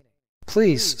entertaining.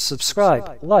 Please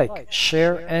subscribe, like,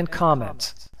 share, and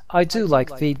comment. I do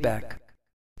like feedback.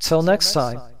 Till next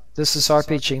time, this is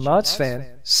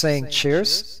RPGmodsFan saying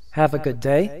cheers, have a good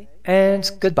day, and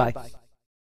goodbye.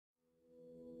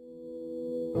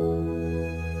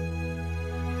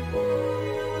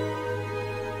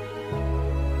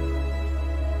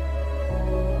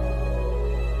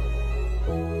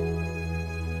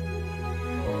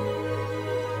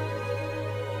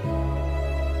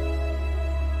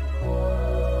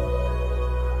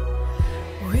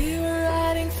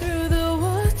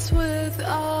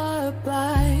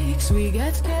 We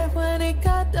got scared when it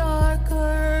got darker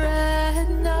at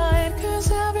night,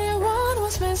 'cause everyone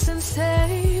was missing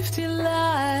safety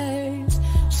lights.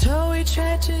 So we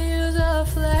tried to use a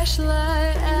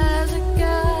flashlight as a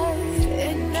guide,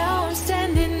 and now I'm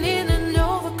standing in an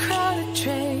overcrowded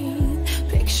train,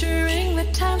 picturing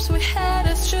the times we had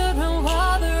as children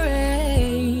while the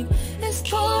rain is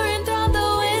pouring down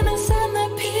the windows and the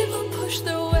people push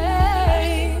their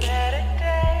way.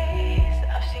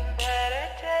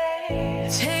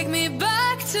 Take me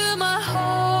back to my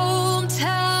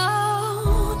hometown.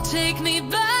 Take me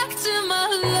back to my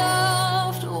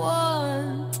loved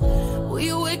ones.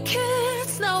 We were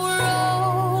kids, now we're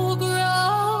all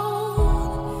grown.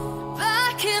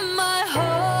 Back in my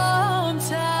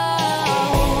hometown.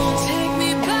 Take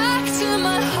me back to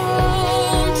my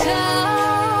hometown.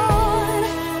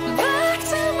 Back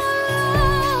to my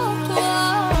loved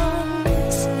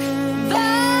ones.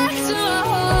 Back to my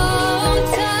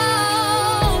hometown.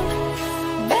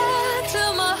 Back to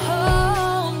my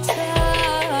hometown.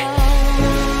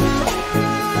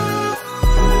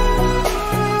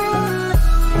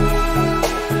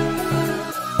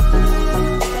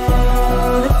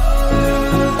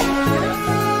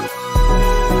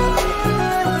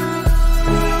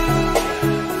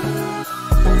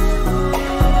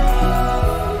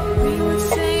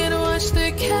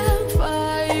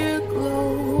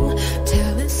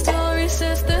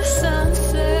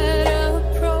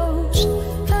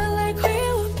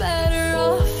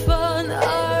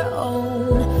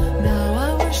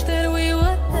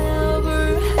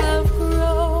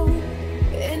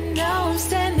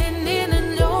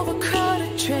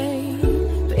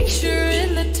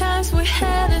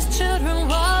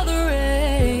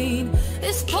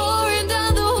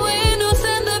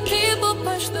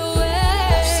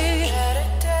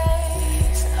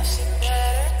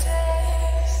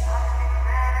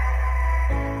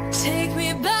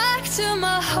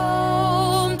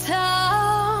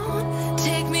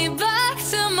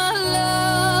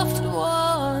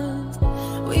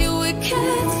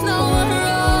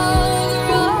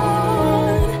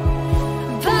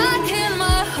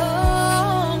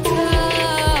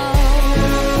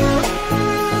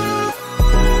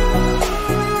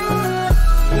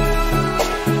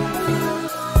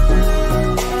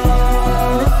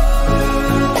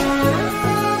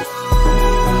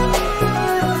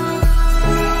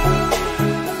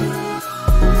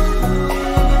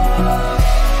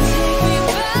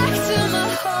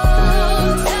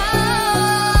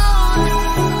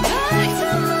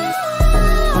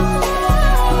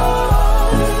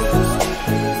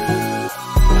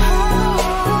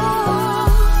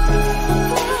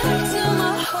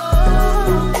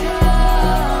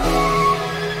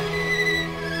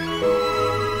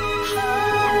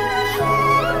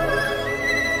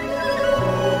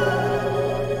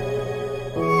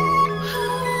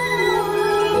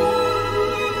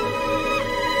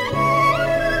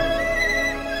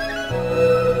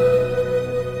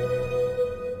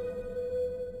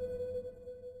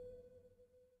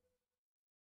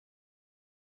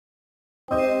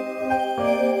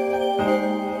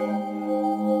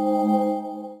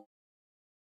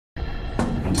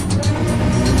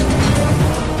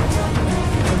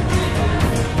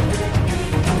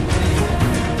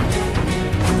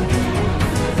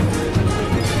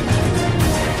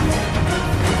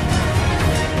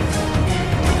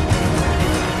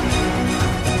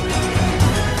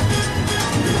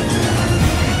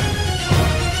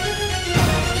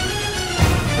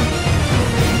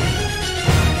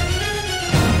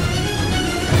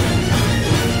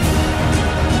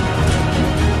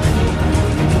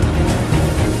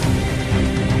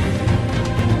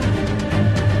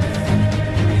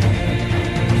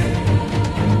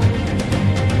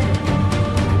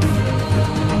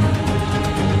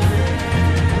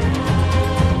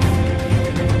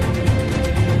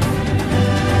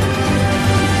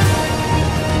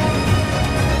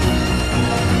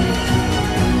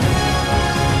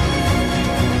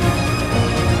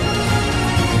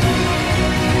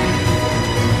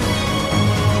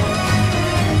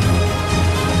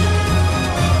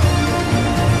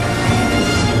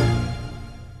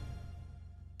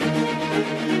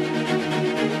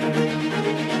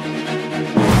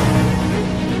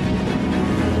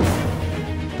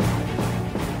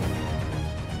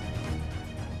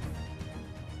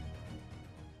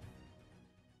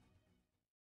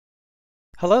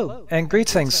 Hello, and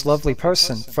greetings, lovely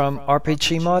person, from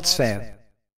RPGmodsFan.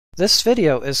 This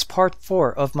video is part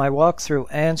 4 of my walkthrough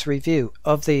and review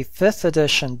of the 5th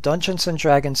edition Dungeons &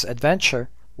 Dragons adventure,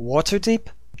 Waterdeep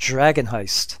Dragon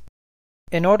Heist.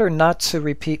 In order not to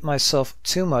repeat myself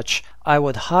too much, I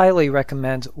would highly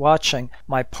recommend watching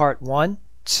my part 1,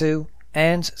 2,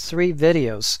 and 3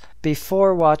 videos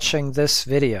before watching this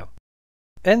video.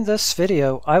 In this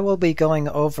video, I will be going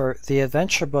over the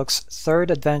adventure book's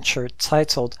 3rd adventure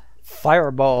titled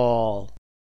Fireball.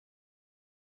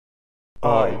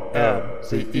 I am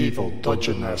the evil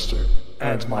Dungeon Master,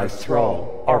 and my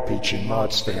thrall,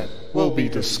 RPGmodsFan, will be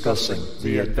discussing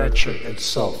the adventure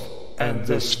itself, and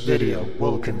this video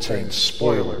will contain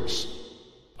spoilers.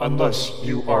 Unless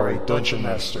you are a Dungeon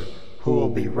Master who will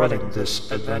be running this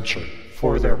adventure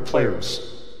for their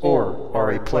players, or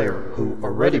are a player who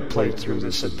already played through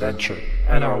this adventure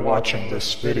and are watching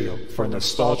this video for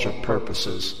nostalgia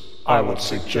purposes, I would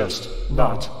suggest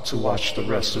not to watch the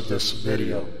rest of this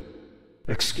video.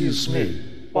 Excuse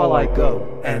me while I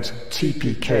go and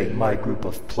TPK my group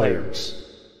of players.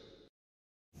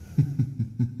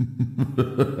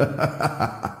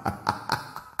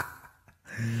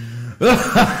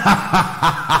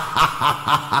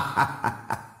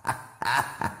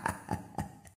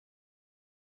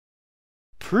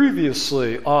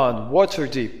 Previously on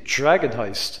Waterdeep Dragon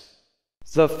Heist,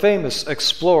 the famous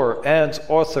explorer and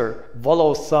author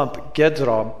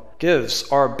Walkthru gives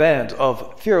our band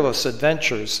of fearless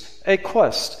adventurers a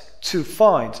quest to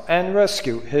find and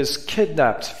rescue his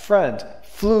kidnapped friend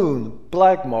Floon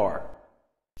Blagmar.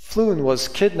 Floon was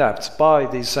kidnapped by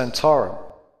the Zentarum,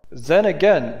 then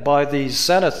again by the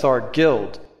Xanathar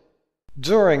Guild.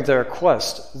 During their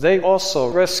quest, they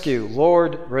also rescue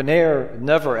Lord Rainier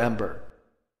Neverember.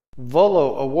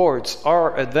 Volo awards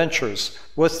our adventures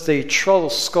with the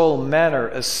Trollskull Manor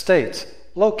estate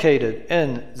located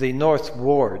in the North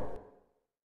Ward.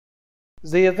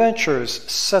 The adventurers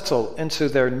settle into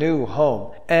their new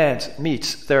home and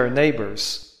meet their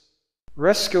neighbors.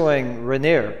 Rescuing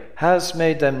Rainier has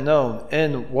made them known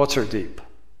in Waterdeep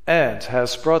and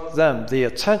has brought them the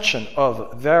attention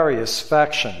of various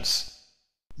factions.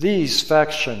 These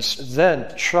factions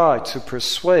then try to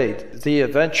persuade the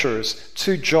adventurers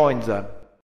to join them.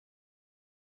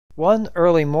 One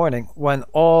early morning, when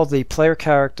all the player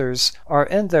characters are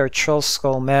in their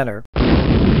Trollskull Manor,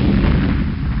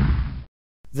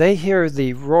 they hear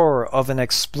the roar of an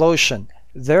explosion,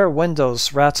 their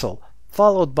windows rattle,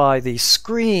 followed by the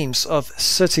screams of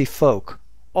city folk,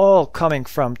 all coming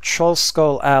from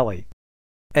Trollskull Alley.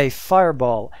 A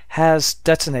fireball has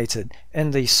detonated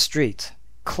in the street,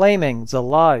 claiming the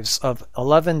lives of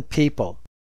 11 people.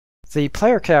 The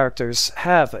player characters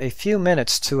have a few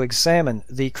minutes to examine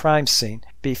the crime scene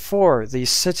before the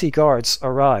city guards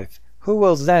arrive, who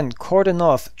will then cordon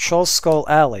off Trollskull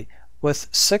Alley with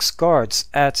 6 guards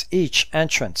at each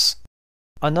entrance.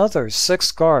 Another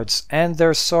 6 guards and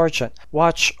their sergeant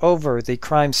watch over the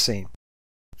crime scene.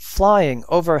 Flying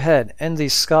overhead in the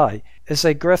sky is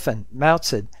a griffin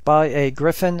mounted by a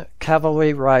griffin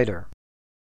cavalry rider.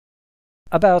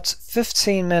 About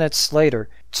 15 minutes later,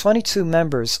 22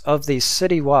 members of the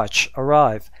City Watch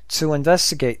arrive to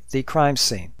investigate the crime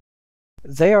scene.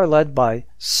 They are led by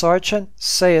Sergeant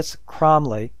Saith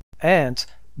Cromley and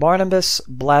Barnabas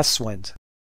Blastwind.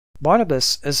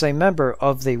 Barnabas is a member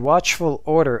of the Watchful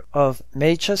Order of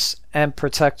Mages and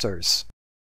Protectors.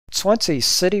 20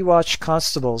 City Watch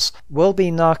constables will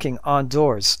be knocking on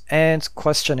doors and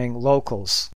questioning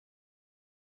locals.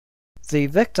 The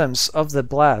victims of the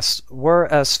blast were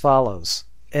as follows.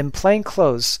 In plain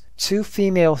clothes, 2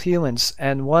 female humans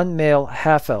and 1 male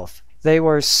half-elf. They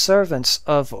were servants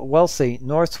of wealthy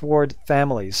North Ward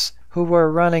families who were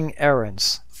running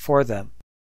errands for them.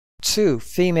 2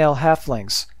 female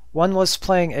halflings. One was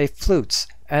playing a flute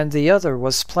and the other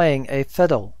was playing a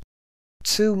fiddle.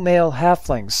 2 male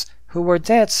halflings who were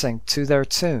dancing to their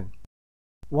tune.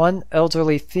 1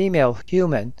 elderly female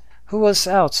human who was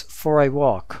out for a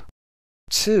walk.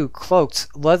 2 cloaked,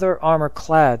 leather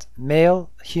armor-clad male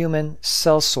human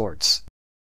sellswords.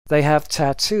 They have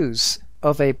tattoos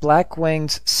of a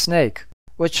black-winged snake,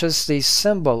 which is the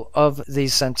symbol of the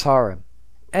Zentarum,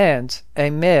 and a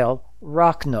male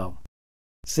rock gnome.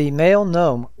 The male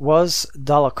gnome was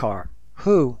Dalakar,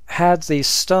 who had the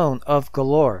Stone of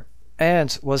Galore,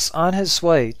 and was on his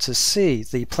way to see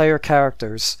the player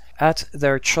characters at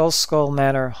their Trollskull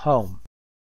Manor home.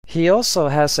 He also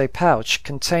has a pouch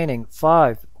containing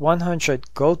 5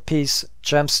 100 gold piece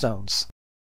gemstones.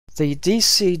 The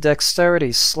DC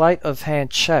Dexterity Sleight of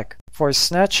Hand check for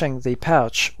snatching the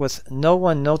pouch with no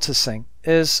one noticing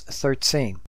is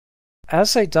 13.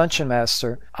 As a dungeon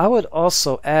master, I would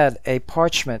also add a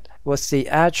parchment with the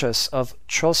address of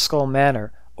Trollskull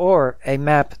Manor or a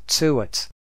map to it.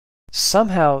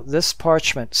 Somehow this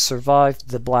parchment survived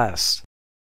the blast.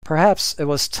 Perhaps it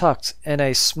was tucked in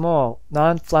a small,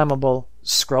 non-flammable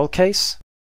scroll case?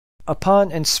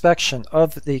 Upon inspection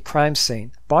of the crime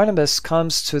scene, Barnabas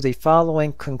comes to the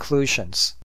following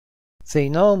conclusions. The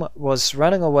gnome was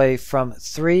running away from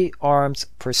 3 armed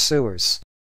pursuers.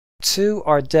 2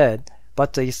 are dead,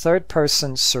 but the third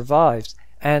person survived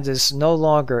and is no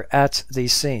longer at the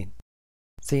scene.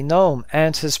 The gnome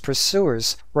and his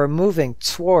pursuers were moving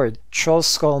toward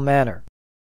Trollskull Manor.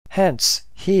 Hence,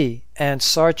 he and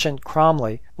Sergeant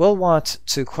Cromley will want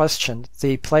to question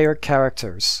the player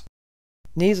characters.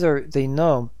 Neither the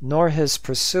gnome nor his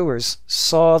pursuers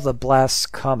saw the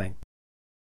blast coming.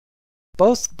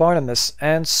 Both Barnabas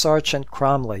and Sergeant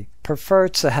Cromley prefer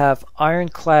to have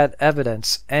ironclad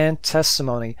evidence and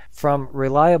testimony from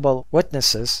reliable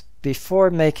witnesses before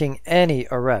making any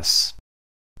arrests.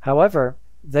 However,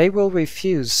 they will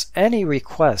refuse any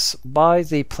requests by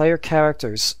the player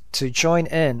characters to join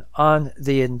in on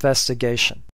the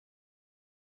investigation.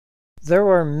 There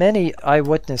were many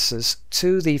eyewitnesses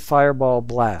to the fireball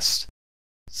blast.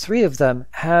 3 of them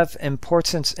have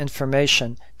important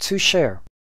information to share.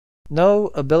 No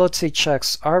ability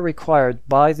checks are required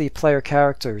by the player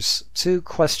characters to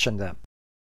question them.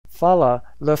 Fala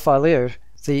Le Falir,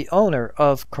 the owner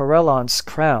of Corellon's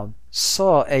crown,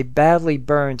 saw a badly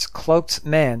burned cloaked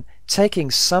man taking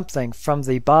something from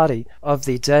the body of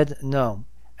the dead gnome,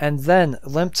 and then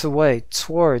limped away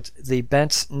toward the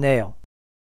bent nail.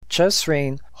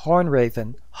 Jezreen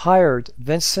Hornraven hired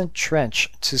Vincent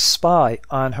Trench to spy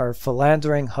on her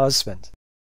philandering husband.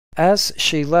 As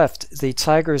she left the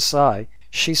Tiger's Eye,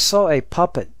 she saw a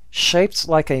puppet shaped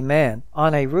like a man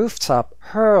on a rooftop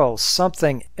hurl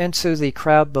something into the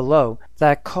crowd below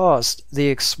that caused the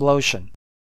explosion.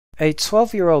 A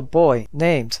 12-year-old boy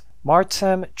named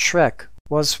Martem Trek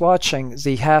was watching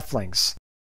the halflings.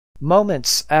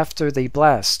 Moments after the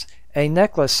blast, a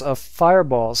necklace of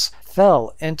fireballs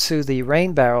fell into the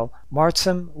rain barrel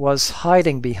Martem was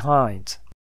hiding behind.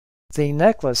 The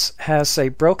necklace has a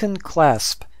broken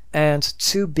clasp and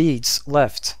 2 beads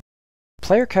left.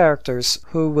 Player characters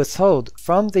who withhold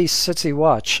from the City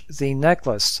Watch the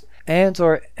necklace and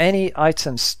or any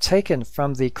items taken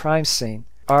from the crime scene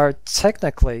are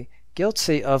technically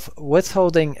guilty of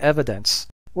withholding evidence,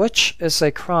 which is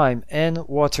a crime in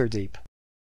Waterdeep.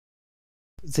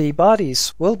 The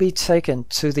bodies will be taken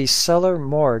to the cellar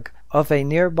morgue of a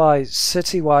nearby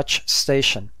City Watch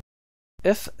station.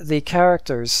 If the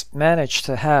characters manage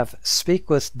to have Speak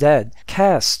with Dead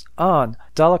cast on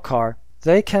Dalakar,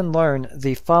 they can learn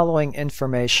the following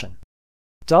information.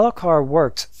 Dalakar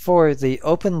worked for the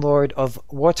Open Lord of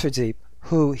Waterdeep,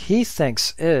 who he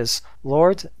thinks is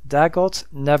Lord Dagult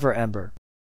Neverember.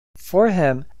 For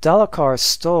him, Dalakar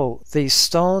stole the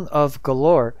Stone of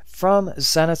Galore from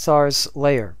Xanathar's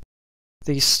lair.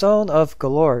 The Stone of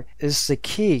Galore is the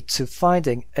key to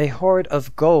finding a hoard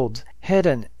of gold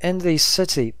hidden in the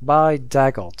city by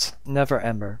Dagult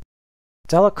Neverember.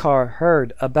 Dalakar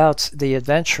heard about the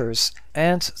adventures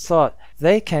and thought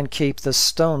they can keep the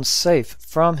stone safe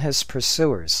from his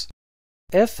pursuers.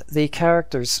 If the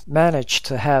characters manage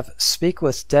to have Speak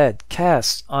with Dead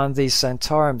cast on the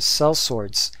Zentarum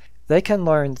sellswords, they can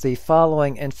learn the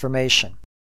following information.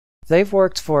 They've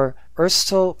worked for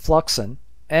Erstil Fluxen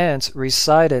and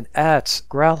resided at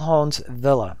Growlhound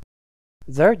Villa.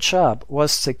 Their job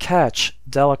was to catch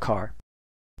Dalakar.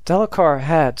 Dalakar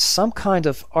had some kind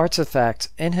of artifact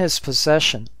in his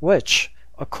possession which,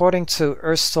 according to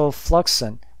Erstil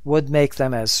Fluxen, would make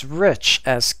them as rich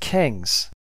as kings.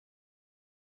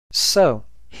 So,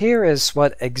 here is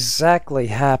what exactly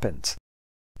happened.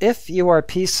 If you are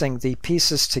piecing the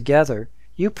pieces together,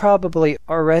 you probably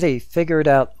already figured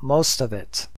out most of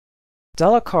it.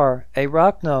 Dalakar, a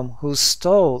rock gnome who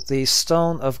stole the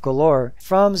Stone of Galore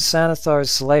from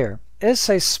Xanathar's lair, is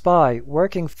a spy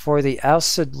working for the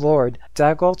ousted Lord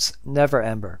Dagult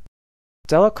Neverember.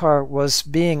 Dalakar was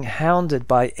being hounded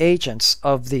by agents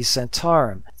of the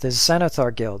Zentarum, the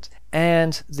Xanathar Guild,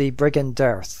 and the Brigand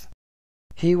Dearth.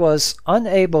 He was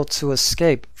unable to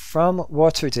escape from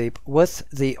Waterdeep with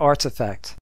the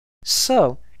artifact,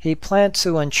 so he planned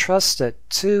to entrust it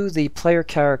to the player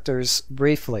characters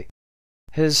briefly.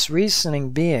 His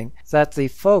reasoning being that the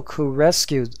folk who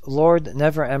rescued Lord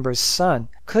Neverember's son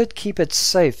could keep it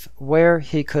safe where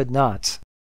he could not.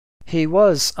 He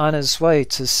was on his way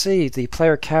to see the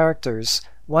player characters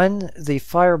when the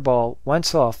fireball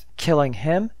went off, killing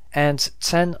him and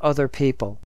 10 other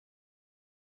people.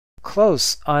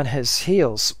 Close on his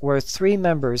heels were 3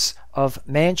 members of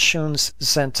Manchun's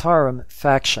Zentarum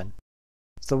faction.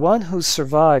 The one who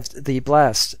survived the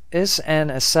blast is an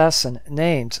assassin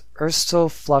named Erstil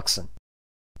Fluxen.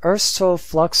 Erstil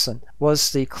Fluxen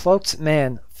was the cloaked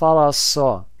man Phalos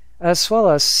saw, as well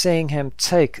as seeing him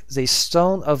take the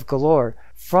Stone of Galore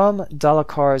from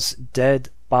Dalakar's dead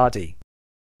body.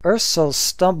 Erstil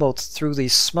stumbled through the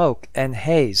smoke and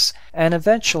haze and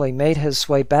eventually made his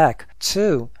way back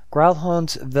to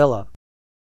Gralhund Villa.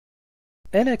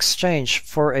 In exchange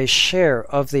for a share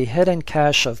of the hidden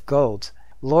cache of gold,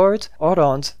 Lord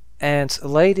Orond and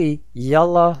Lady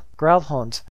Yalla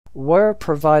Gralhund were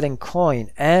providing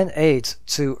coin and aid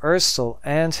to Erstil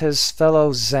and his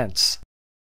fellow Zents.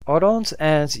 Orond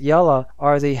and Yalla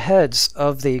are the heads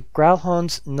of the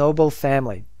Gralhund noble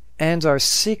family and are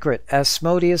secret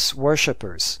Asmodeus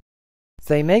worshippers.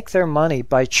 They make their money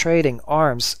by trading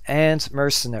arms and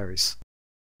mercenaries.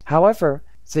 However,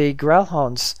 the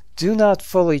Gralhunds do not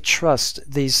fully trust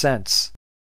the Zents.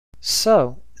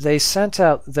 So, they sent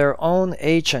out their own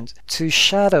agent to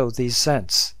shadow the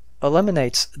Zents,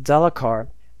 eliminate Dalakar,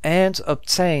 and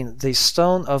obtain the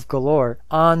Stone of Galore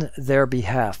on their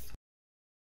behalf.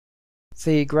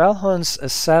 The Gralhund's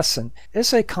assassin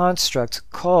is a construct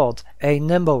called a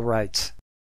Nimblewright.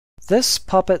 This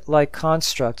puppet-like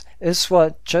construct is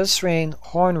what Jezreen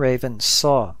Hornraven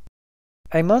saw.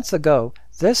 A month ago,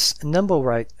 this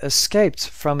Nimblewright escaped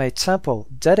from a temple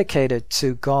dedicated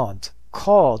to Gond,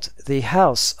 called the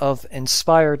House of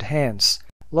Inspired Hands,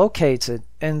 located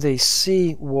in the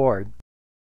Sea Ward.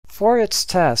 For its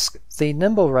task, the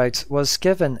Nimblewright was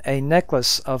given a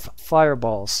necklace of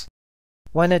fireballs.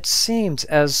 When it seemed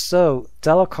as though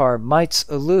Dalakar might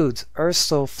elude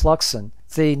Erstil Fluxen,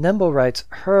 the Nimblewright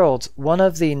hurled one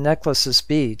of the necklace's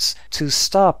beads to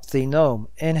stop the gnome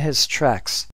in his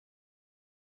tracks.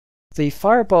 The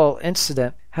fireball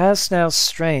incident has now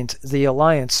strained the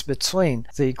alliance between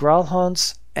the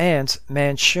Gralhunds and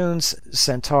Manchun's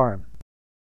Zentarum.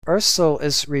 Erstil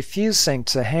is refusing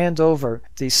to hand over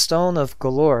the Stone of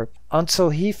Galore until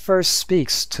he first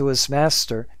speaks to his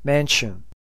master, Manchun.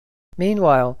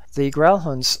 Meanwhile, the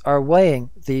Gralhunds are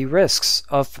weighing the risks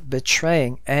of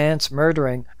betraying and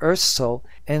murdering Erstil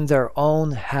in their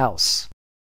own house.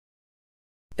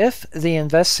 If the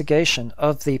investigation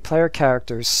of the player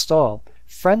characters stall,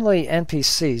 friendly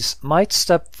NPCs might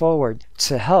step forward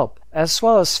to help, as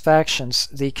well as factions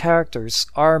the characters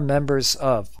are members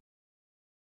of.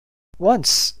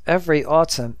 Once every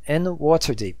autumn in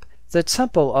Waterdeep, the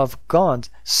Temple of Gond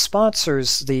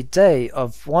sponsors the Day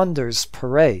of Wonders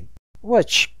Parade,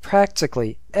 which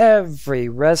practically every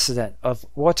resident of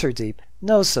Waterdeep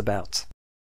knows about.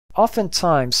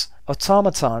 Oftentimes,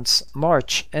 automatons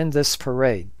march in this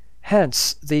parade.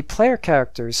 Hence, the player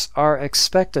characters are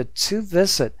expected to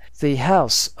visit the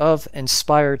House of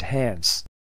Inspired Hands.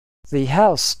 The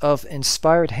House of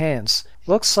Inspired Hands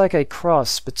looks like a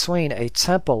cross between a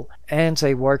temple and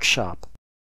a workshop.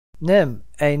 Nim,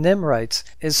 a Nimwright,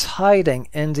 is hiding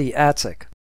in the attic.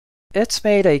 It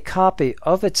made a copy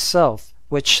of itself,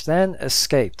 which then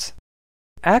escaped.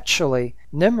 Actually,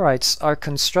 Nimwrights are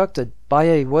constructed by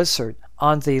a wizard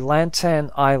on the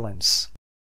Lantan Islands.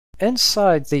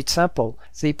 Inside the temple,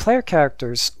 the player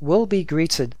characters will be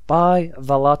greeted by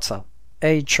Valata,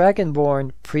 a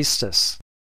dragonborn priestess.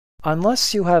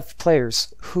 Unless you have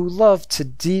players who love to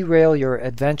derail your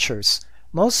adventures,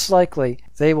 most likely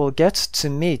they will get to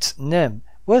meet Nim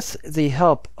with the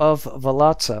help of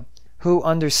Valata, who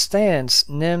understands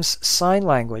Nim's sign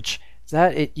language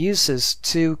that it uses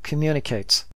to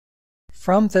communicate.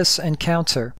 From this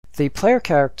encounter, the player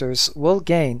characters will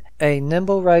gain a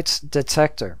Nimblewright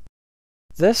detector.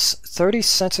 This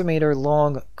 30-centimeter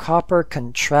long copper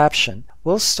contraption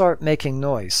will start making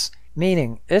noise,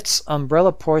 meaning its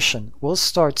umbrella portion will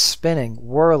start spinning,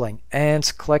 whirling,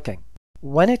 and clicking.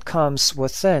 When it comes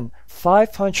within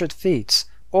 500 feet,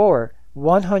 or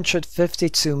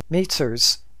 152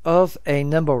 meters, of a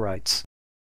Nimblewright,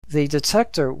 the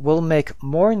detector will make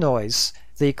more noise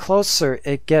the closer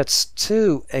it gets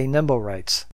to a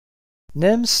Nimblewright.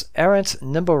 Nim's errant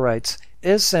Nimblewright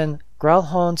is in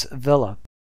Gralhund Villa.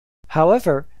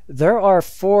 However, there are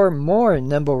 4 more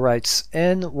Nimblewrights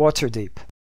in Waterdeep.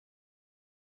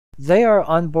 They are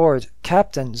on board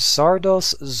Captain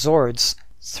Zardos Zord's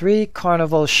 3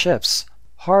 Carnival ships,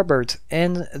 harbored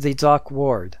in the Dock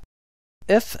Ward.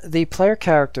 If the player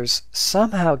characters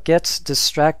somehow get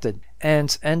distracted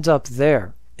and end up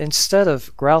there instead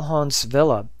of Gralhund's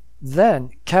villa, then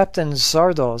Captain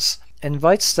Zardos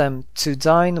invites them to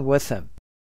dine with him.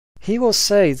 He will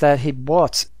say that he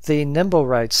bought the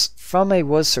Nimblewrights from a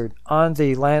wizard on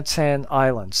the Lantan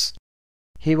Islands.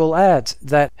 he will add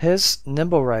that his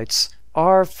nimble rights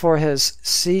are for his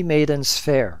sea maidens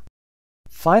fair.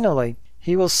 Finally,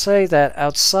 he will say that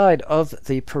outside of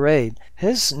the parade,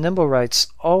 his nimble rights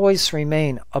always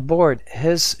remain aboard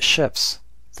his ships.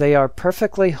 They are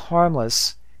perfectly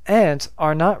harmless and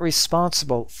are not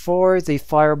responsible for the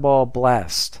fireball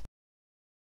blast.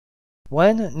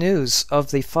 When news of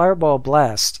the fireball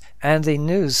blast and the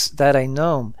news that a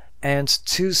gnome and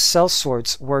 2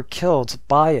 sellswords were killed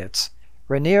by it,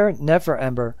 Rainier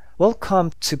Neverember will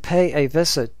come to pay a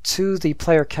visit to the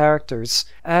player characters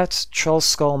at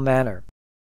Trollskull Manor.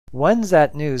 When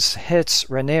that news hits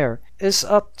Rainier is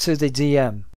up to the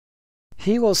DM.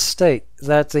 He will state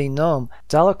that the gnome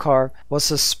Dalakar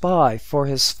was a spy for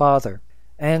his father,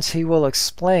 and he will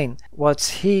explain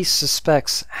what he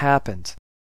suspects happened.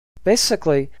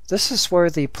 Basically, this is where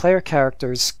the player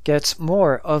characters get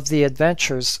more of the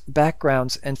adventure's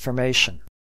background information.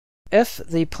 If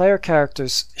the player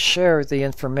characters share the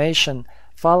information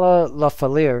Fala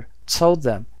Lafalier told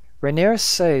them, Rainier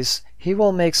says he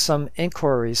will make some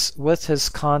inquiries with his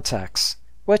contacts,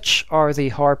 which are the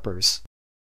Harpers.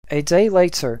 A day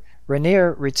later,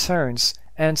 Rainier returns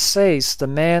and says the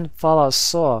man Fala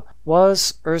saw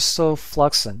was Urso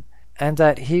Fluxen, and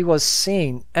that he was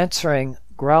seen entering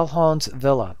Growlhound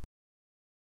Villa.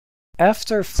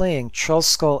 After fleeing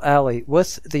Trollskull Alley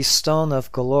with the Stone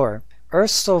of Galore,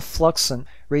 Urso Fluxen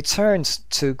returned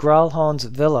to Growlhound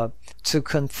Villa to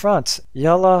confront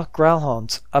Yalla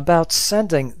Growlhound about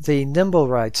sending the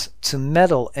Nimblewright to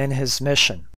meddle in his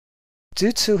mission.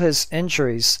 Due to his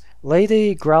injuries,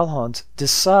 Lady Growlhound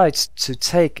decides to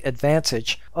take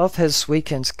advantage of his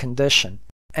weakened condition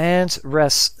and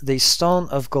wrests the Stone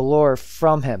of Galore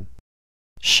from him.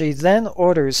 She then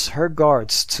orders her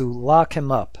guards to lock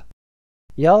him up.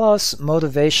 Yalla's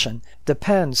motivation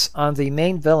depends on the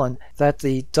main villain that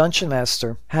the Dungeon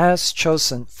Master has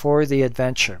chosen for the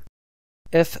adventure.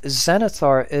 If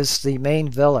Zenithar is the main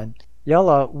villain,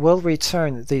 Yalla will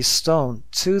return the stone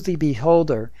to the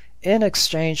beholder in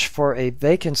exchange for a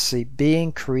vacancy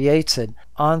being created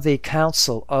on the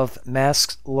Council of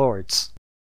Masked Lords.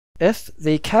 If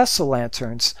the Castle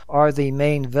Lanterns are the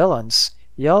main villains,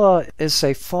 Yalla is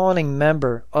a fawning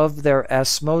member of their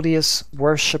Asmodeus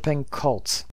worshipping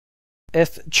cult.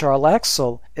 If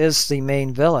Jarlaxle is the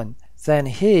main villain, then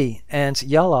he and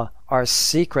Yalla are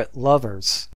secret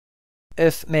lovers.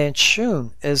 If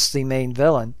Manchun is the main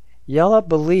villain, Yalla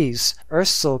believes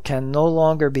Ursel can no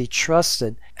longer be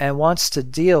trusted and wants to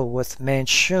deal with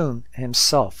Manchun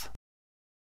himself.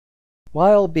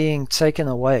 While being taken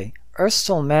away,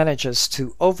 Ursel manages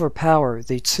to overpower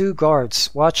the 2 guards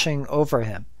watching over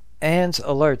him and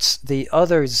alerts the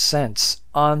other Zents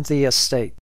on the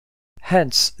estate.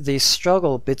 Hence, the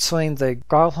struggle between the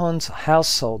Growlhound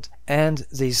household and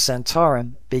the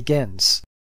Zentarum begins.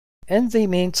 In the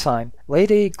meantime,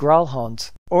 Lady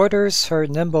Growlhound orders her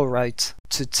Nimblewright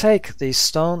to take the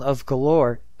Stone of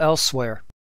Galore elsewhere.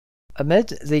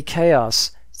 Amid the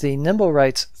chaos, the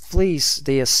Nimblewright flees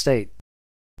the estate.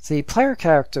 The player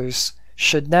characters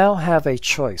should now have a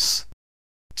choice: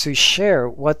 to share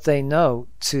what they know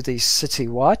to the City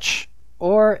Watch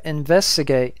or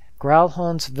investigate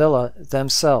Growlhound Villa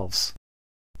themselves.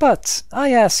 But,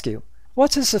 I ask you,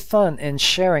 what is the fun in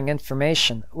sharing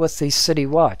information with the City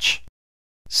Watch?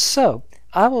 So,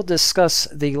 I will discuss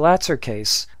the latter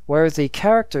case, where the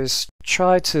characters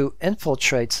try to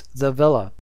infiltrate the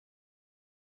villa.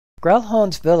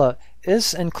 Growlhound Villa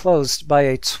is enclosed by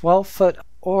a 12-foot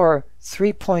or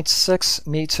 3.6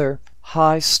 meter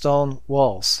high stone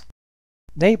walls.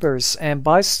 Neighbors and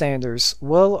bystanders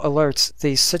will alert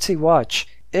the City Watch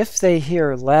if they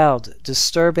hear loud,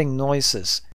 disturbing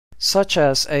noises, such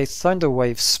as a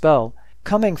thunderwave spell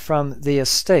coming from the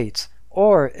estate,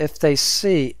 or if they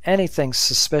see anything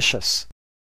suspicious.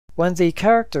 When the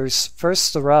characters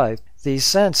first arrive, the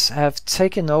Zents have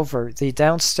taken over the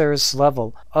downstairs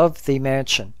level of the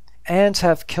mansion and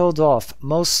have killed off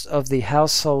most of the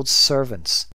household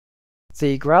servants.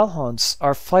 The Growlhounds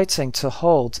are fighting to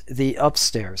hold the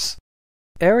upstairs.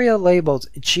 Area labeled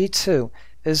G2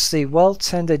 is the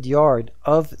well-tended yard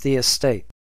of the estate.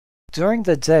 During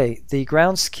the day, the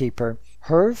groundskeeper,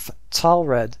 Herv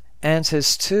Talred, and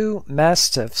his 2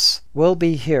 mastiffs will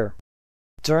be here.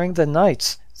 During the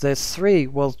night, the 3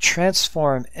 will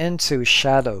transform into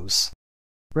shadows.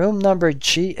 Room number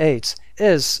G8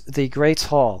 is the Great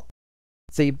Hall.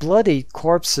 The bloody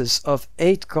corpses of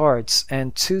 8 guards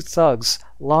and 2 thugs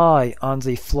lie on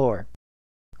the floor.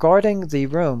 Guarding the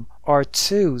room are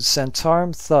 2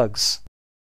 Zentarum thugs.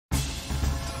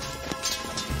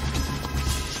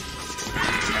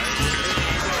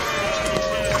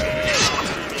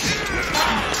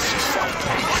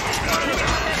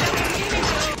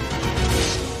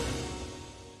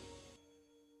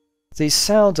 the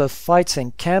sound of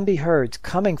fighting can be heard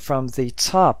coming from the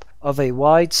top of a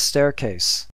wide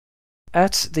staircase.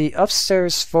 At the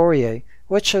upstairs foyer,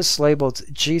 which is labeled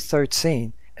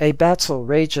G13, a battle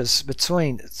rages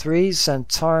between 3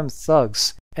 Zentarum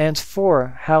thugs and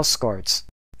 4 house guards,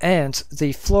 and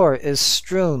the floor is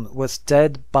strewn with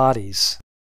dead bodies.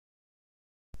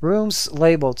 Rooms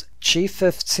labeled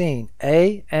G15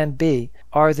 A and B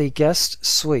are the guest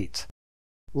suite.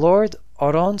 Lord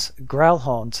Orond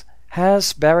Growlhound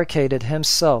has barricaded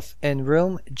himself in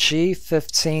room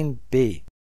G15B.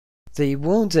 The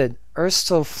wounded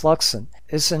Erstl Fluxen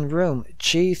is in room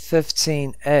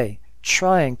G15A,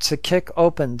 trying to kick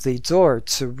open the door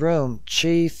to room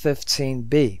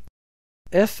G15B.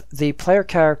 If the player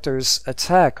characters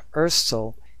attack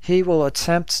Erstl, he will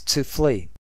attempt to flee.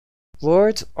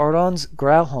 Lord Orond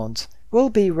Growlhound will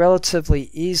be relatively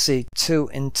easy to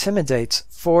intimidate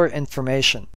for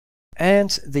information,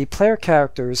 and the player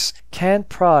characters can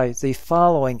pry the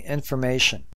following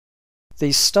information.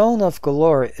 The Stone of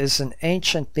Galore is an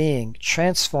ancient being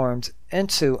transformed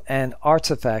into an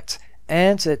artifact,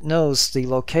 and it knows the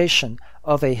location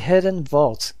of a hidden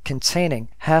vault containing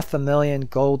 500,000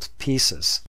 gold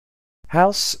pieces.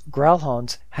 House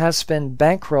Growlhound has been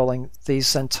bankrolling the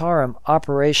Zentarum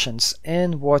operations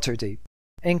in Waterdeep,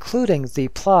 including the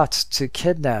plot to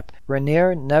kidnap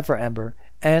Rainier Neverember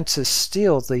and to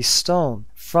steal the stone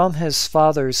from his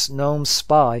father's gnome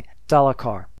spy,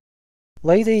 Dalakar.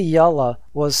 Lady Yala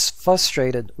was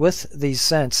frustrated with the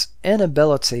Zent's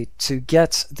inability to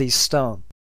get the stone,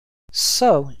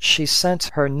 so she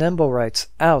sent her Nimblewright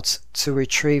out to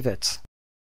retrieve it.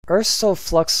 Erstl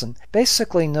Fluxen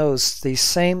basically knows the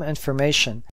same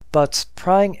information, but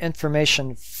prying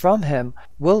information from him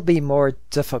will be more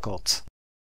difficult.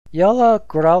 Yala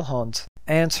Growlhound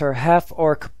and her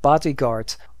half-orc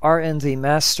bodyguard are in the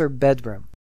master bedroom.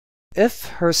 If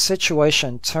her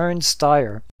situation turns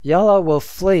dire, Yala will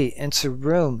flee into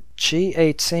room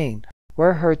G18,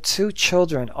 where her 2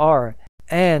 children are,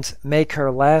 and make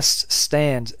her last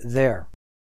stand there.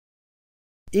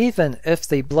 Even if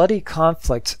the bloody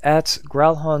conflict at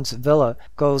Growlhound's villa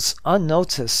goes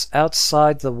unnoticed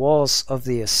outside the walls of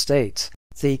the estate,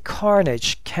 the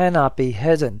carnage cannot be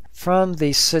hidden from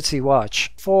the City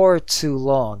Watch for too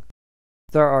long.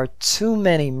 There are too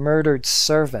many murdered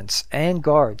servants and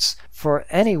guards for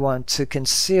anyone to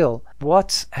conceal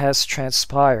what has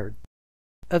transpired.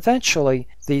 Eventually,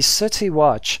 the City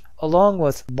Watch, along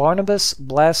with Barnabas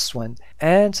Blastwind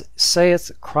and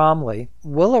Saith Cromley,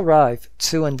 will arrive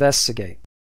to investigate.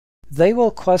 They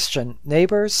will question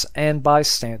neighbors and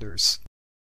bystanders.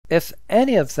 If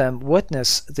any of them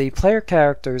witness the player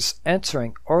characters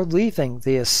entering or leaving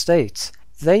the estate,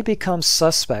 they become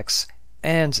suspects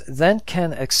and then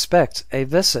can expect a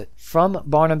visit from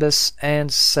Barnabas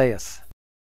and Saith.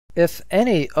 If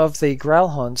any of the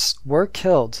Growlhounds were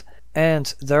killed,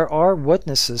 and there are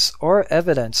witnesses or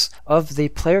evidence of the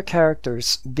player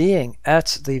characters being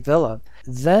at the villa,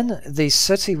 then the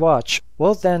City Watch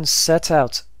will then set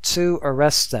out to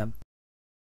arrest them.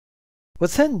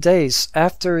 Within days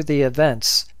after the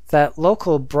events that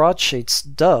local broadsheets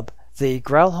dub the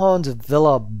Growlhound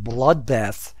Villa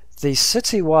Bloodbath, the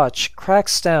City Watch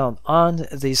cracks down on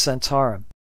the Zentarum.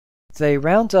 They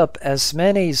round up as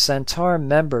many Zentarum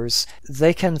members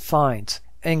they can find,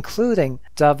 including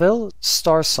Davil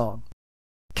Starsong.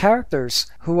 Characters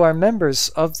who are members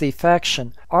of the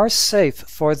faction are safe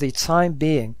for the time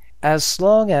being as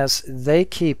long as they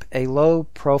keep a low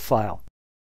profile.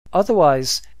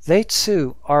 Otherwise, they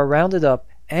too are rounded up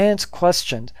and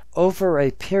questioned over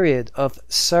a period of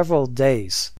several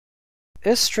days.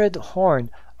 Istrid Horn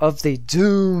of the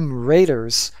Doom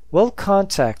Raiders will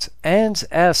contact and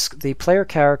ask the player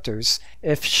characters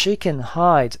if she can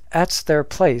hide at their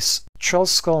place,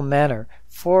 Trollskull Manor,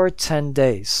 for 10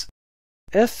 days.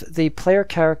 If the player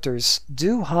characters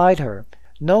do hide her,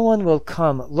 no one will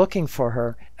come looking for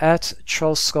her at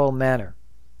Trollskull Manor,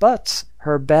 but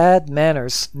her bad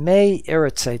manners may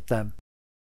irritate them.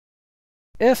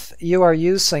 If you are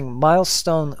using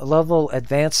milestone level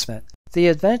advancement, the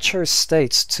adventure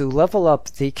states to level up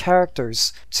the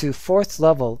characters to 4th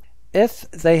level if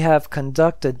they have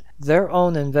conducted their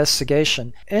own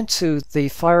investigation into the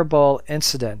Fireball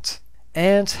incident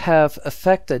and have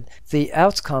affected the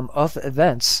outcome of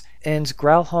events in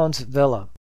Growlhound Villa.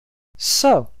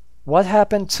 So, what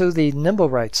happened to the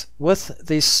Nimblewright with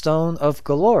the Stone of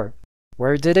Galore?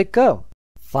 Where did it go?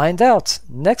 Find out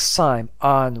next time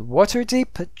on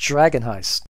Waterdeep Dragon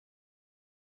Heist.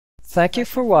 Thank you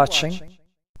for watching.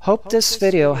 Hope this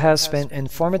video has been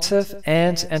informative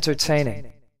and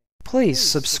entertaining. Please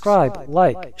subscribe,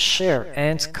 like, share,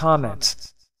 and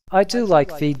comment. I do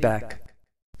like feedback.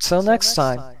 Till next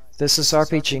time, this is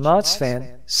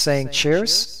RPGmodsFan saying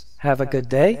cheers, have a good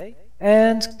day,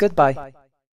 and goodbye.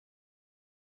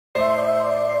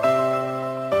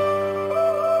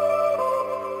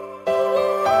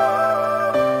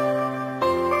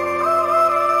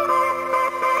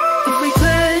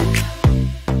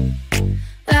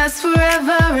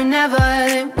 Forever and ever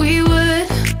that we would,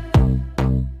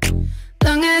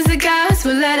 long as the gods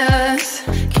will let us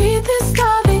keep this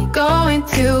story going,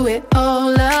 to it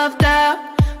all loved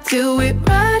out, to it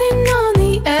riding on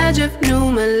the edge of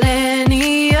new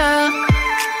millennia.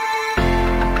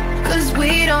 Cause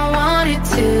we don't want it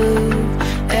to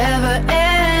ever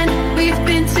end. We've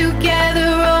been together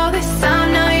all this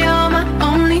time, now you're my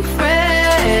only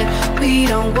friend. We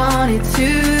don't want it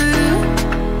to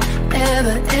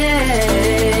ever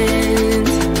end.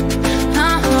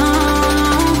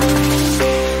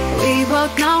 We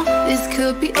both know this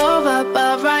could be over,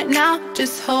 but right now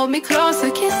just hold me closer,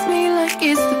 kiss me like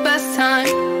it's the best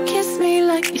time, kiss me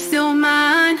like you're still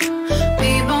mine.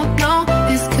 We both know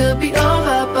this could be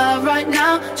over, but right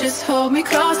now just hold me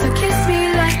closer, kiss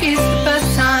me like it's the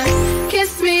best time,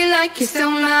 kiss me like you're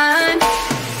still mine.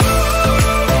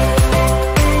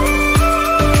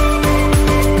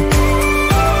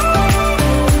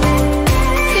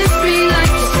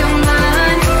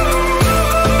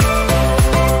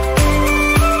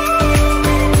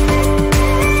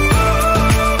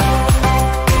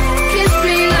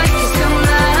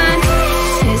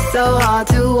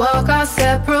 To walk our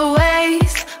separate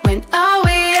ways, when all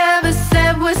we ever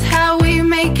said was how we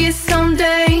make it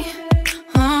someday.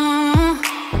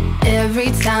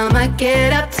 Every time I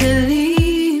get up to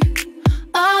leave,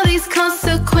 all these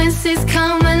consequences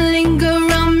come and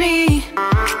linger on me.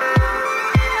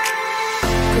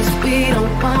 Cause we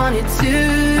don't want it to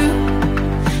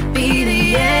be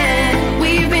the end.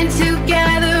 We've been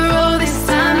together all this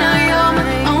time, now you're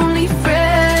my only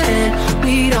friend.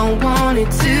 We don't want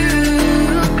it to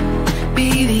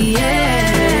be the end.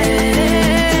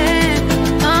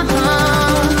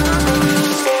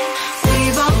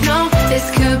 We both know this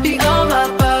could be over,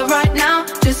 but right now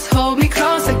just hold me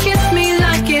closer, kiss me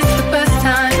like it's the best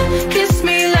time, kiss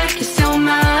me like you're still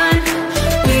mine.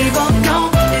 We both know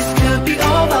this could be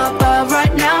over, but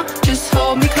right now just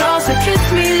hold me closer,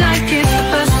 kiss me like it's the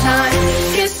best time,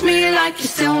 kiss me like you're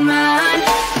still mine.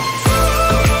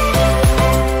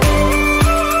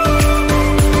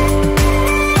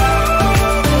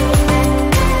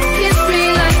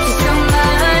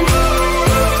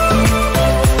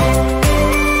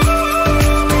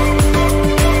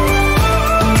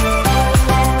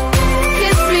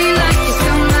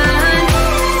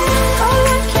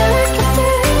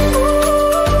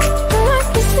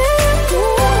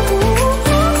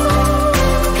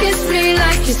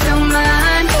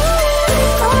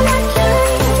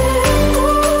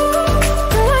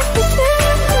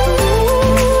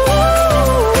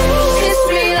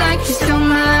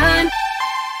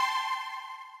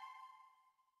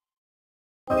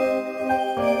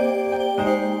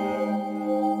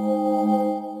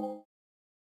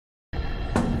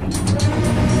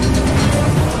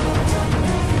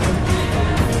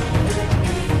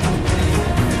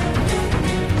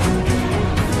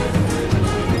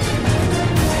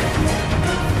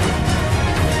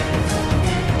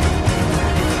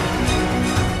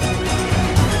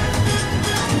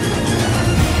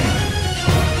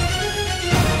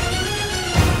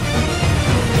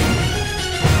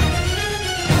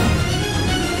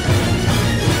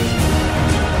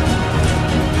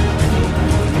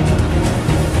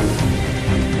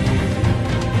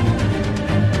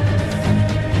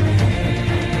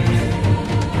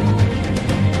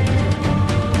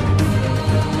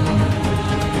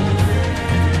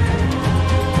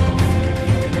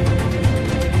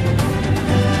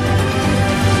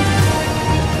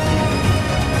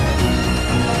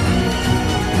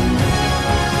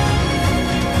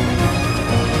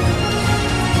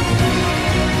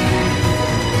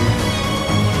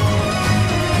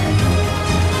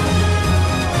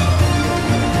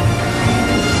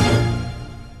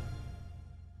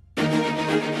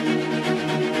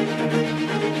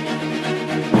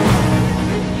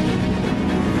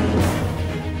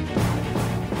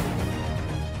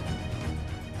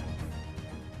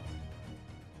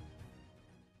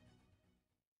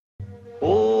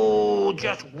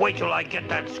 Just wait till I get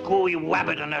that screwy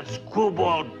wabbit and that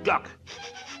screwball duck.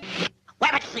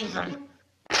 Wabbit season!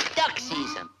 Duck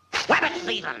season! Wabbit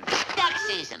season! Duck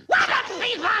season! Wabbit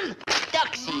season!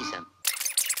 Duck season!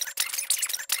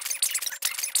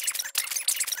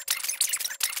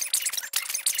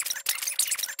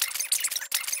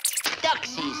 Duck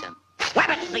season!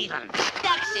 Rabbit season!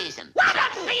 Duck season.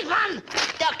 Rabbit season!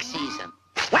 Duck season.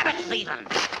 Rabbit season!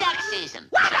 Duck season.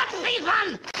 Rabbit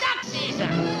season! Duck season.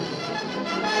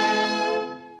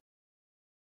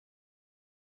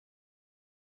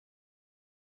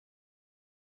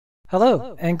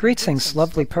 Hello, and greetings,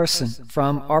 lovely person,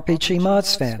 from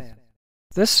RPGmodsFan.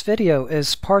 This video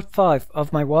is part 5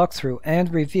 of my walkthrough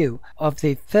and review of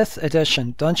the 5th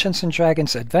edition Dungeons &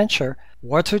 Dragons adventure,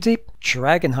 Waterdeep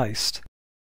Dragon Heist.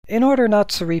 In order not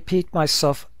to repeat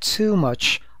myself too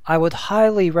much, I would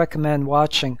highly recommend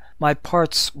watching my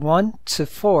parts 1 to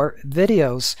 4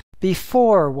 videos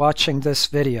before watching this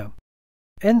video.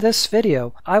 In this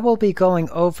video, I will be going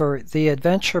over the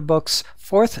adventure book's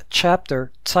 4th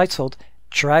chapter titled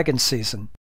Dragon Season.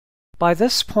 By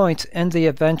this point in the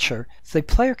adventure, the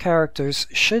player characters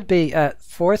should be at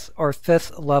 4th or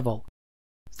 5th level.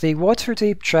 The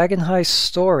Waterdeep Dragon Heist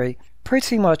story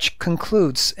pretty much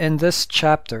concludes in this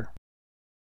chapter.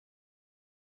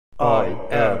 I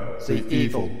am the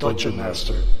evil Dungeon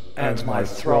Master, and my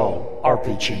thrall,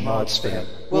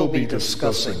 RPGmodsFan, will be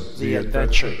discussing the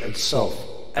adventure itself,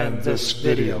 and this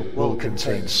video will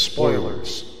contain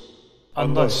spoilers.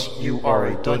 Unless you are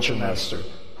a Dungeon Master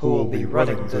who will be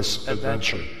running this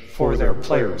adventure for their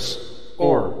players,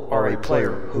 or are a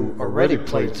player who already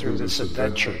played through this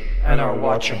adventure and are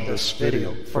watching this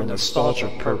video for nostalgia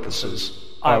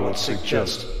purposes, I would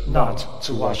suggest not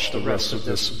to watch the rest of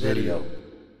this video.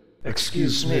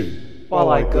 Excuse me while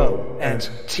I go and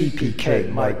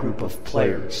TPK my group of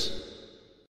players.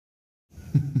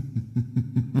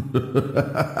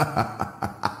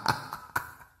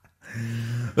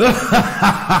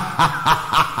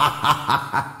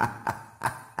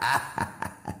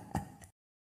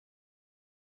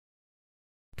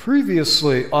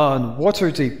 Previously on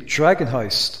Waterdeep Dragon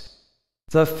Heist,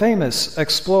 the famous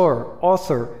explorer,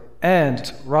 author,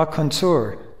 and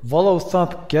raconteur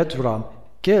Volothamp Gedram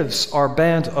gives our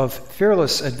band of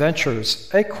fearless adventurers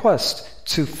a quest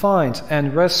to find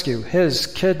and rescue his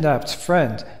kidnapped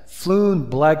friend, Floon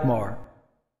Blagmar.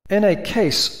 In a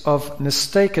case of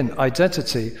mistaken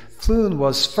identity, Floon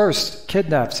was first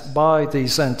kidnapped by the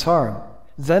Zentarum,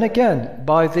 then again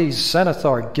by the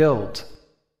Xanathar Guild.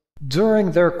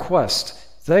 During their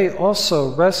quest, they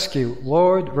also rescue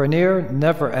Lord Rainier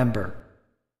Neverember.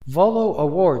 Volo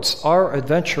awards our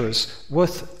adventurers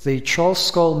with the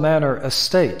Trollskull Manor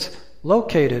estate,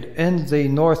 located in the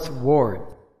North Ward.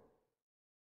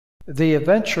 The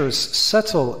adventurers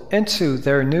settle into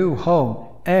their new home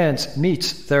and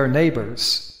meet their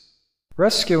neighbors.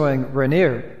 Rescuing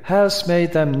Rainier has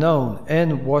made them known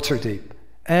in Waterdeep,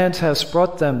 and has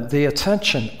brought them the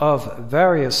attention of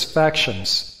various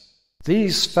factions.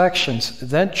 These factions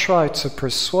then try to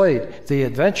persuade the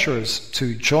adventurers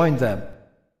to join them.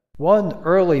 One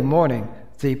early morning,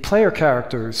 the player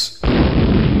characters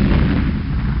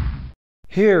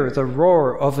hear the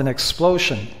roar of an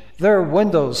explosion, their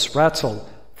windows rattle,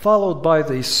 followed by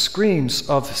the screams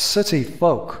of city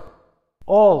folk,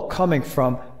 all coming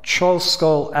from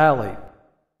Trollskull Alley.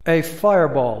 A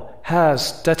fireball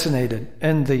has detonated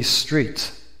in the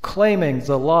street, claiming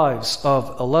the lives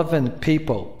of 11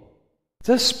 people.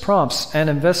 This prompts an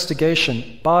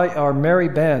investigation by our merry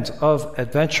band of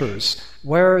adventurers,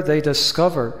 where they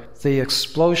discover the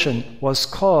explosion was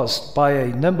caused by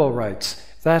a Nimblewright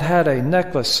that had a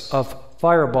necklace of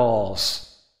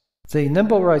fireballs. The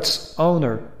Nimblewright's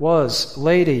owner was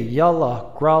Lady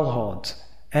Yalla Growlhaunt,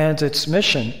 and its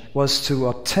mission was to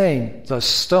obtain the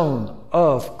Stone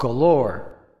of Galore.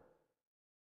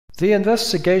 The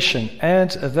investigation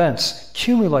and events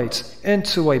culminate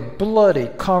into a bloody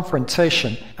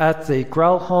confrontation at the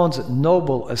Growlhound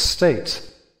noble estate.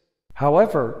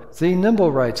 However, the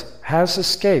Nimblewright has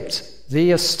escaped the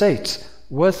estate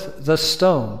with the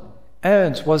stone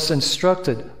and was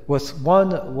instructed with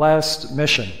one last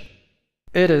mission.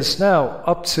 It is now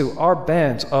up to our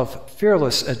band of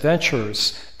fearless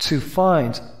adventurers to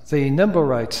find the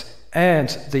Nimblewright and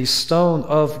the Stone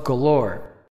of Galore.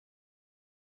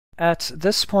 At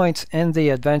this point in the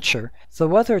adventure, the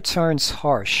weather turns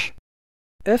harsh.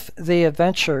 If the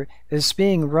adventure is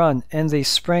being run in the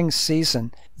spring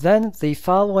season, then the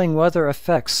following weather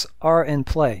effects are in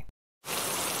play.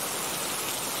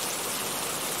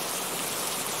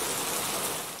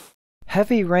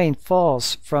 Heavy rain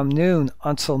falls from noon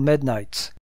until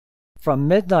midnight. From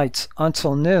midnight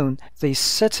until noon, the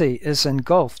city is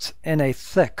engulfed in a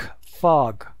thick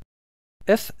fog.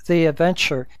 If the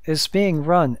adventure is being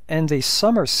run in the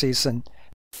summer season,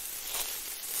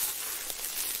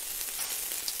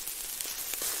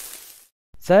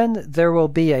 then there will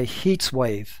be a heat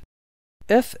wave.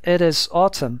 If it is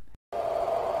autumn,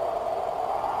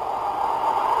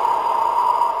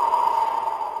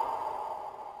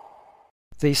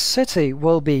 the city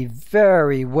will be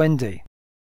very windy.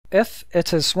 If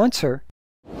it is winter,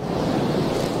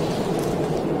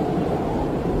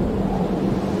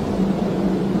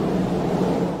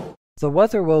 the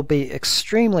weather will be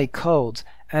extremely cold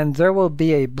and there will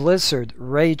be a blizzard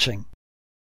raging.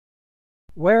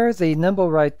 Where the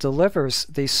Nimblewright delivers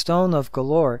the Stone of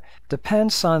Galore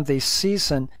depends on the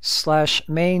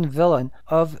season/main villain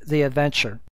of the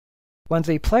adventure. When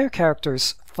the player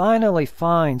characters finally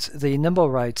find the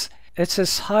Nimblewright, it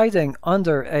is hiding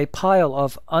under a pile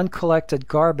of uncollected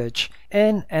garbage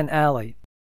in an alley.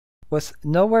 With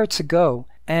nowhere to go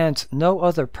and no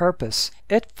other purpose,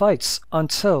 it fights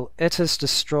until it is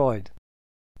destroyed.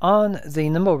 On the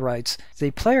Nimblewright,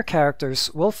 the player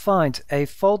characters will find a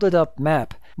folded-up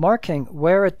map marking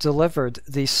where it delivered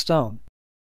the stone.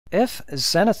 If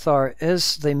Zenithar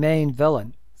is the main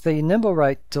villain, the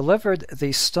Nimblewright delivered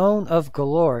the Stone of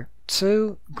Galore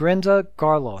to Grinda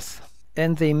Garloth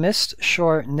in the Mist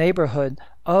Shore neighborhood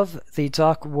of the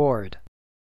Dock Ward.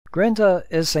 Grinda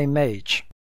is a mage.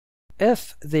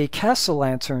 If the Castle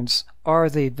Lanterns are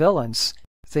the villains,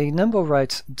 the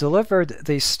Nimblewright delivered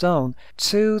the stone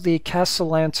to the Castle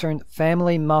Lantern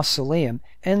family mausoleum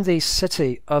in the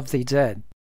City of the Dead.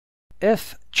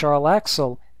 If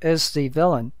Jarlaxle is the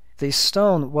villain, the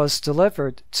stone was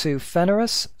delivered to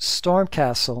Fenris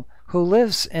Stormcastle, who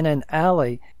lives in an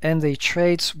alley in the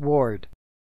Trades Ward.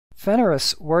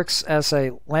 Fenris works as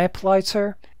a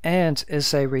lamplighter and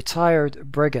is a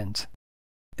retired brigand.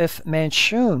 If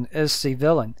Manchun is the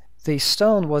villain, the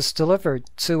stone was delivered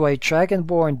to a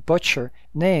dragonborn butcher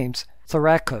named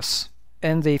Thrakus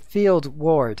in the Field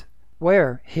Ward,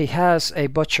 where he has a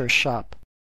butcher shop.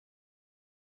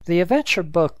 The adventure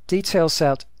book details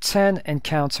out 10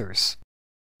 encounters.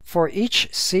 For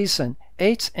each season,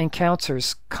 8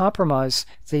 encounters comprise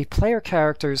the player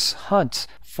character's hunt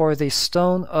for the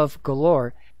Stone of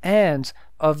Galore and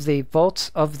of the Vault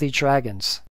of the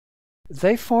Dragons.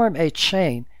 They form a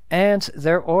chain, and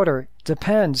their order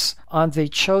depends on the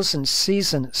chosen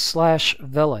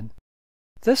season/villain.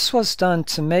 This was done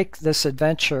to make this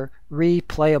adventure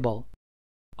replayable.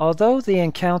 Although the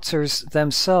encounters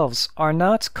themselves are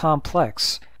not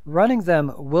complex, running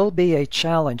them will be a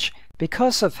challenge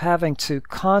because of having to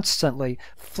constantly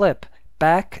flip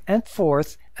back and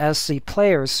forth as the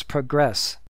players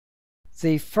progress.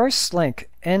 The first link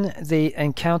in the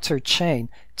encounter chain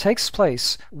takes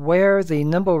place where the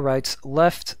Nimblewright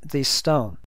left the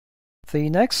stone. The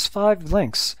next 5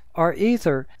 links are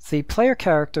either the player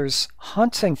characters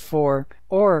hunting for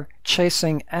or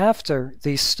chasing after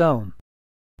the stone.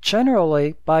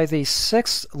 Generally, by the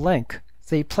 6th link,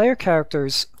 the player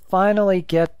characters finally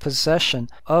get possession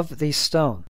of the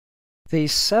stone. The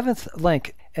 7th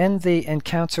link in the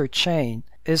encounter chain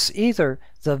is either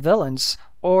the villain's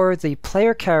or the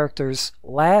player character's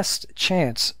last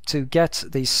chance to get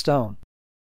the stone.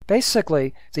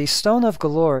 Basically, the Stone of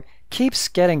Galore keeps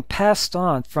getting passed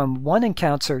on from one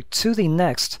encounter to the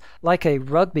next like a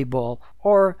rugby ball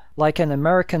or like an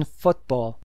American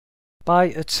football. By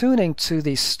attuning to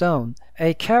the stone,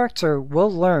 a character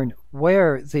will learn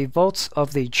where the vaults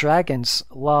of the dragons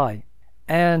lie,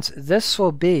 and this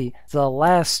will be the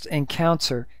last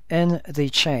encounter in the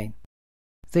chain.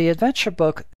 The adventure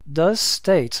book does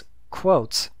state,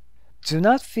 quote, "Do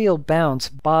not feel bound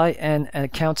by an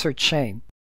encounter chain.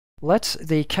 Let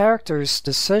the character's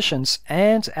decisions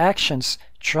and actions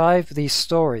drive the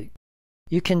story.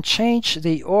 You can change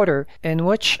the order in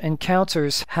which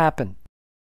encounters happen.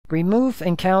 Remove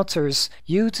encounters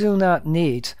you do not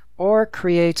need or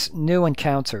create new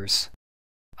encounters."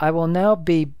 I will now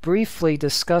be briefly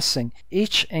discussing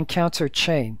each encounter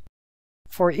chain.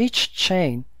 For each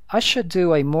chain, I should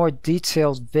do a more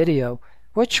detailed video,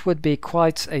 which would be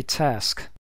quite a task.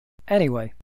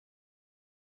 Anyway,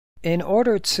 in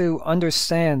order to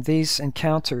understand these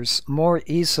encounters more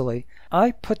easily,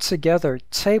 I put together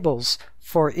tables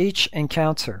for each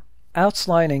encounter,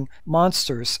 outlining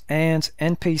monsters and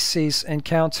NPCs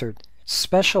encountered,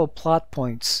 special plot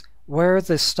points, where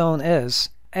the stone is,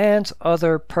 and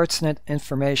other pertinent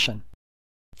information.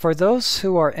 For those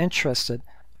who are interested,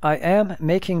 I am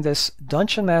making this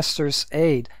Dungeon Master's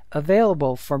Aid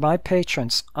available for my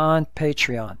patrons on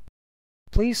Patreon.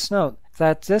 Please note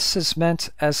that this is meant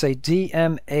as a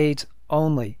DM aid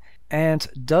only and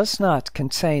does not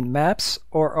contain maps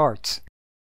or art.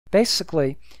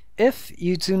 Basically, if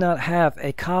you do not have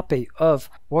a copy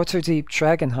of Waterdeep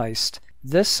Dragon Heist,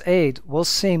 this aid will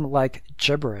seem like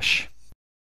gibberish.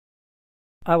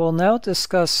 I will now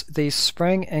discuss the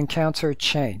Spring Encounter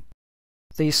chain.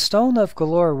 The Stone of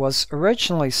Galore was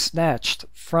originally snatched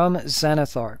from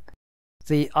Zenithar.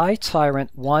 The Eye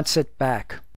Tyrant wants it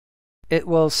back. it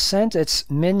will send its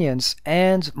minions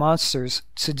and monsters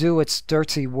to do its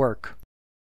dirty work.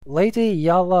 Lady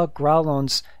Yala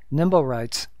Growlon's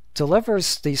Nimblewright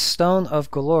delivers the Stone of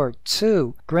Galore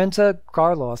to Grinda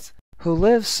Garloth, who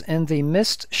lives in the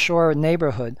Mist Shore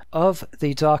neighborhood of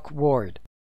the Dock Ward.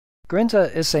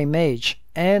 Grinda is a mage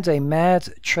and a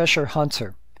mad treasure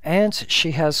hunter, and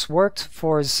she has worked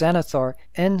for Xanathar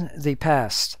in the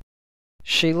past.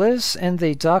 She lives in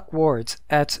the Dock Ward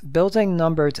at building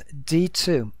numbered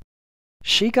D2.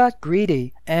 She got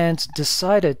greedy and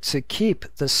decided to keep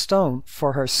the stone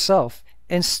for herself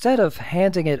instead of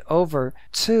handing it over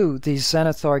to the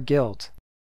Xanathar Guild.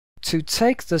 To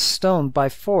take the stone by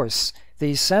force,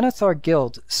 the Xanathar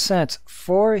Guild sent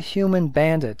 4 human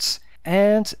bandits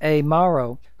and a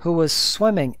Maro who was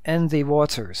swimming in the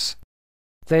waters.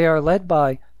 They are led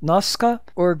by Noska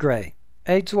Urgray,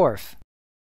 a dwarf.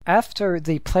 After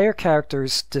the player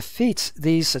characters defeat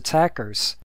these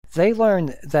attackers, they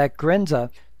learn that Grinda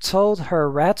told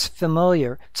her rat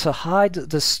familiar to hide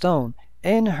the stone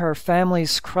in her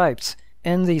family's crypt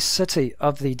in the City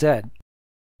of the Dead.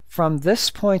 From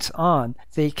this point on,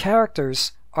 the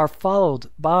characters are followed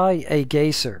by a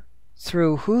gazer,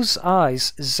 through whose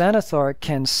eyes Xanathar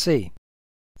can see.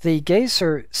 The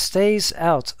gazer stays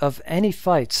out of any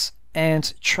fights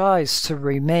and tries to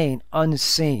remain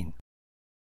unseen.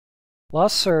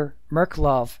 Lossar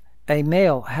Merklov, a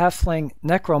male halfling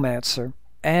necromancer,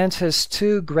 and his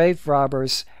 2 grave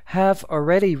robbers have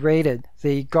already raided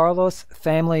the Garloth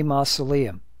family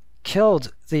mausoleum,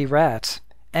 killed the rat,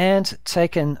 and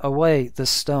taken away the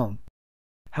stone.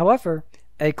 However,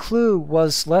 a clue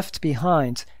was left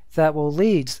behind that will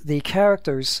lead the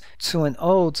characters to an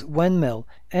old windmill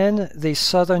in the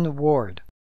southern ward.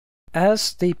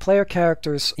 As the player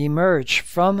characters emerge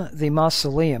from the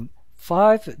mausoleum,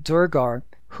 5 Durgar,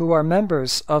 who are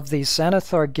members of the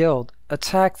Xanathar Guild,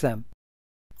 attack them.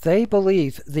 They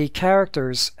believe the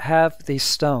characters have the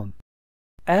stone.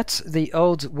 At the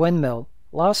old windmill,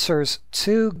 Lossar's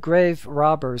 2 grave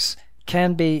robbers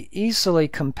can be easily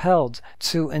compelled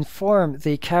to inform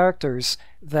the characters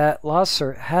that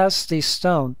Lossar has the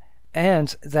stone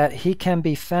and that he can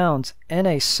be found in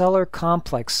a cellar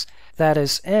complex that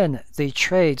is in the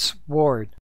Trades Ward.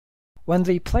 When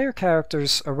the player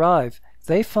characters arrive,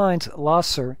 they find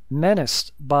Lossar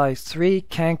menaced by 3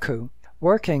 Kanku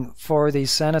working for the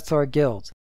Xanathar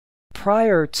Guild.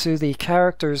 Prior to the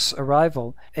characters'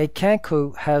 arrival, a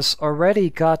Kanku has already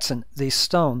gotten the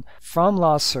stone from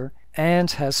Lossar and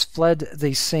has fled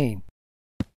the scene.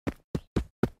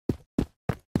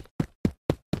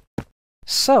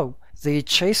 So, the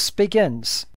chase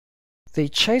begins. The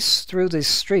chase through the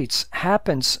streets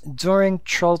happens during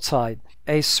Trolltide,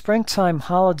 a springtime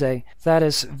holiday that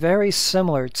is very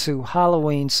similar to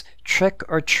Halloween's Trick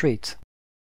or Treat.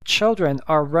 Children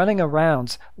are running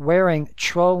around wearing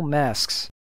troll masks.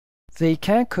 The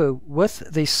Kanku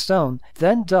with the stone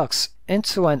then ducks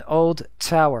into an old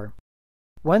tower.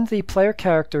 When the player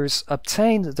characters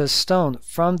obtain the stone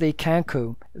from the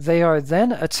Kanku, they are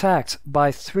then attacked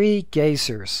by 3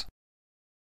 gazers.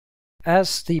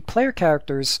 As the player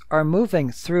characters are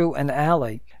moving through an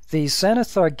alley, the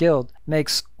Xanathar Guild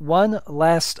makes one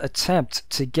last attempt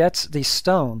to get the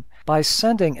stone by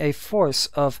sending a force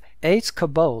of 8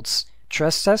 kobolds,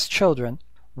 dressed as children,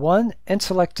 1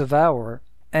 intellect devourer,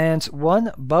 and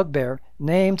 1 bugbear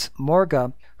named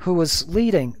Morga, who was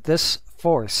leading this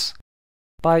force.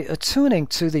 By attuning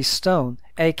to the stone,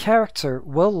 a character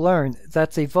will learn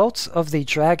that the Vault of the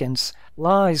Dragons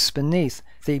lies beneath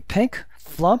the Pink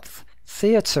Flumph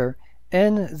Theatre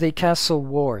in the Castle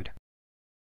Ward.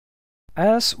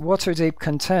 As Waterdeep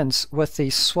contends with the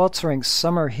sweltering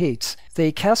summer heat,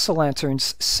 the Castle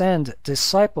Lanterns send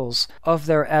disciples of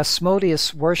their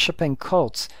Asmodeus-worshipping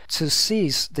cult to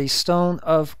seize the Stone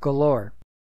of Galore.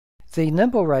 The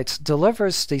Nimblewright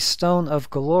delivers the Stone of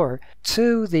Galore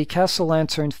to the Castle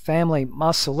Lantern family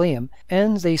mausoleum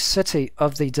in the City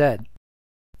of the Dead.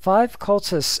 5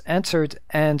 cultists entered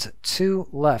and 2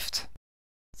 left.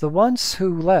 The ones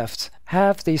who left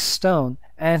have the stone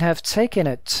and have taken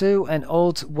it to an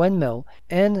old windmill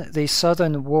in the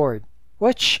southern ward,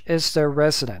 which is their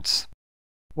residence.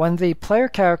 When the player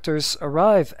characters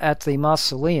arrive at the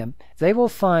mausoleum, they will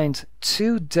find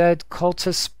 2 dead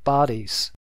cultist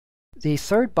bodies. The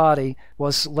 3rd body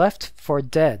was left for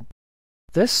dead.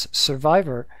 This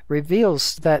survivor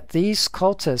reveals that these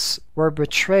cultists were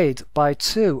betrayed by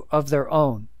 2 of their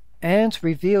own, and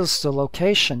reveals the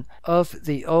location of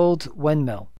the old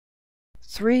windmill.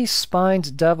 3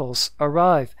 spined devils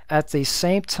arrive at the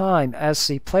same time as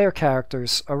the player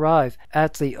characters arrive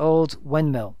at the old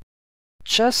windmill.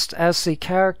 Just as the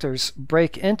characters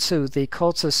break into the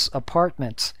cultist's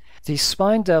apartment, the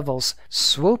Spine Devils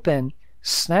swoop in,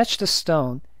 snatch the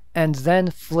stone, and then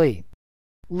flee,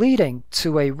 leading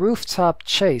to a rooftop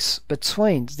chase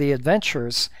between the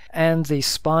adventurers and the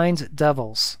Spined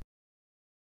Devils.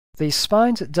 The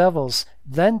Spined Devils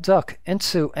then duck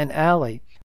into an alley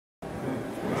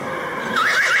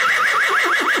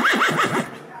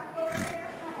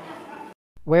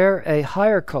where a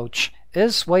hire coach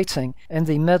is waiting in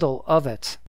the middle of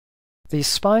it. The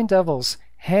Spine Devils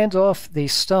hand off the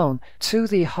stone to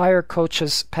the hire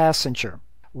coach's passenger,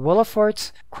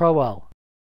 Willifort Crowell.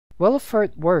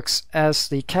 Willifort works as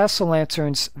the Castle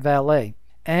Lantern's valet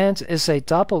and is a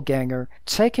doppelganger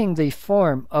taking the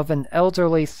form of an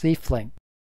elderly thiefling.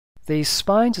 The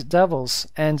Spined Devils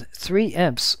and 3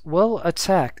 imps will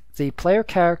attack the player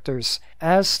characters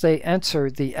as they enter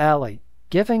the alley,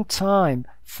 giving time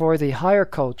for the hire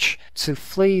coach to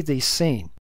flee the scene.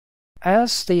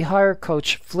 As the hire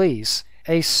coach flees,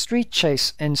 a street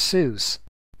chase ensues,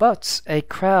 but a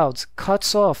crowd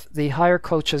cuts off the hire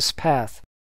coach's path.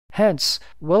 Hence,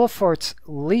 Willifort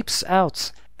leaps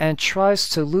out and tries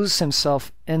to lose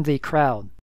himself in the crowd.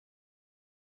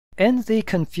 In the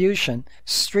confusion,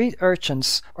 street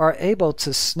urchins are able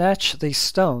to snatch the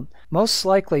stone, most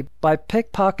likely by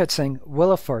pickpocketing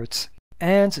Willifort,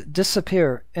 and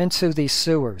disappear into the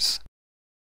sewers.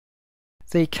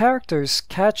 The characters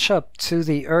catch up to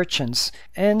the urchins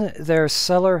in their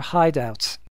cellar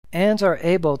hideouts and are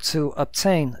able to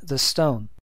obtain the stone.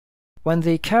 When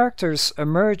the characters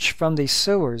emerge from the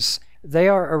sewers, they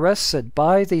are arrested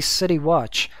by the City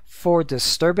Watch for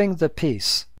disturbing the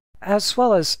peace, as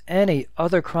well as any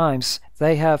other crimes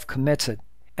they have committed,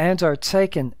 and are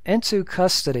taken into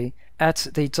custody at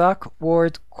the Dock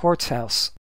Ward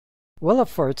Courthouse.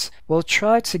 Willifort will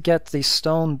try to get the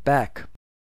stone back.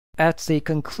 At the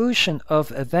conclusion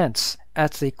of events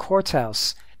at the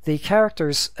courthouse, the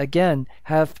characters again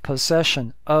have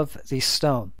possession of the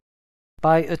stone.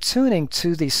 By attuning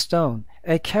to the stone,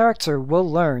 a character will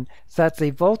learn that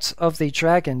the Vault of the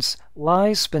Dragons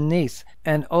lies beneath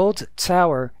an old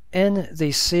tower in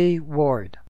the Sea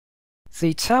Ward.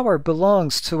 The tower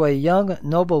belongs to a young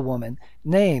noblewoman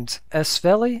named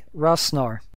Esveli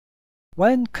Rosnar.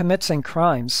 When committing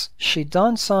crimes, she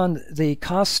dons on the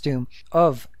costume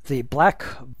of the Black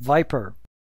Viper.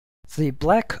 The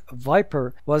Black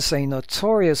Viper was a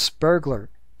notorious burglar,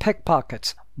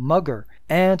 pickpocket, mugger,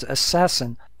 and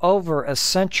assassin over a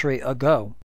century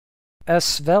ago.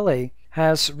 Esveli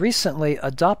has recently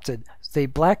adopted the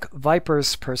Black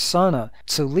Viper's persona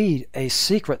to lead a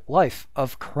secret life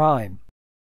of crime.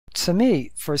 To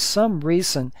me, for some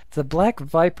reason, the Black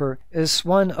Viper is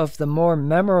one of the more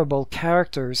memorable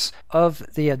characters of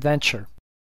the adventure.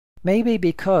 Maybe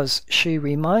because she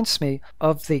reminds me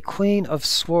of the Queen of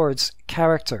Swords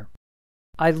character.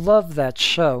 I love that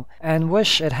show and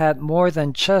wish it had more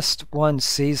than just one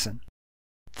season.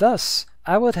 Thus,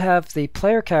 I would have the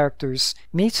player characters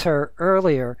meet her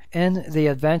earlier in the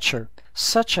adventure,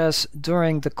 such as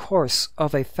during the course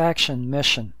of a faction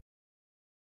mission.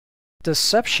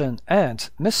 Deception and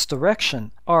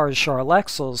misdirection are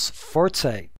Jarlaxle's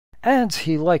forte, and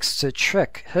he likes to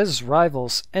trick his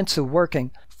rivals into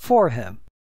working for him.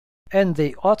 In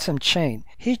the Autumn Chain,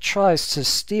 he tries to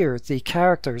steer the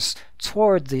characters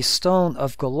toward the Stone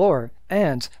of Galore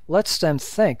and lets them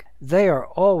think they are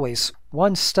always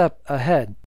one step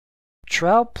ahead.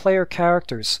 Drow player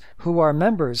characters who are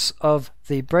members of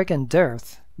the Brigand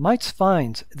Dearth might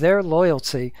find their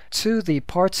loyalty to the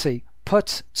party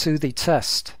put to the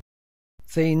test.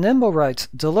 The Nimblerite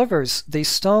delivers the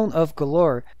Stone of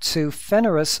Galore to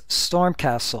Fenris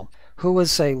Stormcastle, who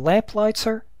is a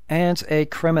lamplighter and a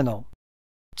criminal.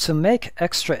 To make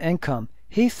extra income,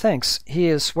 he thinks he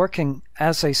is working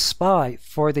as a spy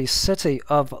for the city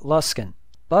of Luskan,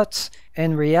 but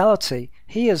in reality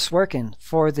he is working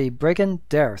for the Brigand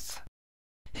Dearth.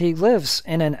 He lives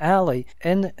in an alley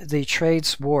in the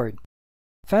Trades Ward.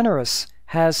 Fenris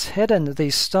has hidden the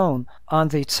stone on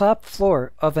the top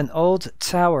floor of an old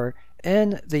tower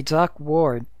in the Dock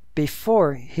Ward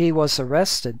before he was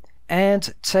arrested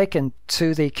and taken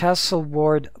to the Castle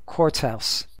Ward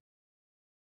Courthouse.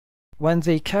 When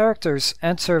the characters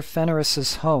enter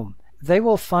Fenris's home, they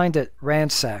will find it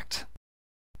ransacked.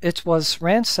 It was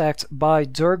ransacked by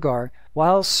Durgar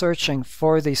while searching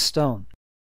for the stone.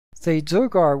 The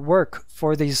Durgar work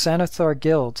for the Xanathar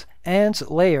Guild and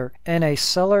lair in a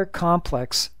cellar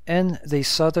complex in the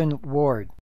Southern Ward.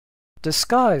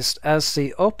 Disguised as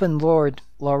the Open Lord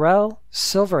Laurel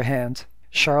Silverhand,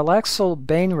 Jarlaxle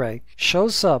Bainray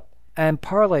shows up and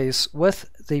parleys with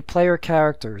the player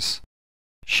characters.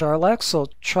 Sharlaxle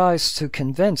tries to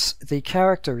convince the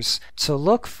characters to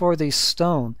look for the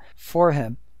stone for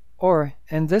him, or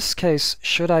in this case,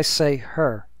 should I say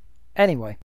her?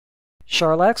 Anyway,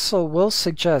 Sharlaxle will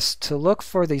suggest to look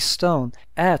for the stone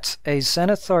at a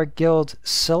Zenithar Guild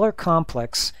cellar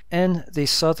complex in the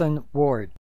Southern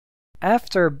Ward.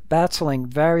 After battling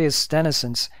various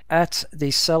denizens at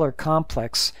the cellar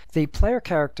complex, the player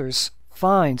characters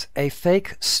find a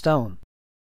fake stone.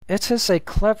 It is a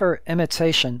clever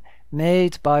imitation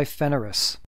made by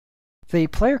Fenris. The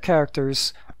player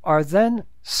characters are then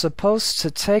supposed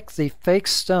to take the fake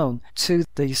stone to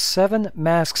the Seven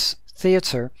Masks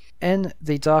Theater in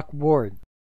the Dock Ward.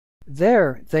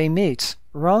 There they meet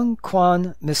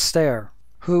Rung-Kwan Mister,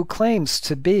 who claims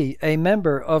to be a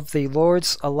member of the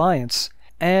Lord's Alliance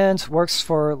and works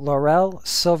for Laurel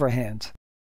Silverhand.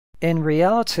 In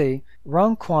reality,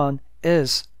 Rung-Kwan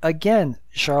is, again,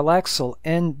 Sharlaxle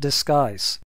in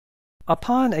disguise.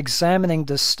 Upon examining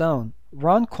the stone,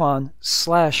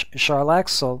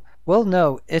 Rung-Kwan/Sharlaxle will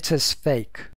know it is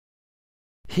fake.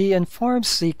 He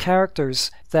informs the characters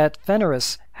that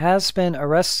Fenris has been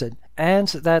arrested and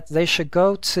that they should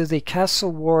go to the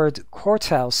Castle Ward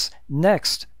courthouse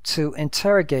next to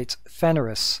interrogate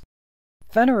Fenris.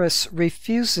 Fenris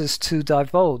refuses to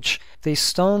divulge the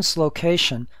stone's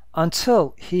location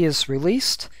until he is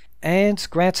released and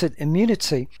granted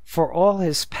immunity for all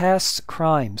his past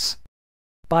crimes.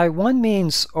 By one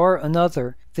means or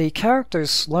another, the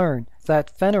characters learn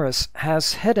that Fenris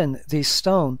has hidden the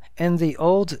stone in the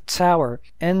old tower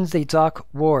in the Dock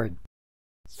Ward.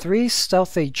 3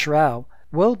 stealthy drow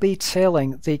will be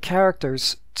tailing the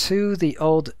characters to the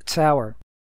old tower.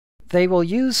 They will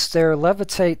use their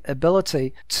levitate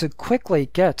ability to quickly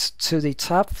get to the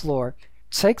top floor,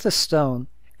 take the stone,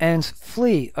 and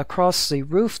flee across the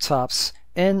rooftops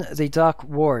in the Dock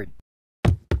Ward.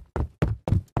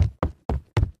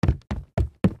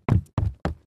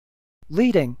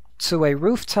 Leading to a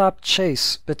rooftop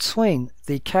chase between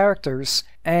the characters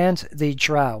and the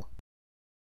drow.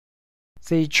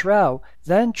 The drow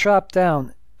then drop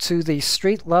down to the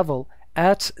street level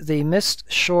at the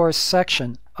Mist Shore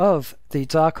section of the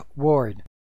Dock Ward.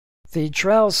 The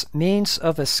drow's means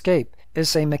of escape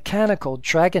is a mechanical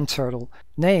dragon turtle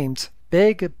named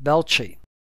Big Belchy.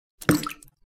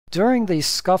 During the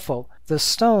scuffle, the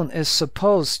stone is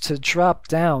supposed to drop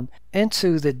down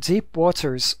into the deep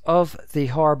waters of the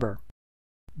harbor.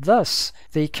 Thus,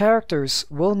 the characters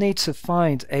will need to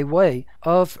find a way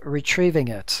of retrieving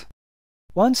it.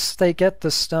 Once they get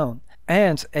the stone,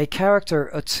 and a character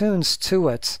attunes to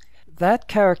it, that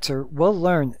character will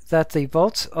learn that the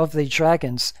Vault of the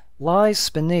Dragons lies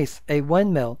beneath a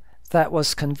windmill that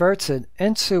was converted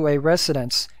into a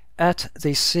residence at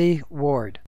the Sea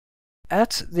Ward.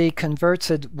 At the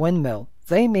converted windmill,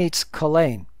 they meet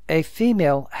Kalain, a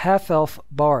female half-elf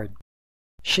bard.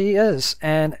 She is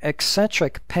an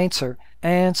eccentric painter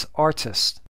and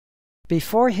artist.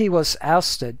 Before he was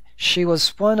ousted, she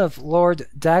was one of Lord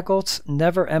Dagult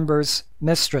Neverember's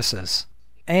mistresses,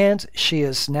 and she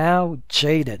is now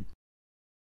jaded.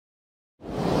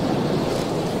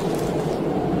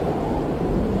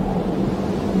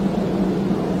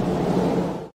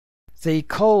 The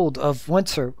cold of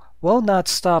winter will not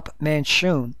stop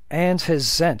Manchun and his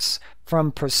Zents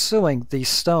from pursuing the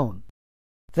stone.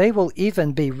 They will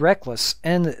even be reckless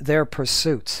in their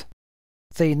pursuit.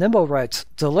 The Nimblewright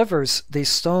delivers the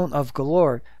Stone of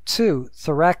Galore to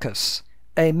Thrakus,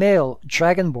 a male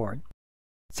dragonborn.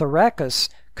 Thrakus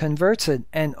converted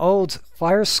an old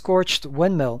fire-scorched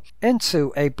windmill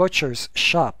into a butcher's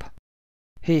shop.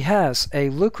 He has a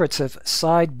lucrative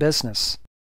side business.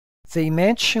 The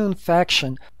Manchun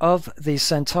faction of the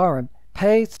Centaurum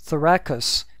pay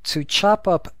Thrakus to chop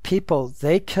up people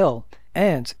they kill,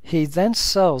 and he then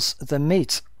sells the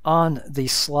meat on the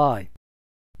sly.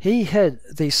 He hid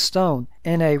the stone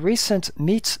in a recent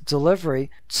meat delivery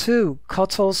to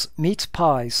Cuttle's Meat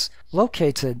Pies,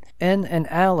 located in an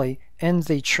alley in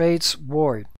the Trades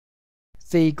Ward.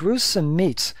 The gruesome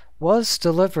meat was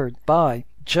delivered by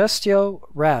Gestio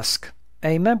Rask,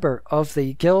 a member of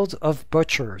the Guild of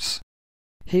Butchers.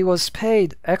 He was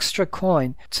paid extra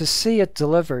coin to see it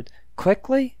delivered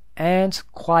quickly and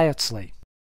quietly.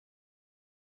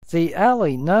 The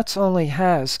alley not only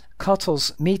has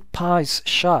Cuttle's Meat Pies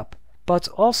shop, but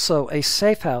also a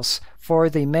safe house for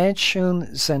the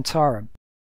Manchun Zentarum.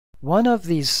 One of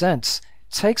these Zents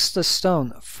takes the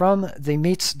stone from the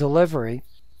meat's delivery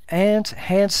and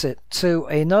hands it to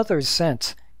another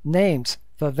Zent named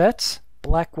Vivette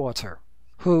Blackwater,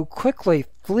 who quickly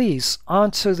flees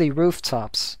onto the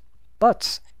rooftops.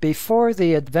 But before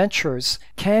the adventurers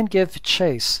can give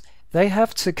chase, they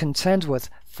have to contend with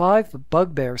 5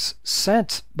 bugbears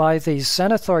sent by the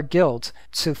Xanathar Guild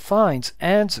to find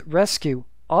and rescue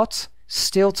Ott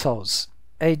Steeltoes,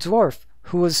 a dwarf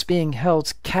who was being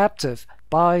held captive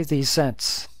by the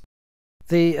Zents.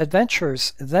 The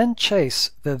adventurers then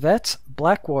chase Vivette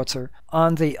Blackwater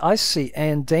on the icy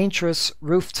and dangerous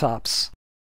rooftops.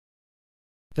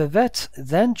 Vivette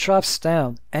then drops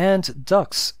down and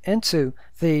ducks into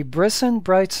the Brisen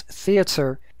Bright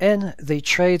Theatre in the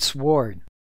Trades Ward.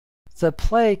 The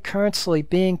play currently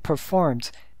being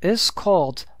performed is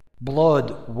called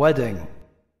Blood Wedding.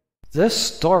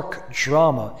 This dark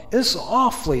drama is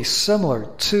awfully similar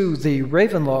to the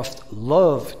Ravenloft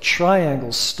love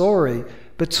triangle story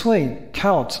between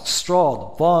Count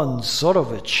Strahd von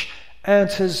Zorovich and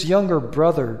his younger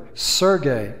brother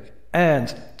Sergei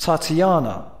and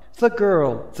Tatiana, the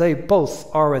girl they both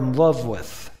are in love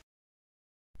with.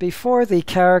 Before the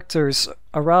characters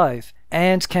arrive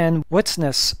and can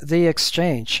witness the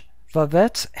exchange,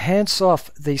 Vivette hands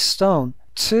off the stone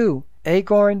to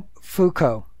Agorn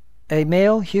Foucault, a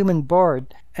male human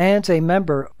bard and a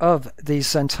member of the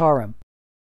Zentarum.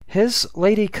 His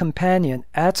lady companion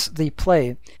at the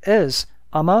play is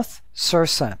Amath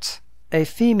Sursant, a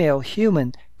female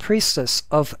human priestess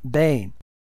of Bane.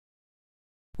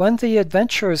 When the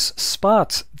adventurers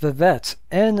spot Vivette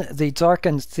in the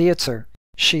darkened theater,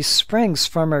 she springs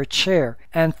from her chair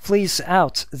and flees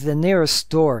out the nearest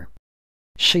door.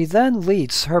 She then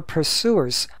leads her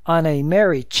pursuers on a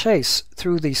merry chase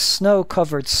through the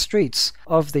snow-covered streets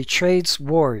of the Trades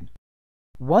Ward.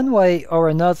 One way or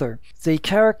another, the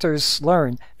characters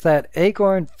learn that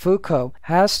Agorn Foucault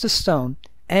has the stone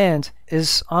and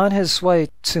is on his way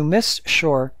to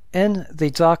Mistshore in the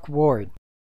Dock Ward.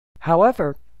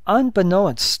 However,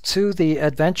 unbeknownst to the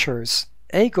adventurers,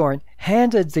 Agorn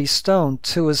handed the stone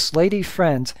to his lady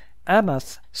friend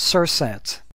Amath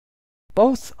Sursant.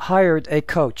 Both hired a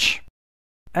coach.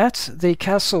 At the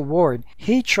castle ward,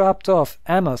 he dropped off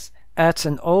Amath at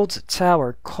an old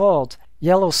tower called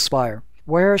Yellowspire,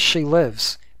 where she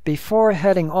lives, before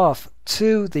heading off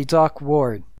to the Dock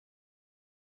Ward.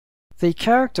 The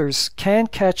characters can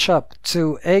catch up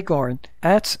to Agorn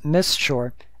at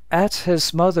Mistshore at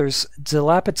his mother's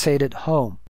dilapidated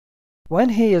home. When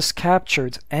he is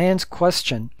captured and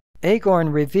questioned,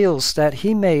 Agorn reveals that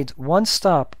he made one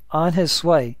stop on his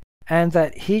way and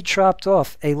that he dropped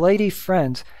off a lady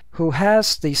friend who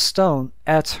has the stone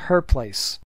at her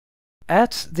place.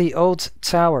 At the old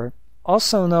tower,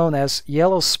 also known as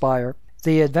Yellowspire,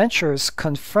 the adventurers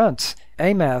confront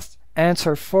Amath and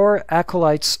her 4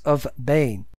 acolytes of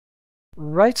Bane.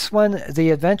 Right when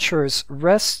the adventurers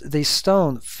wrest the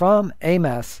stone from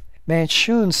Amath,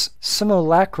 Manchun's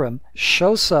simulacrum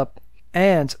shows up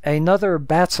and another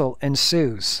battle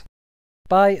ensues.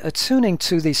 By attuning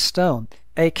to the stone,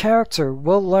 a character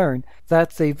will learn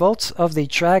that the Vault of the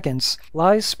Dragons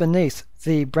lies beneath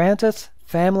the Brandeth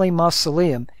family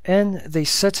mausoleum in the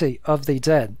City of the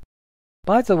Dead.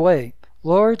 By the way,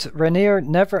 Lord Rainier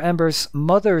Neverember's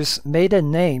mother's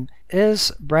maiden name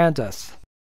is Brandeth.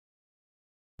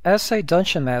 As a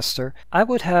dungeon master, I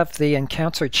would have the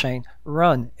encounter chain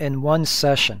run in one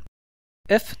session.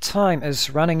 If time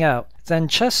is running out, then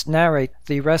just narrate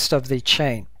the rest of the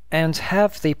chain, and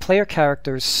have the player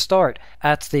characters start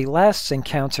at the last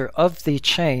encounter of the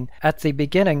chain at the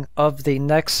beginning of the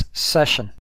next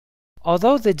session.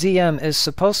 Although the DM is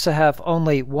supposed to have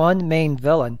only one main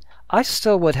villain, I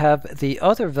still would have the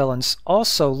other villains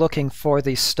also looking for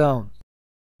the stone.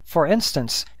 For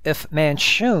instance, if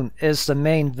Manchun is the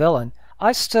main villain,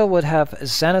 I still would have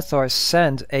Xanathar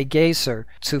send a gazer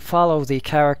to follow the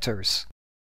characters.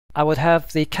 I would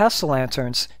have the Castle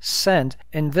Lanterns send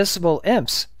invisible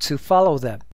imps to follow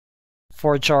them.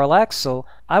 For Jarlaxle,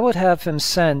 I would have him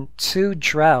send 2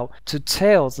 drow to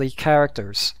tail the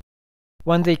characters.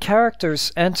 When the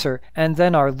characters enter and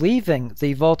then are leaving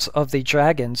the Vault of the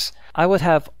Dragons, I would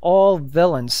have all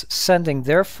villains sending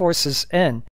their forces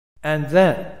in, and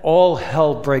then all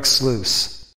hell breaks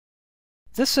loose.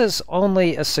 This is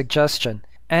only a suggestion,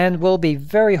 and will be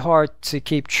very hard to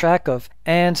keep track of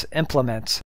and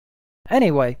implement.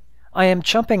 Anyway, I am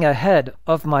jumping ahead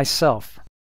of myself.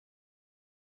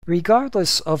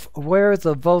 Regardless of where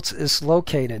the vault is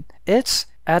located, its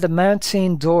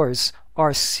adamantine doors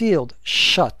are sealed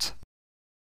shut.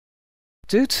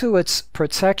 Due to its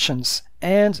protections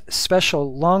and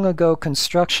special long-ago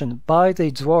construction by the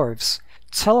dwarves,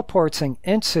 teleporting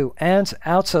into and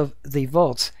out of the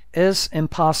vault is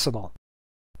impossible.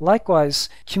 Likewise,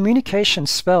 communication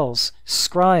spells,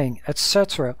 scrying,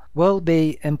 etc. will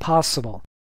be impossible.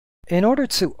 In order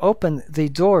to open the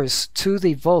doors to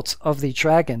the Vault of the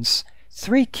Dragons,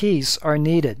 3 keys are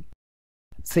needed.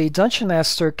 the Dungeon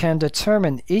Master can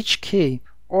determine each key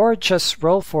or just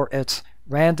roll for it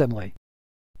randomly.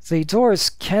 The doors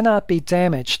cannot be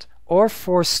damaged or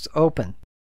forced open.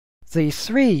 The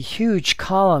 3 huge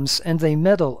columns in the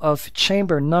middle of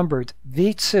chamber numbered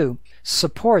V2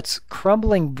 support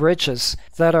crumbling bridges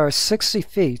that are 60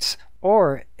 feet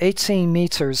or 18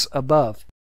 meters above.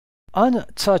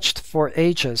 Untouched for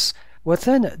ages,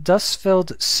 within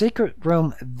dust-filled secret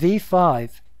room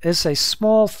V5 is a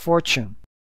small fortune.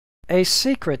 A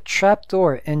secret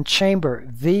trapdoor in chamber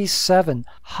V7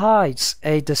 hides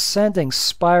a descending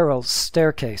spiral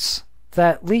staircase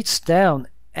that leads down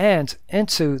and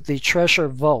into the treasure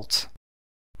vault.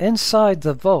 Inside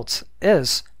the vault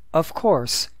is, of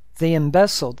course, the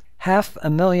embezzled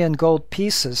 500,000 gold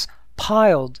pieces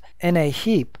piled in a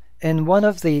heap in one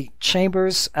of the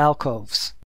chamber's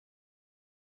alcoves.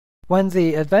 When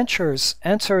the adventurers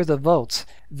enter the vault,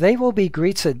 they will be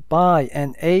greeted by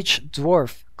an aged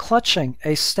dwarf clutching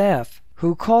a staff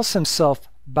who calls himself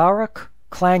Baruch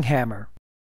Clanghammer.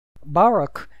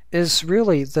 Baruch is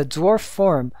really the dwarf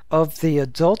form of the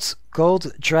adult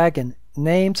gold dragon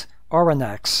named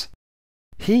Oranax.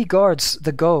 He guards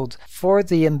the gold for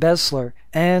the embezzler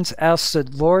and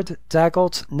ousted Lord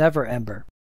Dagult Neverember.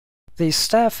 The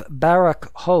staff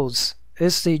Baruch holds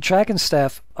is the dragon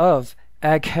staff of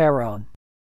Agharon.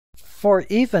 For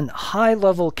even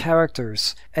high-level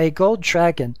characters, a gold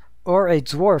dragon or a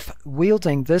dwarf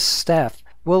wielding this staff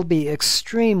will be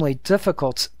extremely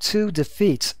difficult to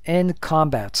defeat in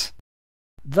combat.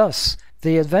 Thus,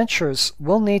 the adventurers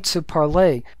will need to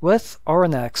parley with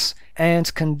Oranax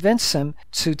and convince him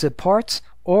to depart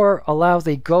or allow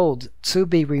the gold to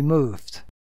be removed.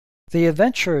 The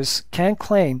adventurers can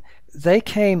claim they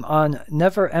came on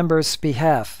Neverember's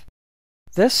behalf.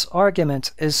 This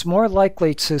argument is more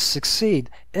likely to succeed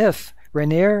if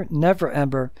Rainier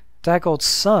Neverember, Dagult's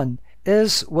son,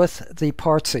 is with the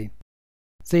party.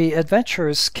 The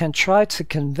adventurers can try to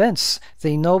convince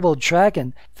the noble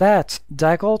dragon that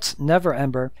Dagult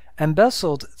Neverember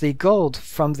embezzled the gold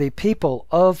from the people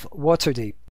of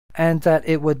Waterdeep, and that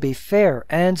it would be fair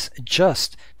and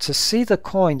just to see the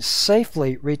coin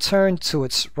safely returned to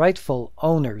its rightful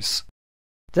owners.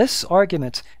 This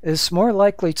argument is more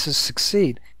likely to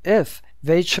succeed if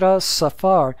Vejra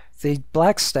Safar, the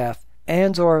Blackstaff,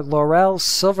 and or Laurel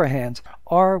Silverhand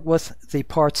are with the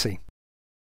party.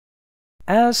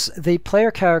 As the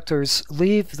player characters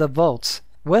leave the vault,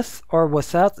 with or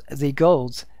without the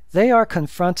gold, they are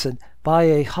confronted by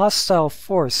a hostile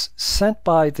force sent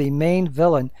by the main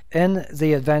villain in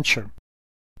the adventure.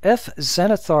 If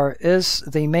Zenithar is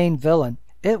the main villain,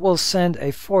 it will send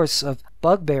a force of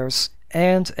bugbears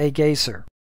and a gazer.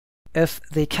 If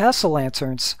the castle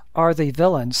lanterns are the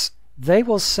villains, they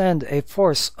will send a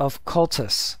force of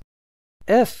cultists.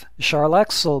 If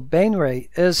Jarlaxle Bainray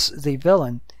is the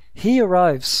villain, he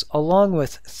arrives along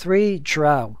with 3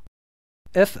 drow.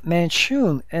 If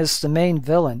Manchun is the main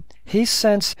villain, he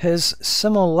sends his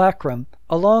simulacrum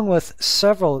along with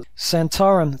several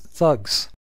Santarum thugs.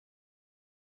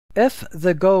 If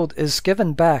the gold is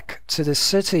given back to the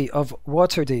city of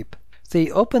Waterdeep,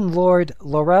 the Open Lord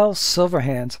Laurel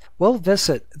Silverhand will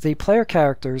visit the player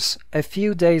characters a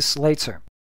few days later.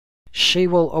 She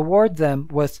will award them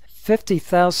with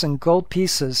 50,000 gold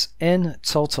pieces in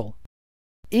total.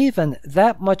 Even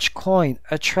that much coin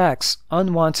attracts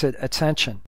unwanted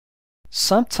attention.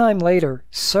 Sometime later,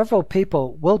 several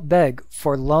people will beg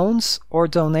for loans or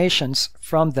donations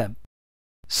from them.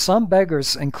 Some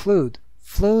beggars include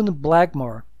Floon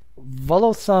Blagmore,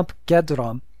 Volothump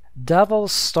Gedrom, Davil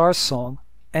Starsong,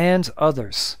 and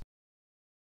others.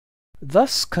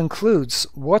 Thus concludes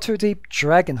Waterdeep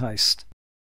Dragon Heist.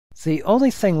 The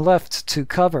only thing left to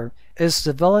cover is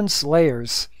the Villains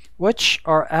Lairs, which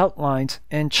are outlined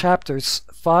in chapters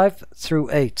 5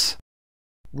 through 8.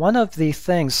 One of the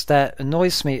things that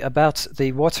annoys me about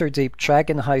the Waterdeep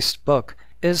Dragon Heist book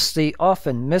is the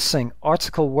often missing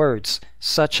article words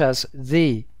such as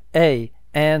the, a,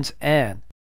 and an.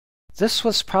 This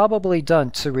was probably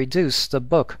done to reduce the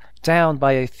book down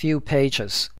by a few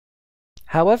pages.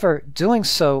 However, doing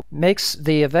so makes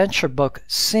the adventure book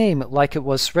seem like it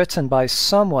was written by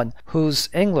someone whose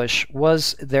English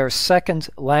was their second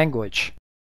language.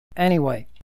 Anyway,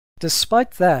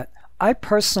 despite that, I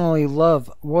personally love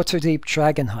Waterdeep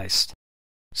Dragon Heist.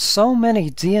 So many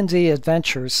D&D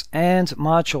adventures and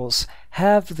modules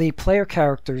have the player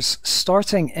characters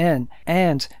starting in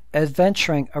and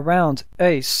adventuring around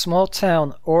a small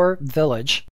town or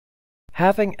village.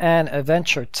 Having an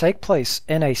adventure take place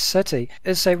in a city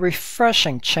is a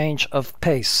refreshing change of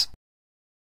pace.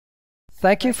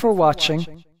 Thank you for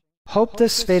watching. Hope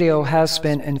this video has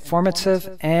been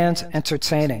informative and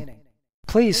entertaining.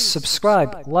 Please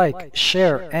subscribe, like,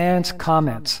 share, and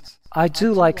comment. I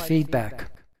do like feedback.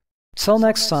 Till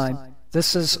next time,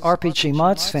 this is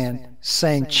RPGmodsFan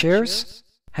saying cheers,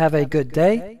 have a good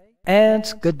day,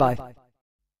 and goodbye.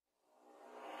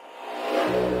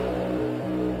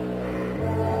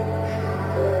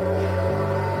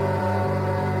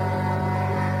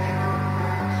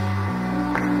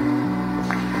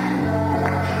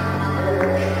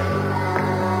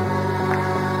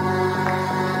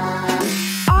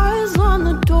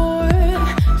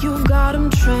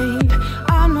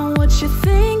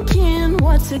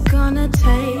 What's it gonna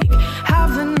take?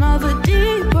 Have another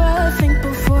deep breath. Think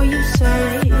before you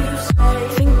say.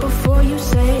 Think before you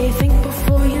say. Think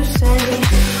before you say.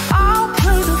 I'll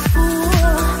play the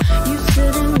fool. You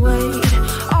sit and wait.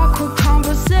 Awkward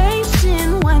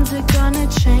conversation. When's it gonna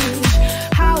change?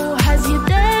 How has your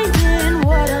day been?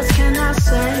 What else can I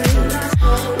say?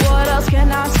 What else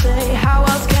can I say? How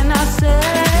else can I say?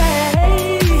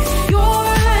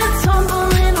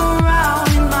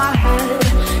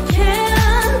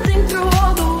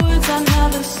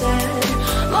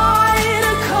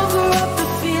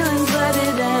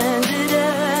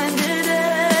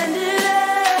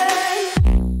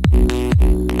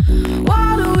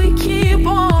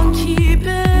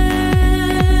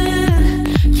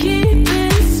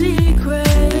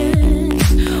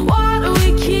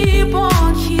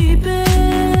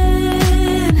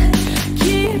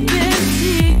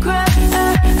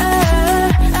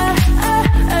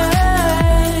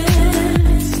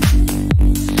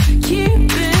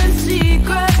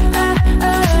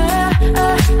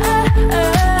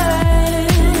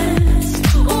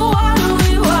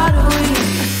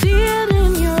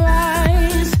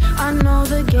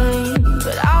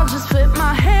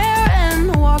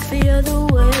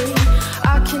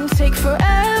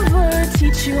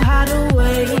 You how to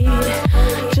wait.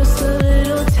 Just a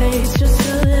little taste, just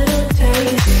a little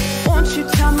taste. Won't you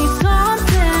tell me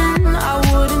something I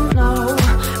wouldn't know?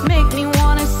 Make me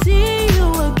wanna see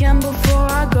you again before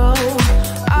I go.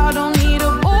 I don't need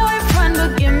a boyfriend,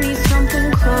 but give me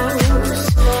something close.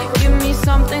 Give me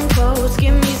something close,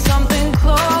 give me something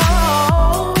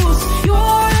close.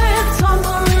 You're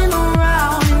tumbling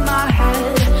around in my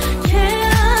head.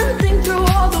 Can't think through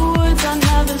all the words I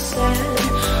never said.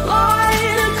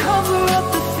 Cover up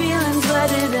the feelings,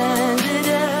 let it end, it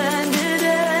end, it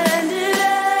end, it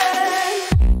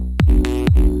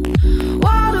end.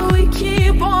 Why do we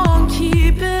keep on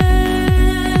keeping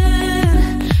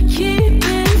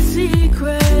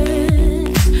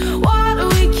secrets? Why do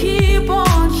we keep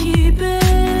on keeping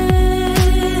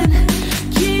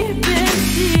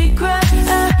secrets?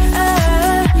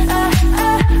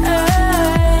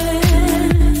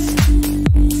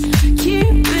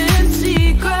 Keeping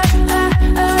secrets.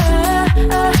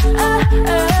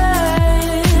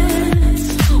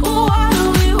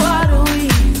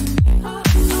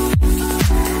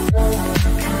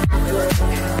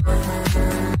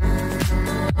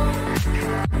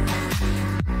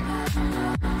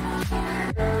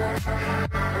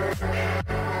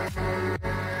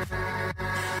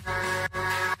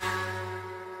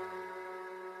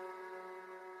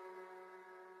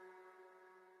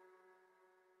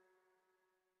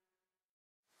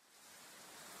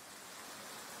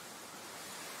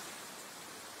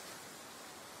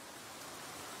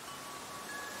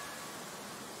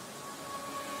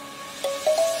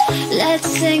 Let's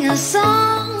sing a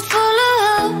song full of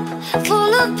hope,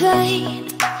 full of pain.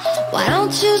 Why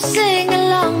don't you sing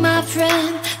along, my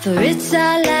friend? For it's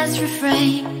our last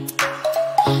refrain.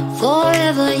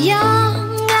 Forever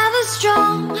young, ever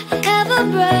strong, ever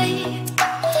brave.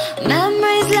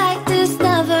 Memories like this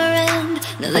never end.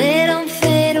 No, they don't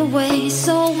fade away.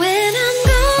 So when I'm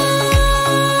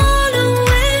gone, and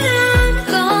when I'm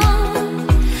gone,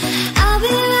 I'll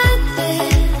be right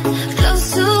there, close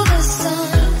to the sun.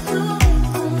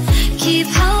 Keep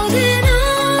holding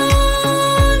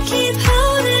on, keep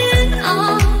holding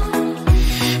on,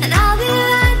 and I'll be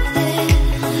right there,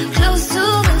 close to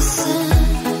the sun,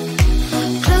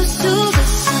 close to the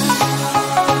sun.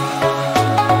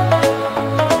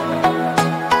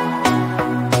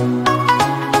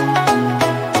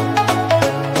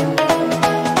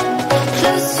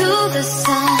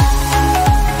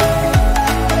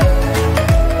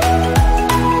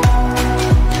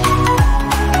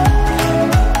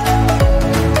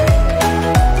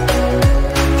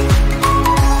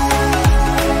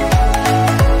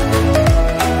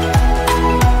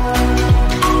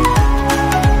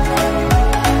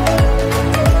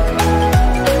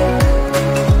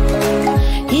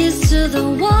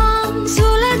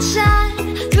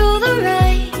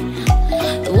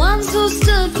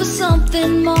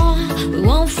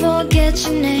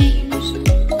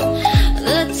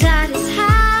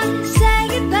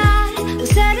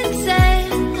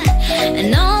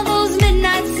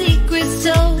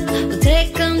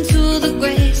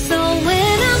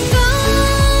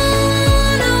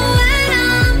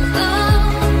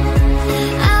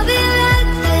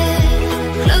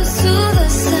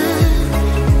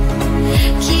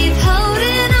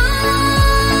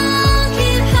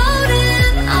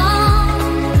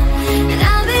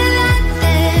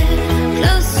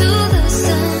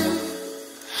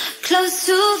 close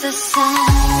to the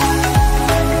sun.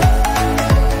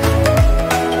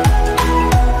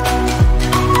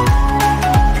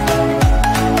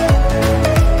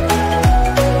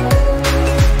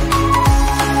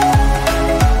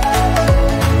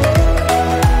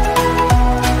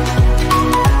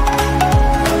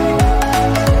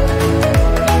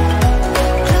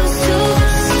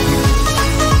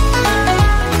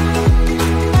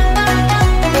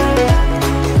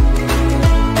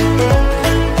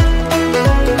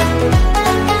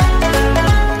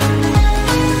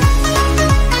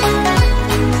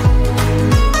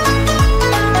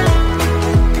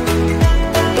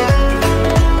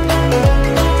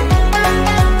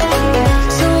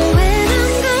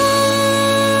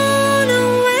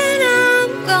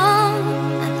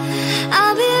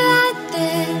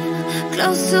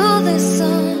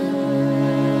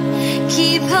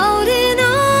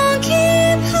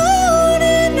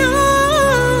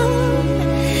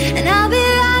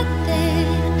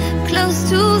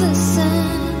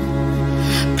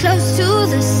 Close to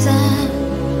the sun.